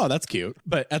 I'm like, oh, that's cute.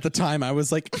 But at the time, I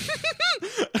was like,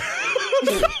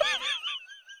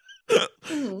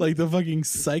 like the fucking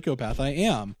psychopath I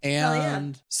am.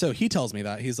 And so he tells me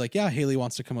that. He's like, yeah, Haley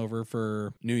wants to come over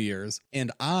for New Year's.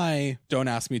 And don't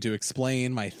ask me to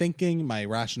explain my thinking, my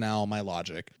rationale, my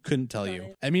logic. Couldn't tell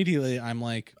you. Immediately, I'm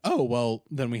like, oh, well,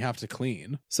 then we have to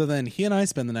clean. So then he and I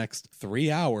spend the next 3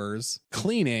 hours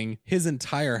cleaning his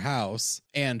entire house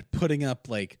and putting up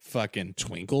like fucking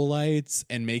twinkle lights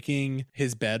and making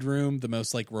his bedroom the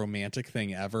most like romantic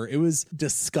thing ever. It was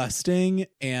disgusting.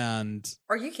 And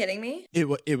are you kidding me?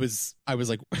 It was, I was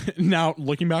like, now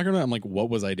looking back on it, I'm like, what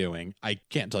was I doing? I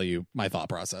can't tell you my thought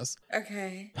process.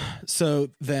 Okay. So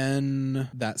then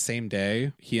that same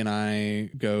day, he and I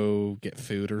go get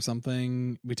food or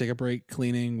something. We take a break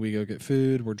cleaning. We go get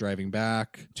food. We're driving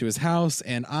back to his house.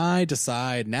 And I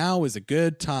decide now is a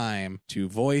good time to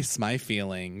voice my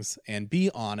feelings and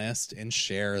be honest and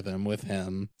share them with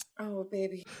him. Oh,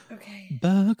 baby. Okay.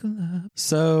 Buckle up.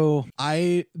 So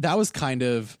that was kind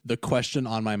of the question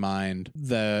on my mind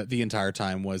the entire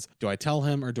time was, do I tell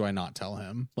him or do I not tell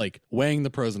him? Like weighing the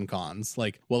pros and cons.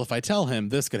 Like, well, if I tell him,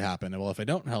 this could happen. And well, if I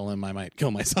don't tell him, I might kill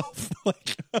myself.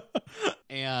 Like,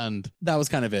 and that was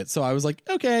kind of it. So I was like,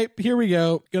 okay, here we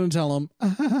go. Gonna tell him.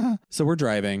 So we're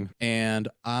driving and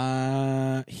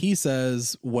he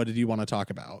says, what did you want to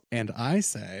talk about? And I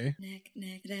say, Nick.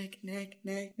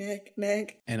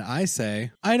 And I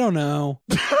say, I don't know.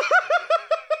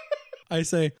 I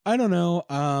say, I don't know.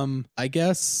 I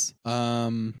guess, I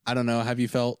don't know. Have you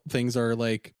felt things are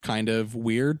like kind of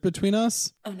weird between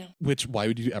us? Oh no. Why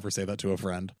would you ever say that to a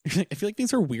friend? I feel like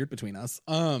things are weird between us.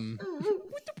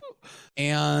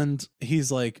 And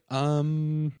he's like,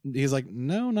 no,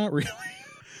 not really.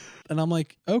 And I'm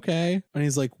like, okay. And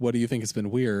he's like, what do you think has been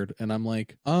weird? And I'm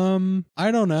like,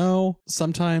 I don't know.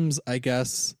 Sometimes I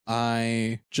guess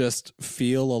I just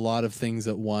feel a lot of things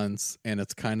at once and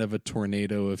it's kind of a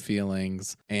tornado of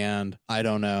feelings. And I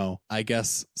don't know. I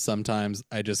guess sometimes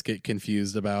I just get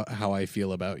confused about how I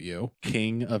feel about you.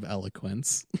 King of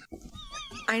eloquence.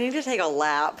 I need to take a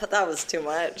lap. That was too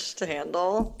much to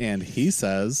handle. And he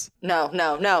says, No.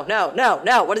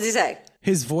 What does he say?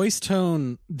 his voice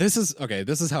tone, this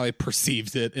is how I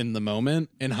perceived it in the moment.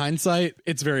 In hindsight,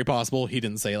 it's very possible he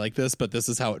didn't say it like this, but this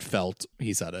is how it felt.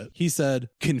 He said it. He said,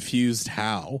 confused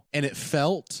how? And it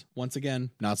felt, once again,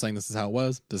 not saying this is how it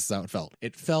was, this is how it felt.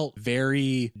 It felt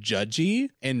very judgy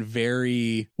and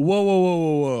very,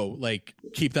 whoa. Like,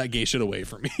 keep that gay shit away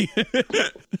from me.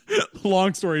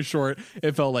 Long story short,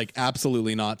 it felt like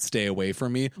absolutely not, stay away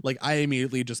from me. Like, I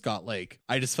immediately just got like,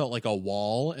 I just felt like a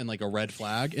wall and like a red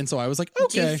flag. And so I was like,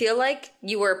 okay. Do you feel like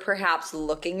you were perhaps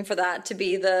looking for that to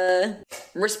be the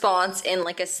response in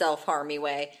like a self-harmy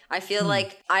way? I feel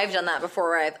like I've done that before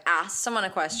where I've asked someone a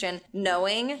question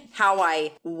knowing how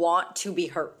I want to be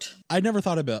hurt. I've never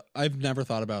thought about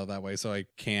it that way, so I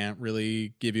can't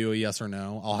really give you a yes or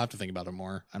no. I'll have to think about it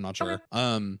more. I'm not sure.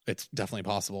 Okay. It's definitely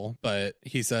possible, but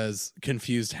he says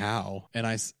confused how,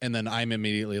 and then I'm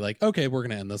immediately like, okay, we're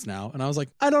gonna end this now. And I was like,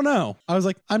 I don't know. I was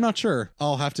like, I'm not sure.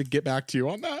 I'll have to get back to you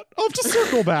on that. I'll have to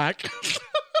circle back.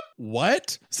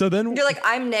 What? So then you're like,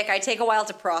 I'm Nick. I take a while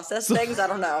to process things. I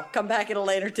don't know. Come back at a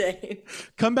later date.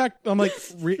 Come back. I'm like,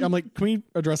 can we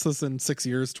address this in 6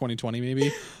 years, 2020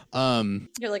 maybe?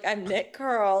 You're like, I'm Nick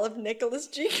Curl of Nicholas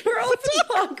G. Curl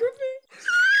Photography.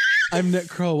 I'm Nick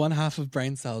Kroll, one half of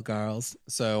Brain Cell Girls.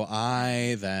 So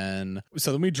then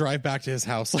we drive back to his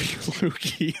house like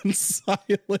Loki in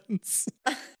silence.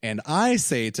 And I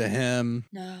say to him,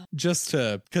 no,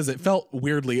 because it felt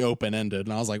weirdly open-ended.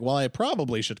 And I was like, well, I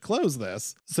probably should close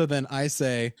this. So then I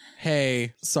say,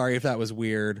 hey, sorry if that was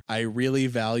weird. I really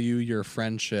value your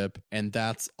friendship and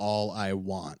that's all I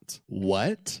want.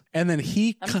 What? And then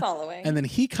I'm following. And then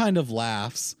he kind of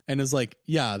laughs and is like,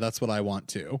 yeah, that's what I want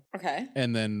too. Okay.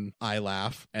 And then I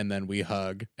laugh and then we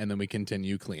hug and then we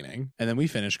continue cleaning. And then we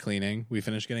finish cleaning. We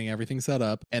finish getting everything set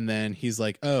up. And then he's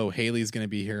like, oh, Haley's going to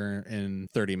be here in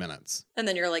 30 minutes. And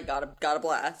then you're like, got a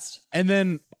blast. And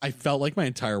then I felt like my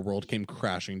entire world came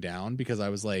crashing down because I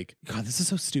was like, God, this is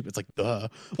so stupid. It's like,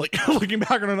 like looking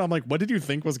back on it, I'm like, what did you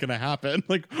think was going to happen?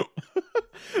 Like,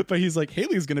 but he's like,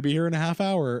 Haley's going to be here in a half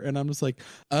hour. And I'm just like,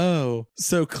 oh,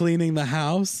 so cleaning the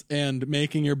house and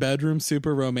making your bedroom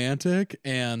super romantic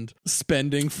and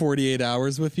spending 48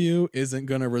 hours with you isn't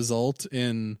going to result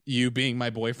in you being my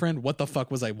boyfriend? What the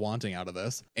fuck was I wanting out of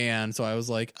this? And so I was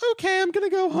like, okay, I'm going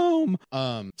to go home.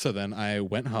 So then I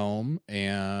went home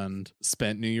and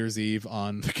spent New Year's Eve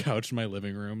on the couch in my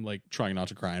living room, like trying not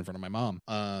to cry in front of my mom.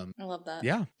 I love that.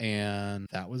 Yeah. And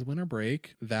that was winter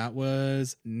break. That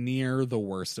was near the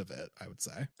worst of it, I would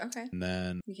say. Okay. And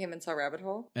then you came and saw Rabbit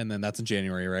Hole. And then that's in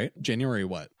January, right? January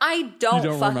what? I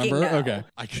don't fucking remember. know.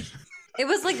 Okay. It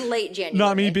was like late January.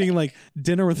 Not me being like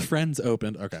dinner with friends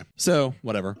opened. Okay. So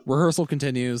whatever. Rehearsal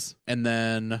continues. And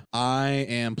then I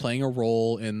am playing a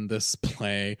role in this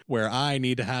play where I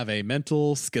need to have a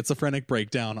mental schizophrenic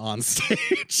breakdown on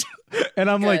stage. And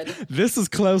I'm like, this is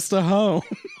close to home.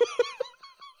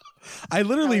 I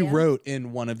literally wrote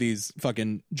in one of these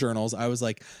fucking journals, I was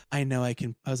like, I knew at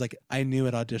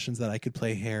auditions that I could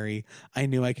play Harry. I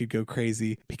knew I could go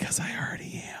crazy because I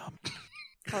already am.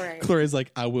 All right. Gloria's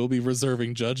like, I will be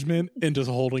reserving judgment and just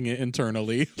holding it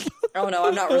internally. Oh no,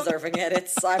 I'm not reserving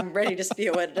it. I'm ready to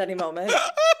spew it at any moment.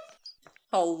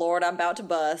 Oh Lord, I'm about to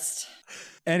bust.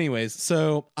 Anyways,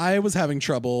 so I was having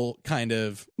trouble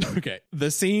okay.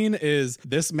 The scene is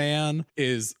this man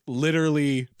is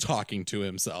literally talking to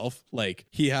himself. Like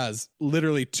he has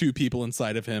literally two people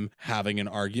inside of him having an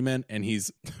argument and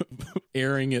he's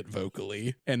airing it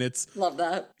vocally. And love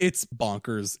that. It's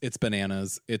bonkers. It's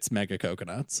bananas. It's mega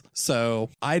coconuts.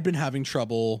 So I'd been having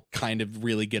trouble kind of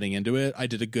really getting into it. I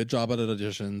did a good job at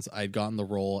auditions. I'd gotten the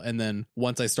role. And then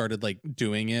once I started like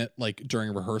doing it, like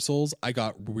during rehearsals, I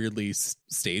got weirdly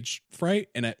stage fright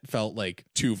and it felt like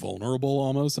too vulnerable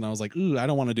almost. And I was like, ooh, I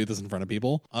don't want to do this in front of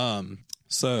people.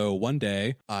 So one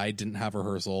day I didn't have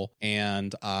rehearsal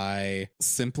and I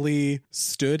simply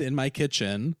stood in my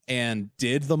kitchen and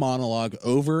did the monologue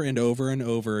over and over and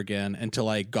over again until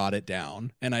I got it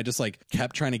down. And I just like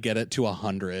kept trying to get it to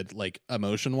 100, like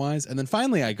emotion wise. And then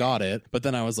finally I got it. But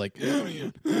then I was like,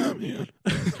 I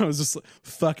was just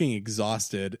fucking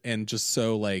exhausted and just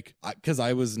so like, because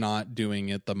I was not doing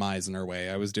it the Meisner way.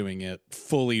 I was doing it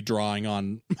fully drawing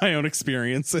on my own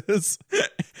experiences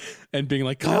and being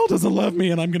like, Kyle doesn't love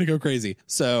me and I'm going to go crazy.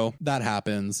 So that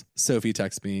happens. Sophie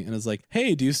texts me and is like,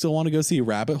 hey, do you still want to go see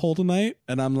Rabbit Hole tonight?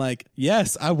 And I'm like,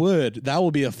 yes, I would. That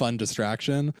will be a fun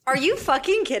distraction. Are you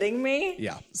fucking kidding me?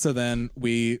 Yeah. So then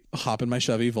we hop in my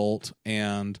Chevy Volt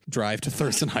and drive to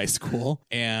Thurston High School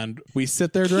and we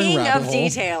sit there during King Rabbit of Hole.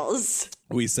 details.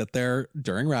 We sit there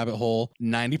during Rabbit Hole.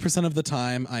 90% of the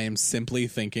time, I am simply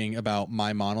thinking about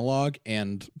my monologue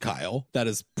and Kyle. That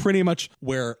is pretty much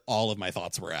where all of my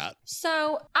thoughts were at.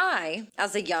 So I,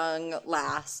 as a young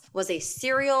lass, was a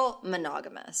serial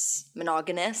monogamist.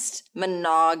 Monogamy?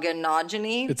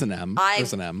 It's an M.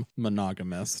 There's an M.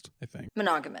 Monogamist, I think.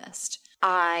 Monogamist.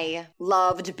 I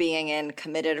loved being in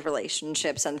committed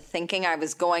relationships and thinking I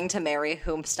was going to marry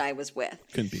whomst I was with.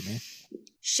 Couldn't be me.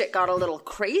 Shit got a little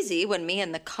crazy when me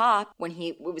and the cop,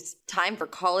 it was time for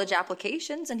college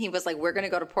applications, and he was like, we're going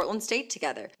to go to Portland State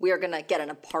together. We are going to get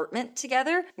an apartment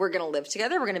together. We're going to live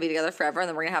together. We're going to be together forever, and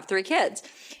then we're going to have 3 kids.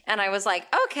 And I was like,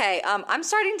 okay, I'm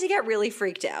starting to get really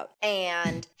freaked out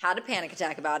and had a panic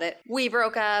attack about it. We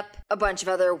broke up. A bunch of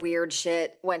other weird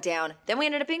shit went down. Then we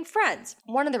ended up being friends.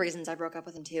 One of the reasons I broke up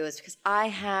with him too is because I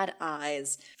had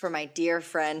eyes for my dear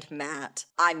friend, Matt.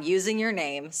 I'm using your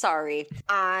name. Sorry.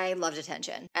 I loved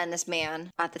attention. And this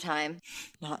man at the time,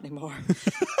 not anymore,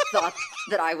 thought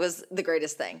that I was the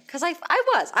greatest thing. Because I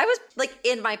was like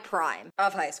in my prime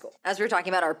of high school. As we were talking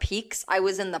about our peaks, I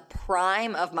was in the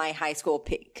prime of my high school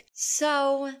peak.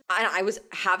 So I was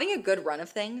having a good run of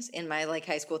things in my like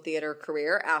high school theater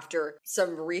career after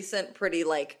some recent pretty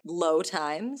like low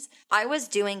times. I was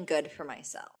doing good for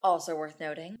myself. Also worth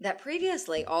noting that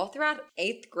previously, all throughout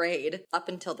 8th grade, up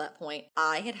until that point,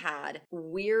 I had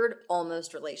weird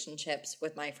almost relationships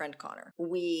with my friend Connor.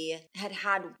 We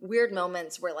had weird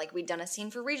moments where like we'd done a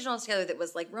scene for regionals together that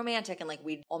was like romantic and like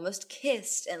we'd almost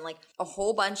kissed and like a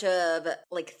whole bunch of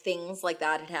like things like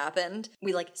that had happened.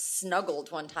 We like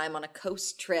snuggled one time on a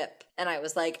coast trip and I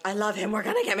was like, I love him, we're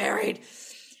gonna get married.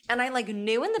 And I like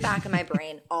knew in the back of my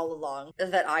brain all along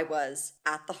that I was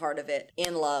at the heart of it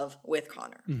in love with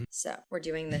Connor. Mm-hmm. So we're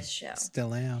doing this show.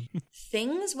 Still am.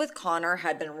 Things with Connor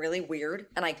had been really weird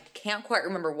and I can't quite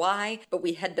remember why, but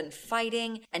we had been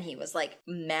fighting and he was like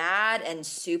mad and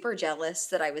super jealous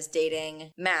that I was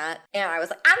dating Matt. And I was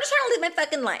like, I'm just trying to live my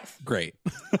fucking life. Great.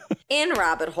 In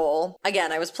Rabbit Hole,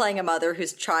 again, I was playing a mother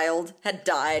whose child had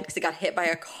died because he got hit by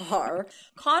a car.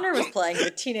 Connor was playing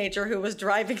the teenager who was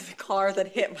driving the car that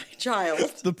hit my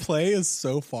child. The play is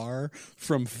so far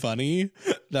from funny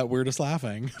that we're just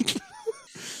laughing.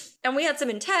 And we had some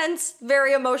intense,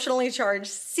 very emotionally charged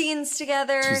scenes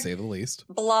together. To say the least.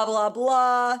 Blah, blah,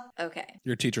 blah. Okay.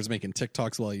 Your teacher's making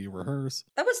TikToks while you rehearse.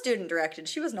 That was student directed.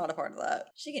 She was not a part of that.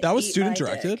 That was student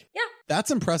directed? Yeah. That's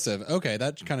impressive. Okay,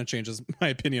 that kind of changes my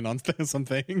opinion on some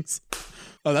things.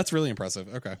 Oh, that's really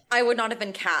impressive. Okay. I would not have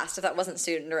been cast if that wasn't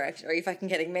student directed. Are you fucking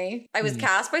kidding me? I was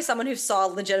cast by someone who saw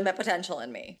legitimate potential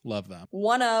in me. Love that.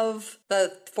 One of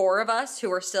the 4 of us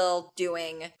who are still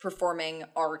performing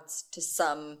arts to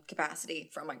some capacity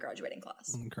from my graduating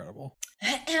class. Incredible.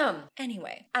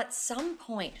 Anyway, at some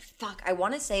point, I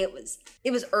want to say it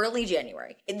was early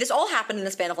January. This all happened in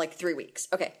the span of like 3 weeks.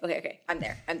 Okay. I'm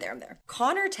there.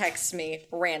 Connor texts me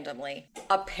randomly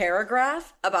a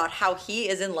paragraph about how he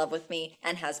is in love with me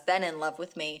and has been in love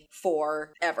with me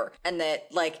forever. And that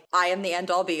like I am the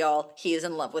end all be all. He is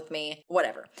in love with me.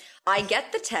 Whatever. I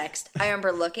get the text. I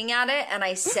remember looking at it and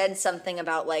I said something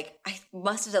about like, I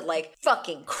must have said like,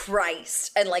 fucking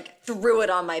Christ, and like threw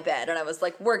it on my bed. And I was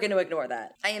like, we're going to ignore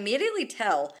that. I immediately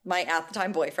tell my at the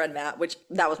time boyfriend, Matt, which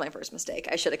that was my first mistake.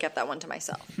 I should have kept that one to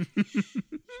myself.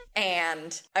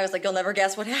 And I was like, you'll never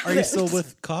guess what happened. Are you still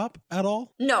with Cop at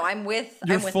all? No,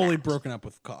 You're fully Matt. broken up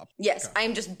with Cop. Yes, okay.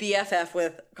 I'm just BFF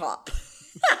with Cop.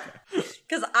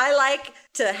 Because I like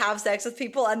to have sex with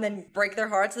people and then break their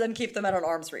hearts and then keep them at an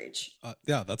arm's reach.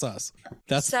 Yeah, that's us.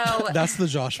 That's the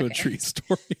Joshua Tree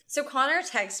story. So Connor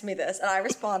texts me this and I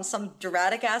respond some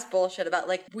dramatic ass bullshit about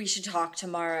like, we should talk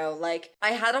tomorrow. Like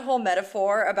I had a whole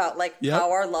metaphor about like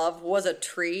how our love was a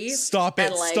tree. Stop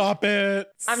it. Like, stop it.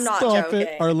 I'm not Stop joking.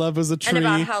 It. Our love was a tree and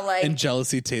about how like, and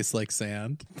jealousy tastes like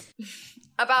sand.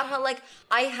 about how like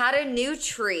I had a new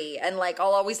tree and like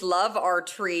I'll always love our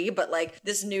tree, but like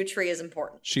this new tree is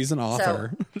important. She's an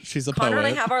author. She's a Connor poet.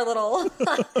 and I have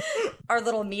our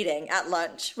little meeting at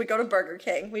lunch. We go to Burger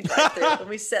King, we drive through, and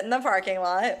we sit in the parking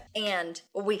lot, and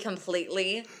we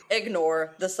completely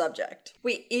ignore the subject.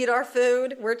 We eat our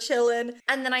food, we're chilling,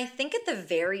 and then I think at the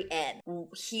very end,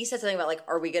 he said something about like,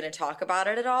 are we going to talk about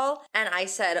it at all? And I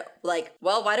said like,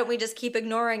 well, why don't we just keep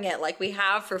ignoring it like we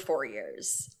have for 4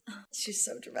 years? She's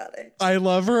so dramatic. I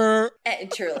love her.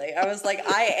 And truly, I was like,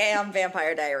 I am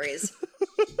Vampire Diaries.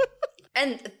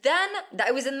 And then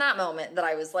it was in that moment that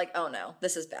I was like, oh no,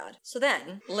 this is bad. So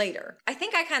then later, I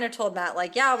think I kind of told Matt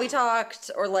like, yeah, we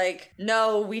talked, or like,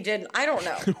 no, we didn't. I don't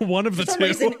know. One of the For some two.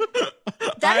 reason,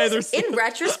 that is, in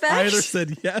retrospect, I either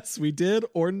said yes, we did,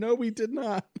 or no, we did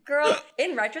not. girl,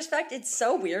 in retrospect, it's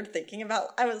so weird thinking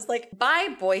about, I was like,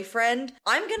 bye, boyfriend.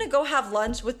 I'm going to go have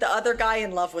lunch with the other guy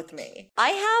in love with me. I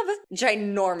have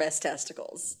ginormous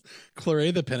testicles.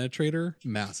 Claret the Penetrator,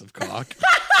 massive cock.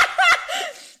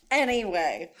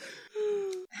 Anyway,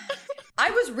 I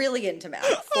was really into Matt,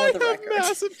 for the record.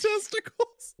 Massive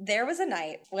testicles. There was a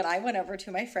night when I went over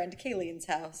to my friend Kayleen's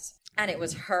house, and it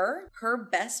was her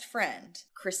best friend,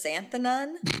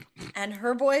 Chrysanthemum, and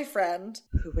her boyfriend,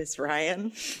 who is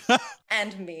Ryan,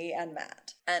 and me and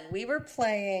Matt. And we were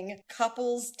playing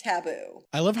Couples Taboo.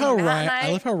 I love how Matt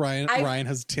Ryan. and I- Ryan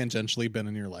has tangentially been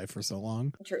in your life for so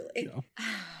long. Truly. Yeah.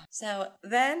 So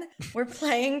then we're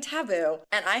playing Taboo,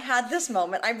 and I had this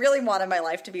moment. I really wanted my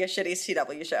life to be a shitty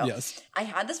CW show. Yes. I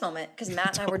had this moment because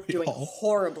Matt and I were doing all?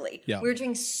 horribly. Yeah. We were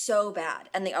doing so bad,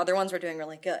 and the other ones were doing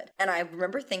really good. And I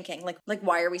remember thinking, like,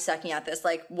 why are we sucking at this?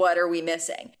 Like, what are we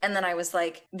missing? And then I was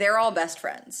like, they're all best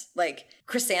friends. Like,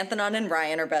 Chrysanthemum and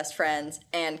Ryan are best friends,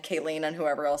 and Kayleen and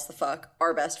whoever else the fuck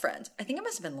are best friends. I think it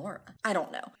must have been Laura. I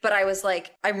don't know. But I was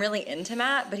like, I'm really into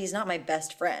Matt, but he's not my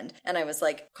best friend. And I was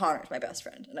like, Connor's my best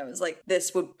friend. And I was like,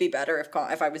 this would be better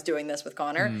if I was doing this with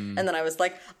Connor. And then I was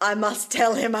like, I must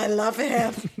tell him I love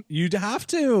him. You'd have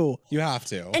to. You have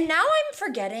to. And now I'm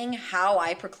forgetting how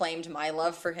I proclaimed my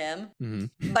love for him.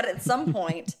 But at some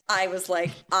point, I was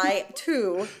like, I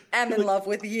too am in love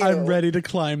with you. I'm ready to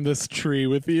climb this tree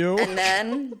with you. And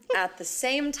then at the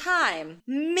same time,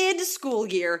 mid-school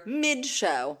year,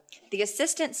 mid-show, the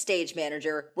assistant stage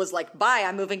manager was like, bye,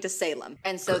 I'm moving to Salem.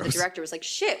 And so the director was like,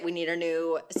 shit, we need a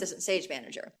new assistant stage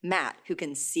manager. Matt, who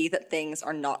can see that things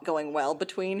are not going well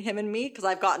between him and me, because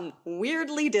I've gotten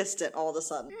weirdly distant all of a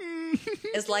sudden,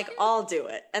 is like, I'll do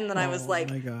it. And then I was like,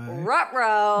 my guy.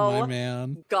 ruh-roh. My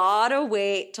man. Gotta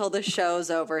wait till the show's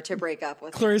over to break up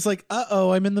with him. Clary's like,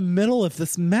 uh-oh, I'm in the middle of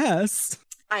this mess.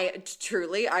 I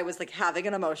was like having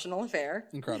an emotional affair.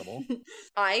 Incredible.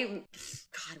 God,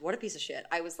 what a piece of shit.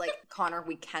 I was like, Connor,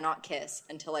 we cannot kiss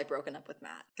until I've broken up with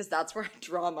Matt, because that's where I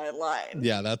draw my line.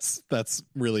 Yeah, that's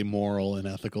really moral and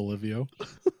ethical of you.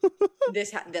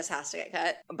 This has to get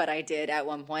cut, but I did at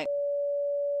one point.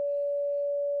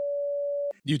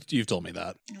 You've told me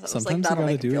that. was like, Sometimes you that'll gotta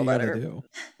make do it feel what you gotta better. do.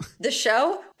 The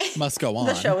show, Must go on.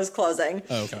 the show is closing.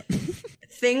 Oh, okay.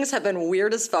 Things have been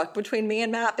weird as fuck between me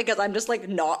and Matt, because I'm just like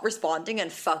not responding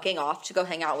and fucking off to go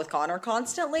hang out with Connor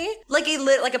constantly. Like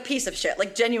a piece of shit,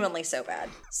 like genuinely so bad.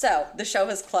 So the show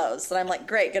has closed, and I'm like,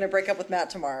 great, gonna break up with Matt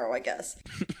tomorrow, I guess.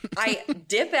 I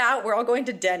dip out. We're all going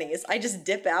to Denny's. I just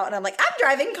dip out, and I'm like, I'm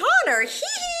driving Connor. Hee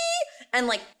hee. And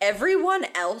like everyone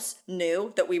else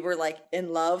knew that we were like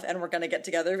in love and we're gonna get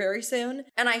together very soon.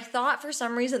 And I thought for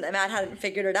some reason that Matt hadn't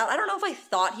figured it out. I don't know if I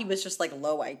thought he was just like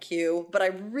low IQ, but I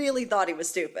really thought he was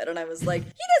stupid. And I was like,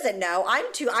 he doesn't know.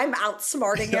 I'm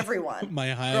outsmarting everyone. My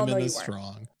Girl, no, hymen you is weren't.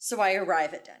 strong. So I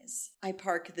arrive at Denny's. I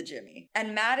park the Jimmy.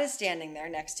 And Matt is standing there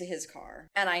next to his car.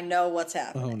 And I know what's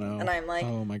happening. Oh, no. And I'm like,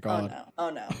 Oh, my God. Oh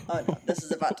no. This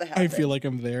is about to happen. I feel like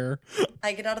I'm there.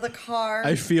 I get out of the car.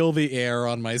 I feel the air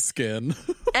on my skin.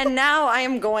 And now I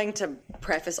am going to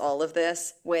preface all of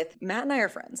this with Matt and I are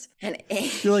friends. And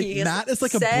You're like, he has Matt is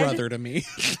like a said- brother to me.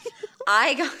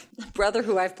 I got a brother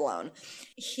who I've blown.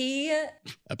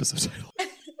 Episode title.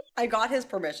 I got his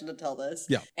permission to tell this.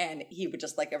 Yeah. And he would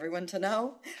just like everyone to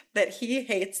know that he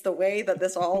hates the way that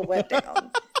this all went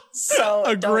down. So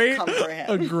don't come for him.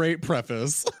 A great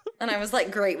preface. And I was like,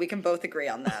 great, we can both agree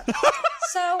on that.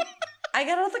 So I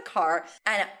got out of the car,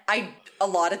 and a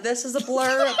lot of this is a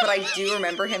blur, but I do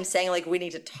remember him saying, like, we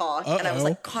need to talk. And I was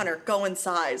like, Connor, go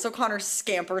inside. So Connor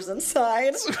scampers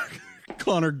inside.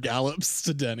 Connor gallops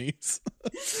to Denny's.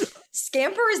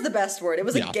 Scamper is the best word. It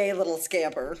was Yeah. a gay little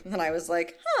scamper. And I was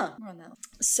like, huh. More on that.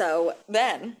 So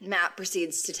then Matt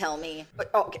proceeds to tell me,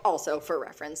 also for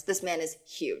reference, this man is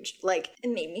huge. Like, it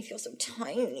made me feel so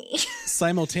tiny.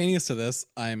 Simultaneous to this,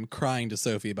 I'm crying to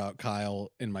Sophie about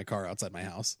Kyle in my car outside my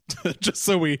house. Just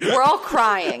so We're all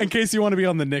crying. in case you want to be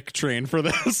on the Nick train for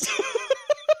this.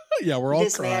 Yeah, we're all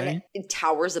This crying. man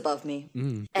towers above me.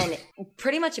 And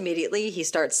pretty much immediately he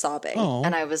starts sobbing. Aw.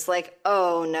 And I was like,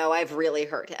 oh no, I've really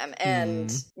hurt him.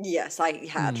 And yes, I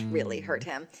had really hurt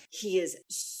him. He is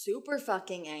super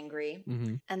fucking angry.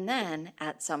 And then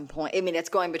at some point, I mean, it's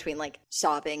going between like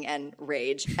sobbing and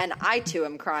rage. And I too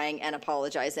am crying and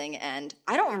apologizing. And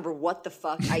I don't remember what the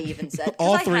fuck I even said. 'cause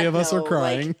All I three had of us no, are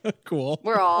crying. Cool.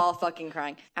 We're all fucking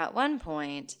crying. At one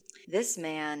point, this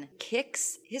man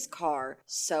kicks his car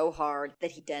so hard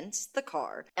that he dents the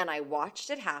car, and I watched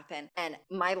it happen, and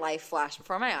my life flashed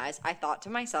before my eyes. I thought to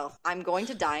myself, I'm going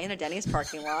to die in a Denny's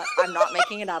parking lot. I'm not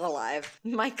making it out alive.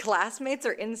 My classmates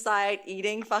are inside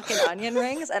eating fucking onion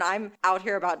rings, and I'm out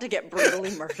here about to get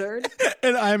brutally murdered.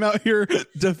 And I'm out here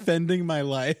defending my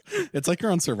life. It's like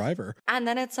you're on Survivor. And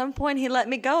then at some point he let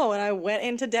me go, and I went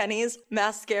into Denny's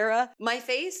mascara. My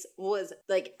face was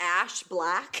like ash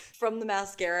black from the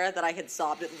mascara that I had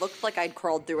sobbed. It looked like I'd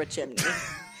crawled through a chimney.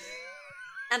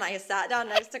 And I sat down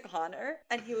next to Connor,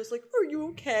 and he was like, are you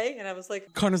okay? And I was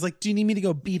like, Connor's like, do you need me to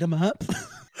go beat him up?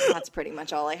 that's pretty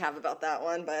much all I have about that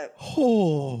one, but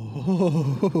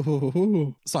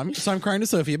So I'm crying to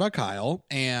Sophie about Kyle,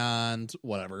 and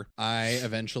whatever. I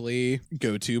eventually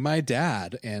go to my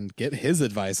dad and get his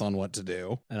advice on what to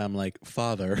do. And I'm like,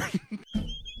 Father.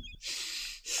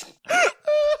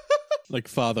 Like,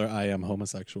 Father, I am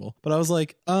homosexual. But I was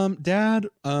like, Dad,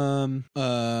 I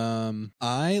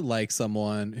like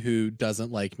someone who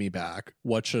doesn't like me back.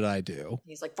 What should I do?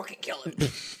 he's like, fucking kill him.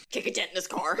 Kick a dent in his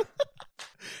car.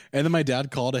 And then my dad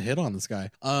called a hit on this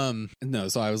guy. No,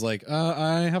 so I was like,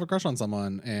 I have a crush on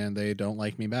someone and they don't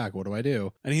like me back. What do I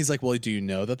do? And he's like, well, do you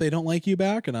know that they don't like you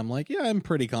back? And I'm like, yeah, I'm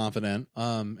pretty confident.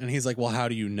 And he's like, well, how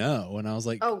do you know? And I was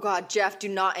like, Oh God, Jeff, do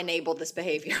not enable this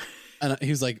behavior. and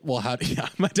he was like, well, how do yeah,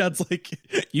 my dad's like,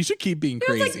 you should keep being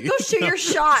He was crazy. like, go shoot your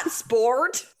shot,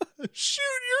 sport. Shoot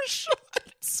your shot,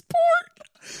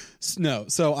 sport. No,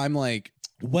 so I'm like,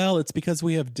 well, it's because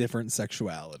we have different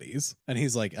sexualities. And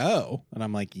he's like, oh. And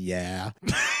I'm like, yeah.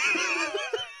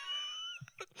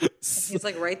 He's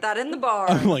like, write that in the bar.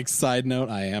 I'm like, side note,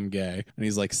 I am gay. And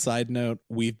he's like, side note,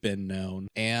 we've been known.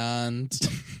 And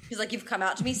He's like, you've come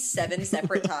out to me 7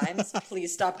 separate times.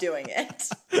 Please stop doing it.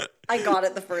 I got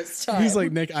it the first time. he's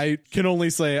like, Nick, I can only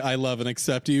say I love and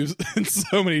accept you in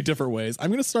so many different ways. I'm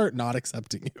going to start not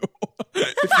accepting you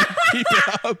if you keep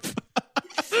it up.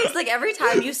 It's like every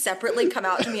time you separately come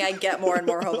out to me, I get more and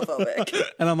more homophobic.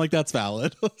 And I'm like, that's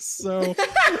valid. So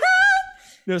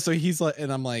no, so he's like,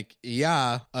 and I'm like,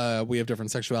 yeah, we have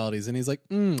different sexualities. And he's like,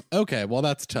 okay, well,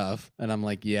 that's tough. And I'm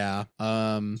like, yeah.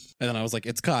 And then I was like,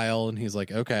 it's Kyle. And he's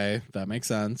like, okay, that makes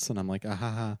sense. And I'm like,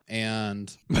 ah.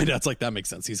 And my dad's like, that makes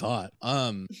sense. He's hot.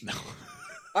 No.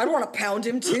 I'd want to pound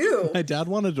him too. My dad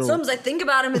wanted to. Sometimes I think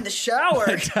about him in the shower.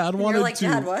 My dad And wanted you're like, to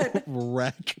Dad, what?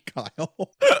 wreck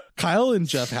Kyle. Kyle and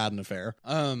Jeff had an affair.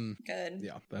 Good.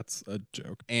 Yeah, that's a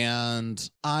joke. And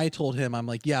I told him, I'm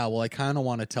like, yeah, well, I kind of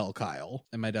want to tell Kyle.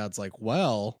 And my dad's like,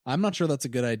 well, I'm not sure that's a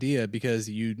good idea because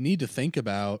you need to think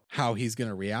about how he's going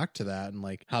to react to that and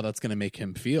like how that's going to make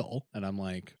him feel. And I'm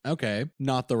like, okay,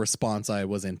 not the response I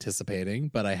was anticipating,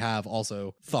 but I have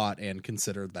also thought and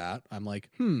considered that. I'm like,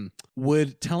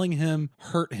 would telling him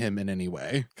hurt him in any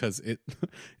way? Because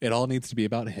it all needs to be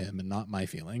about him and not my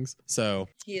feelings. So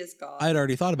He is God. I'd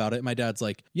already thought about it. My dad's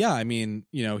like, yeah, I mean,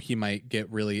 you know, he might get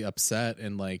really upset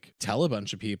and like tell a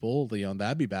bunch of people, you know,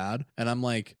 that'd be bad. And I'm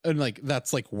like,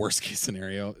 that's like worst case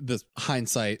scenario. This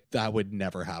hindsight, that would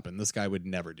never happen. This guy would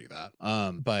never do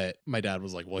that. But my dad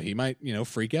was like, well, he might, you know,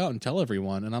 freak out and tell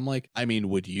everyone. And I'm like, I mean,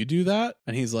 would you do that?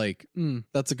 And he's like,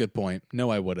 that's a good point. No,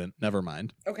 I wouldn't. Never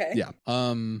mind. Okay. Yeah.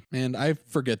 And I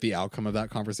forget the outcome of that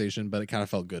conversation, but it kind of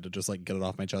felt good to just like get it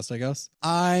off my chest, I guess.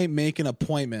 I make an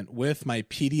appointment with my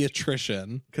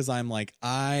pediatrician because I'm like,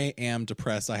 I am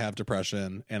depressed. I have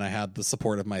depression. And I had the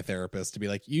support of my therapist to be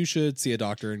like, you should see a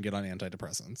doctor and get on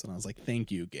antidepressants. And I was like,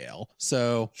 thank you, Gail.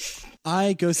 So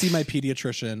I go see my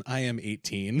pediatrician. I am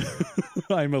 18.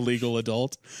 I'm a legal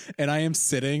adult. And I am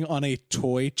sitting on a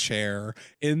toy chair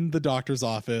in the doctor's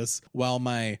office while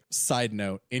my, side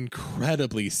note,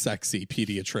 incredibly sexy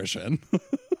pediatrician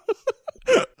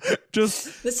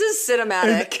Just This is an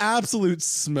cinematic. absolute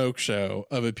smoke show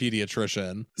of a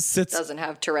pediatrician. Sits Doesn't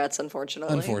have Tourette's,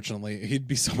 unfortunately. Unfortunately, he'd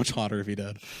be so much hotter if he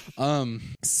did.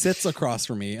 Sits across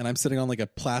from me, and I'm sitting on like a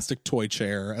plastic toy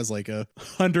chair as like a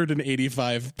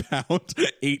 185-pound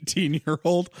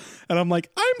 18-year-old, and I'm like,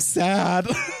 I'm sad.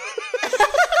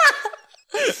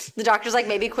 The doctor's like,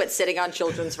 maybe quit sitting on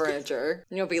children's furniture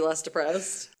and you'll be less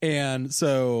depressed. And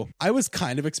so I was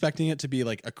kind of expecting it to be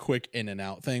like a quick in and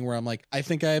out thing where I'm like, I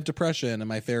think I have depression and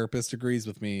my therapist agrees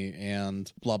with me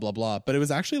and blah, blah, blah. But it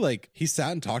was actually like he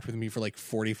sat and talked with me for like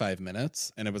 45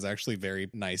 minutes, and it was actually very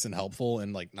nice and helpful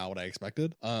and like not what I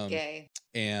expected. Gay.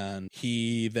 And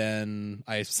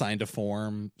I signed a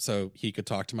form so he could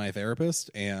talk to my therapist,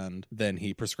 and then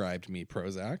he prescribed me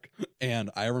Prozac.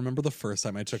 And I remember the first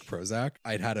time I took Prozac,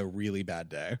 I'd had a really bad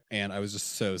day and I was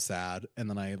just so sad. And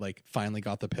then I like finally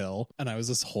got the pill and I was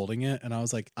just holding it and I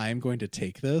was like, I'm going to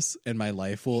take this and my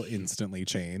life will instantly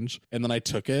change. And then I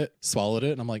took it, swallowed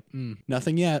it, and I'm like,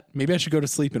 nothing yet. Maybe I should go to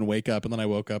sleep and wake up. And then I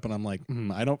woke up and I'm like,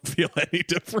 I don't feel any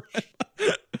different.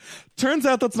 Turns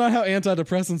out that's not how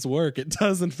antidepressants work. It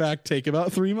does, in fact, take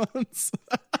about 3 months.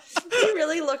 He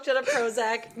really looked at a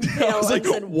Prozac I pill was like,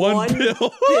 and said, one one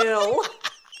pill." pill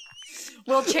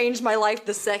will change my life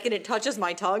the second it touches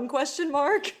my tongue, question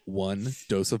mark. One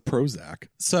dose of Prozac.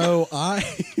 So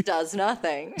Does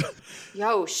nothing.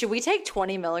 Yo, should we take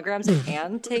 20 milligrams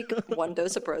and take one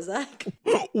dose of Prozac?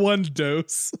 one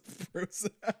dose of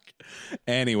Prozac.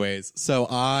 Anyways, so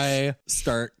I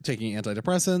start taking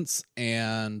antidepressants,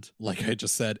 and like I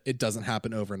just said, it doesn't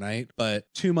happen overnight,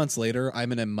 but 2 months later,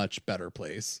 I'm in a much better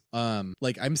place.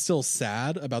 Like I'm still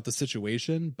sad about the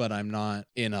situation, but I'm not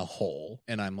in a hole,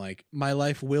 and I'm like, my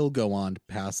life will go on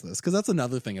past this. Because that's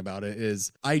another thing about it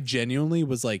is I genuinely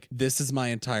was like, this is my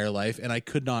entire life, and I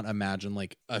could not imagine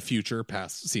like a future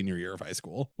past senior year of high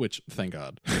school, which thank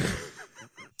God.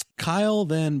 Kyle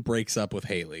then breaks up with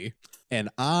Haley. And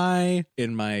I,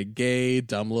 in my gay,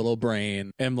 dumb little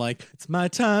brain, am like, it's my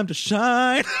time to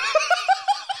shine.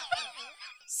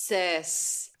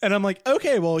 Sis. And I'm like,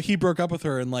 okay, well, he broke up with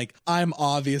her, and like, I'm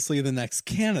obviously the next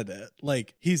candidate.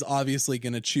 Like, he's obviously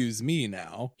going to choose me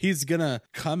now. He's going to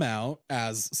come out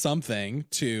as something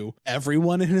to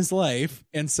everyone in his life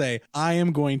and say, I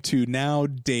am going to now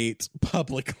date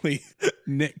publicly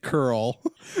Nick Curl,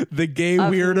 the gay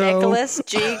weirdo.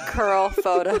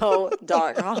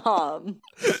 NicholasGCurlPhoto.com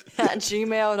at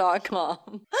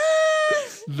gmail.com.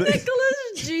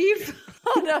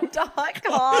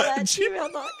 NicholasGPhoto.com at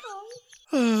gmail.com.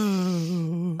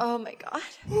 Oh my God.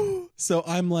 So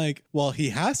I'm like, well, he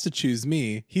has to choose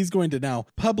me. He's going to now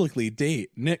publicly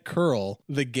date Nick Curl,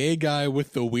 the gay guy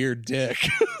with the weird dick.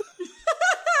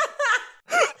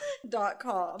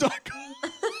 .com.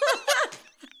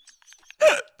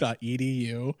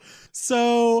 .edu.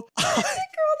 So Nick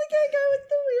Curl, the gay guy with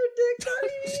the weird dick.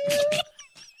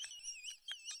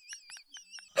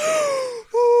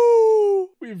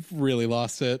 We've really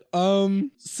lost it.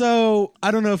 So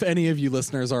I don't know if any of you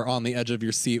listeners are on the edge of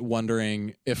your seat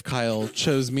wondering if Kyle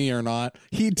chose me or not.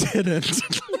 He didn't.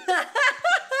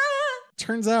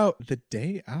 Turns out the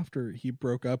day after he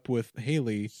broke up with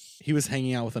Haley, he was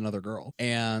hanging out with another girl.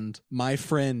 And my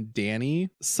friend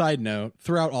Danny, side note,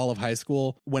 throughout all of high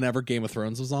school, whenever Game of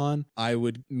Thrones was on,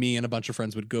 me and a bunch of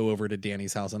friends would go over to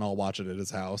Danny's house and I'll watch it at his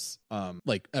house,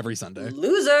 like every Sunday.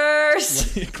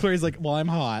 Losers. Clary's like, well, I'm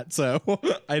hot, so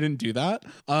I didn't do that.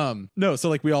 No, so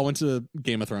like we all went to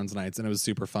Game of Thrones nights and it was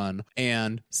super fun.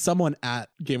 And someone at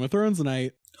Game of Thrones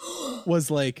night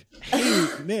was like, hey,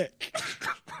 Nick.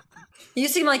 You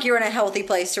seem like you're in a healthy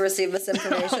place to receive this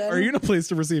information. Are you in a place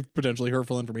to receive potentially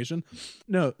hurtful information?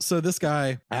 No. So this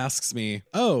guy asks me,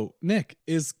 oh, Nick,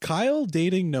 is Kyle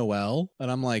dating Noelle? And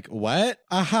I'm like, what?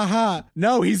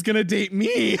 No, he's going to date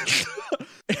me.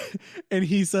 And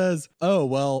he says, oh,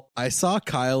 well, I saw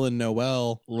Kyle and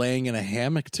Noelle laying in a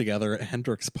hammock together at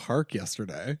Hendricks Park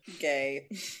yesterday. Gay.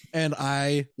 And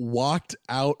I walked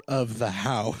out of the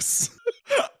house.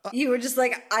 You were just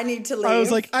like, I need to leave. I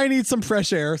was like, I need some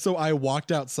fresh air. So I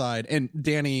walked outside, and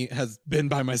Danny has been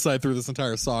by my side through this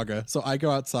entire saga. So I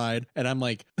go outside and I'm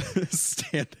like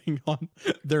standing on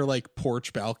their like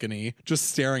porch balcony, just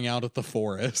staring out at the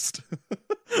forest.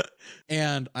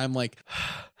 And I'm like,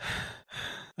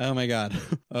 oh my God.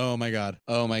 Oh my God.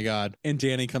 Oh my God. And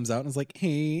Danny comes out and is like,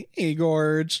 hey,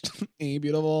 Gorge. Hey,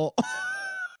 beautiful.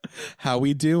 how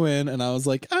we doing? And I was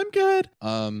like, I'm good.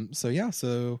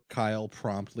 So Kyle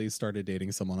promptly started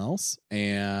dating someone else,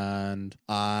 and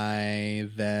I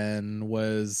then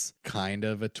was kind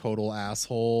of a total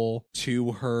asshole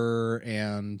to her,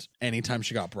 and anytime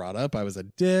she got brought up, I was a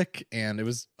dick, and it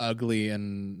was ugly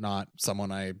and not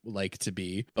someone I like to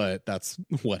be, but that's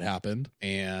what happened.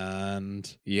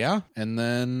 And yeah, and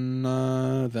then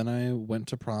I went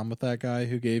to prom with that guy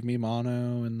who gave me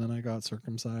mono, and then I got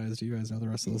circumcised. You guys know the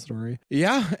rest of the story.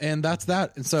 Yeah, and that's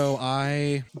that. And so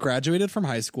I graduated from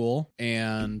high school,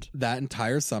 and that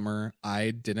entire summer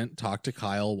I didn't talk to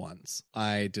Kyle once.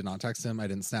 I did not text him, I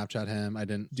didn't Snapchat him, I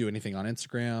didn't do anything on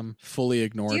Instagram, fully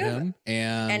ignored him.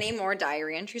 And any more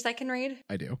diary entries I can read?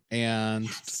 I do. And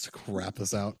just to wrap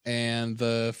this out, and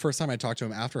the first time I talked to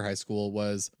him after high school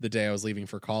was the day I was leaving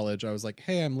for college. I was like,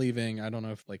 hey, I'm leaving. I don't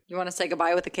know if you want to say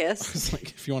goodbye with a kiss? I was like,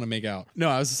 if you want to make out. No,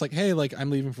 I was just like, hey, I'm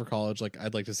leaving for college.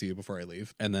 I'd like to see you before I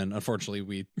leave. And then unfortunately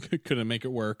we couldn't make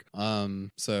it work. Wait, I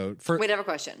have a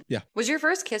question. Yeah. Was your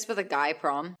first kiss with a guy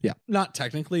prom? Yeah. Not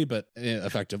technically, but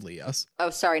effectively, yes. Oh,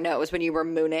 sorry. No, it was when you were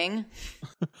mooning.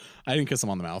 I didn't kiss him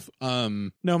on the mouth.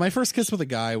 No, my first kiss with a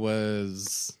guy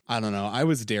was, I don't know. I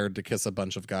was dared to kiss a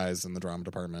bunch of guys in the drama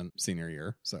department senior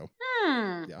year. So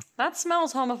yeah. That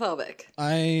smells homophobic.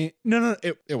 No,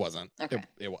 it wasn't. Okay.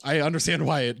 I understand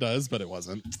why it does, but it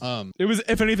wasn't. It was,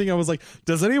 if anything, I was like,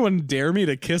 does anyone dare me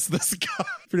to kiss this guy?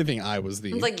 If anything, I was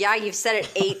the... It's like, yeah, you've said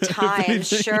it 8 times.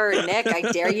 Sure, Nick, I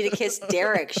dare you to kiss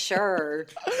Derek. Sure.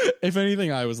 If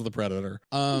anything, I was the predator.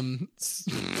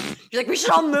 You're like, we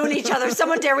should all moon each other.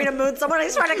 Someone dare me to moon someone, I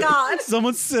swear to God.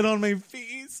 Someone sit on my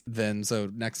face. Then, so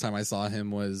next time I saw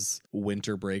him was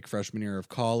winter break freshman year of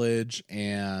college,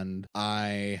 and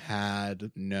I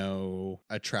had no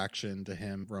attraction to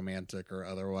him, romantic or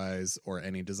otherwise, or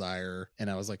any desire. And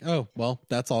I was like, oh, well,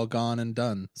 that's all gone and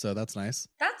done. So that's nice.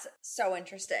 That's so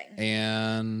interesting.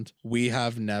 And we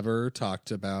have never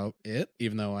talked about it,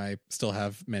 even though I still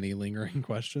have many lingering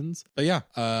questions. But yeah,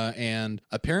 and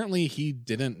apparently he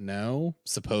didn't know,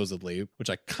 supposedly, which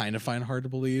I kind of find hard to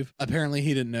believe. Apparently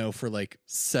he didn't know for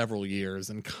several years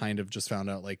and kind of just found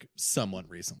out somewhat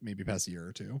recent, maybe past a year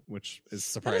or two, which is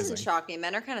surprising. That doesn't shock me.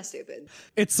 Men are kind of stupid.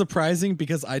 It's surprising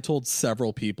because I told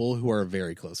several people who are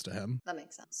very close to him. That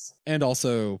makes sense. And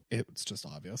also, it's just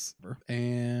obvious.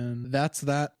 And that's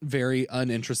that very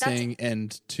uninteresting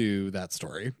end to that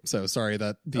story. So sorry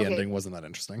that the ending wasn't that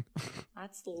interesting.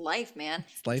 That's life, man.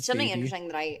 It's life, something baby. interesting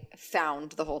that I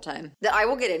found the whole time. That I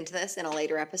will get into this in a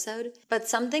later episode, but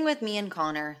something with me and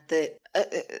Connor that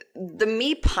the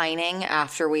me pining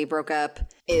after we broke up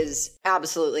is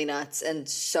absolutely nuts and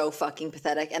so fucking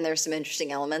pathetic, and there's some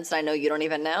interesting elements that I know you don't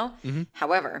even know. Mm-hmm.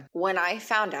 However, when I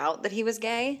found out that he was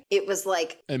gay, it was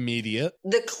immediate.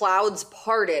 The clouds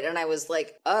parted and I was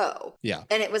like, oh. Yeah.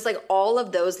 And it was all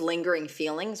of those lingering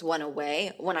feelings went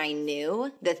away when I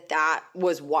knew that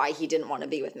was why he didn't want to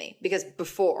be with me. Because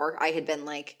before I had been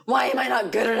like, why am I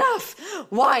not good enough?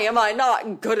 Why am I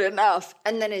not good enough?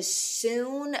 And then as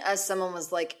soon as someone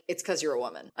was like, it's because you're a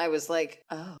woman, I was like,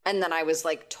 oh. And then I was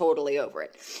totally over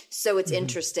it. So it's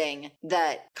interesting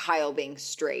that Kyle being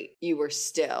straight, you were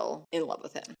still in love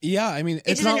with him. Yeah, I mean,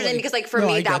 it's just interesting because for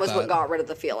me, that was what got rid of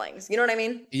the feelings. You know what I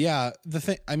mean? Yeah. The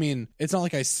thing, I mean, it's not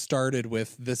like I started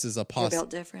with this is a built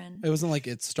different. It wasn't like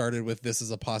it started with this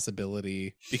is a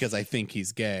possibility because I think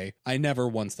he's gay. I never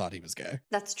once thought he was gay.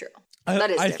 That's true.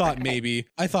 I thought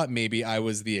maybe I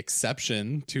was the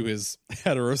exception to his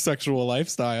heterosexual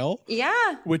lifestyle. Yeah.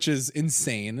 Which is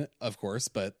insane, of course,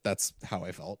 but that's how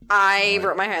I felt. I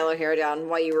wrote my halo hair down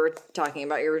while you were talking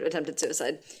about your attempted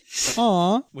suicide.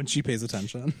 Aw. When she pays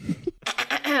attention.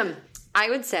 I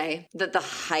would say that the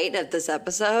height of this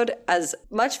episode, as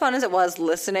much fun as it was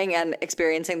listening and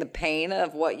experiencing the pain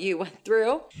of what you went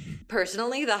through,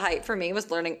 personally, the height for me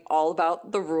was learning all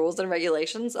about the rules and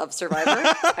regulations of Survivor.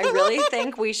 I really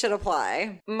think we should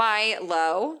apply. My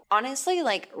low, honestly,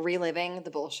 reliving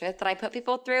the bullshit that I put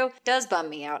people through does bum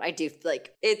me out. I do,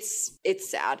 it's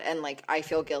sad, and, I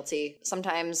feel guilty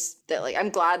sometimes that, I'm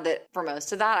glad that for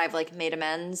most of that, I've, made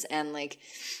amends and,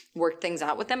 worked things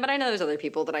out with them, but I know there's other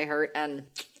people that I hurt, and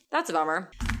that's a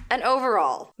bummer. And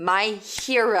overall, my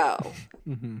hero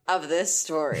of this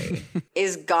story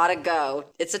is gotta go.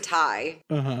 It's a tie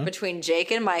between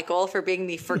Jake and Michael for being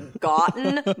the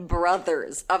forgotten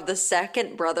brothers of the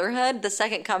second brotherhood, the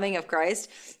second coming of Christ.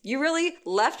 You really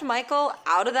left Michael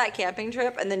out of that camping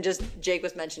trip, and then just Jake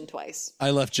was mentioned twice.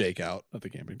 I left Jake out of the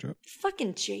camping trip.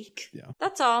 Fucking Jake. Yeah.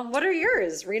 That's all. What are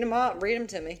yours? Read them up. Read them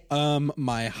to me.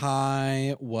 My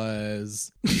high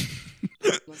was...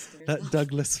 That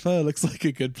Douglas fir looks like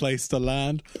a good place to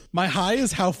land. My high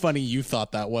is how funny you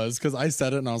thought that was, because I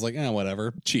said it and I was like,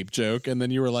 whatever, cheap joke. And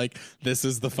then you were like, this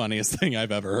is the funniest thing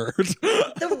I've ever heard.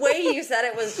 The way you said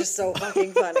it was just so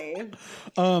fucking funny.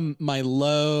 My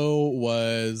low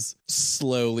was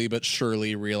slowly but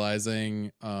surely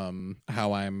realizing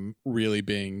how I'm really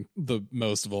being the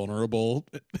most vulnerable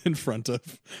in front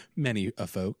of many a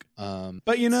folk.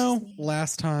 But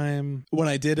last time when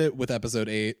I did it with episode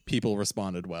 8, people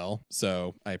responded well,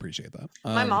 so I appreciate that.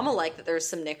 My mom will like that there's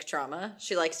some Nick trauma.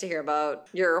 She likes to hear about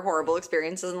your horrible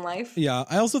experiences in life. Yeah,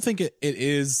 I also think it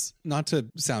is, not to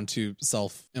sound too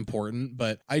self-important,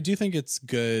 but I do think it's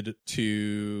good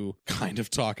to kind of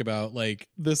talk about like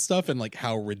this stuff and like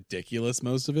how ridiculous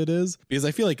most of it is, because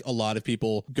I feel like a lot of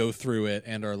people go through it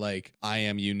and are like, I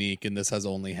am unique and this has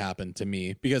only happened to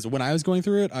me. Because when I was going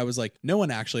through it, I was like, no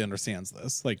one actually understands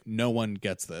this. Like, no one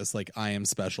gets this. Like, I am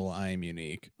special. I am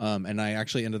unique. And I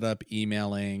actually ended up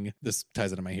emailing, this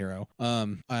ties into my hero.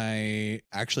 I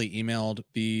actually emailed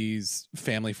these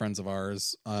family friends of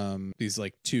ours, these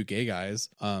like 2 gay guys,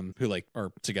 who like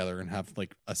are together and have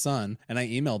like a son. And I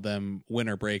emailed them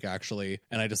winter break actually.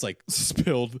 And I just like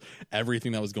spilled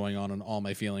everything that was going on and all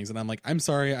my feelings. And I'm like, I'm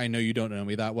sorry. I know you don't know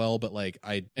me that well, but like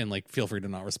feel free to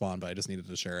not respond, but I just needed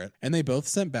to share it. And they both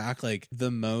sent back like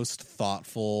the most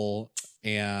thoughtful,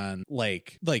 and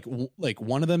like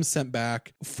one of them sent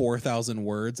back 4,000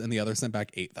 words and the other sent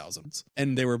back 8,000,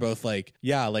 and they were both like,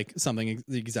 yeah, like something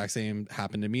the exact same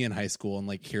happened to me in high school, and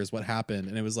like here's what happened.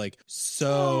 And it was like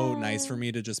so nice for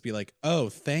me to just be like, oh,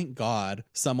 thank God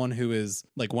someone who is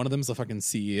like, one of them's a fucking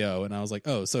CEO, and I was like,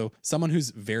 oh, so someone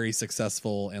who's very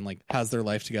successful and like has their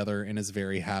life together and is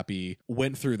very happy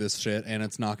went through this shit, and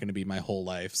it's not going to be my whole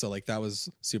life. So like that was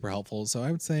super helpful. So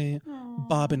I would say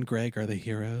Bob and Greg are the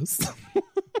heroes.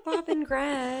 Bob and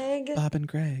Greg.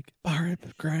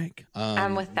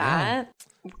 And with that,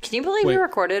 can you believe we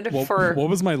recorded for... What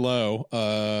was my low?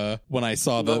 When I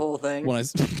saw the whole thing.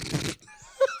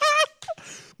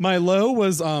 My low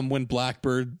was when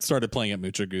Blackbird started playing at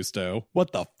Mucho Gusto.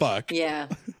 What the fuck? Yeah.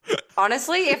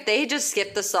 Honestly, if they just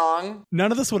skipped the song...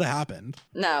 none of this would have happened.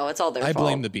 No, it's all their fault. I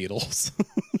blame the Beatles.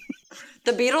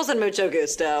 The Beatles and Mucho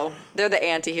Gusto. They're the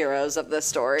anti-heroes of this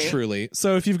story. Truly.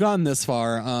 So if you've gotten this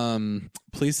far,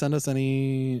 please send us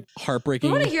any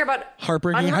heartbreaking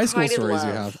high school stories you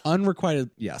have.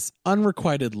 Unrequited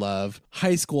love,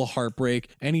 high school heartbreak,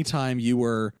 anytime you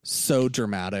were so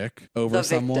dramatic over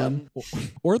someone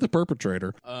or the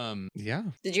perpetrator. Yeah.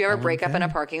 Did you ever break up in a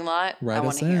parking lot? Write I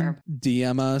want to hear.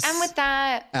 DM us. And with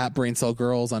that, at Braincell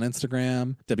Girls on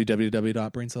Instagram,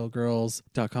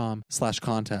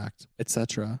 www.braincellgirls.com/contact,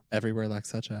 etc. Everywhere like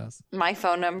such as. My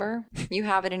phone number. You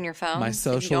have it in your phone. My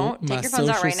social. If you don't, take your phones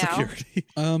out right security.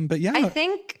 But yeah. I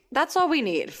think that's all we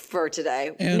need for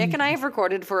today. Nick and I have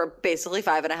recorded for basically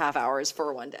 5.5 hours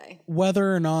for one day.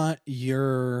 Whether or not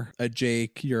you're a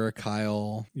Jake, you're a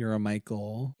Kyle, you're a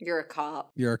Michael. You're a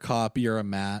cop. You're a cop, you're a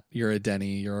Matt, you're a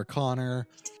Denny, you're a Connor.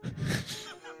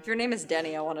 If your name is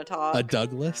Denny, I want to talk. A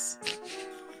Douglas.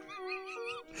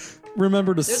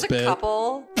 Remember to spit. There's a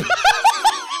couple.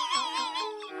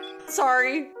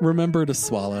 Sorry. Remember to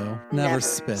swallow. Never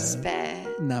spit.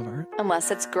 Never.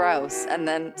 Unless it's gross, and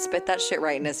then spit that shit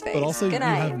right in his face. But also, you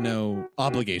have no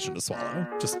obligation to swallow,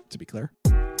 just to be clear.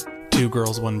 2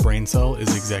 Girls, 1 Brain Cell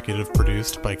is executive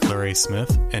produced by Claire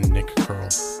Smith and Nick Curl.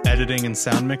 Editing and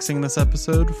sound mixing this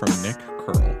episode from Nick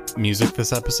Curl. Music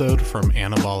this episode from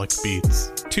Anabolic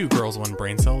Beats. 2 Girls, 1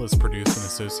 Brain Cell is produced in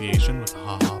association with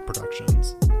Haha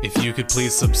Productions. If you could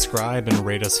please subscribe and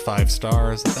rate us 5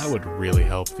 stars, that would really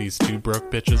help these 2 broke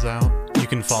bitches out. You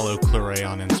can follow Claire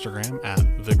on Instagram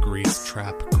at The Grease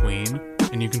Trap Queen,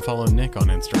 and you can follow Nick on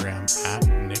Instagram at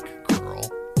Nick Curl.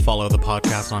 Follow the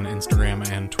podcast on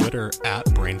Instagram and Twitter at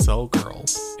Braincell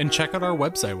Girls. And check out our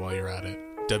website while you're at it,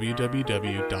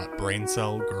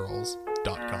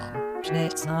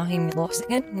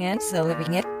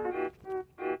 www.braincellgirls.com.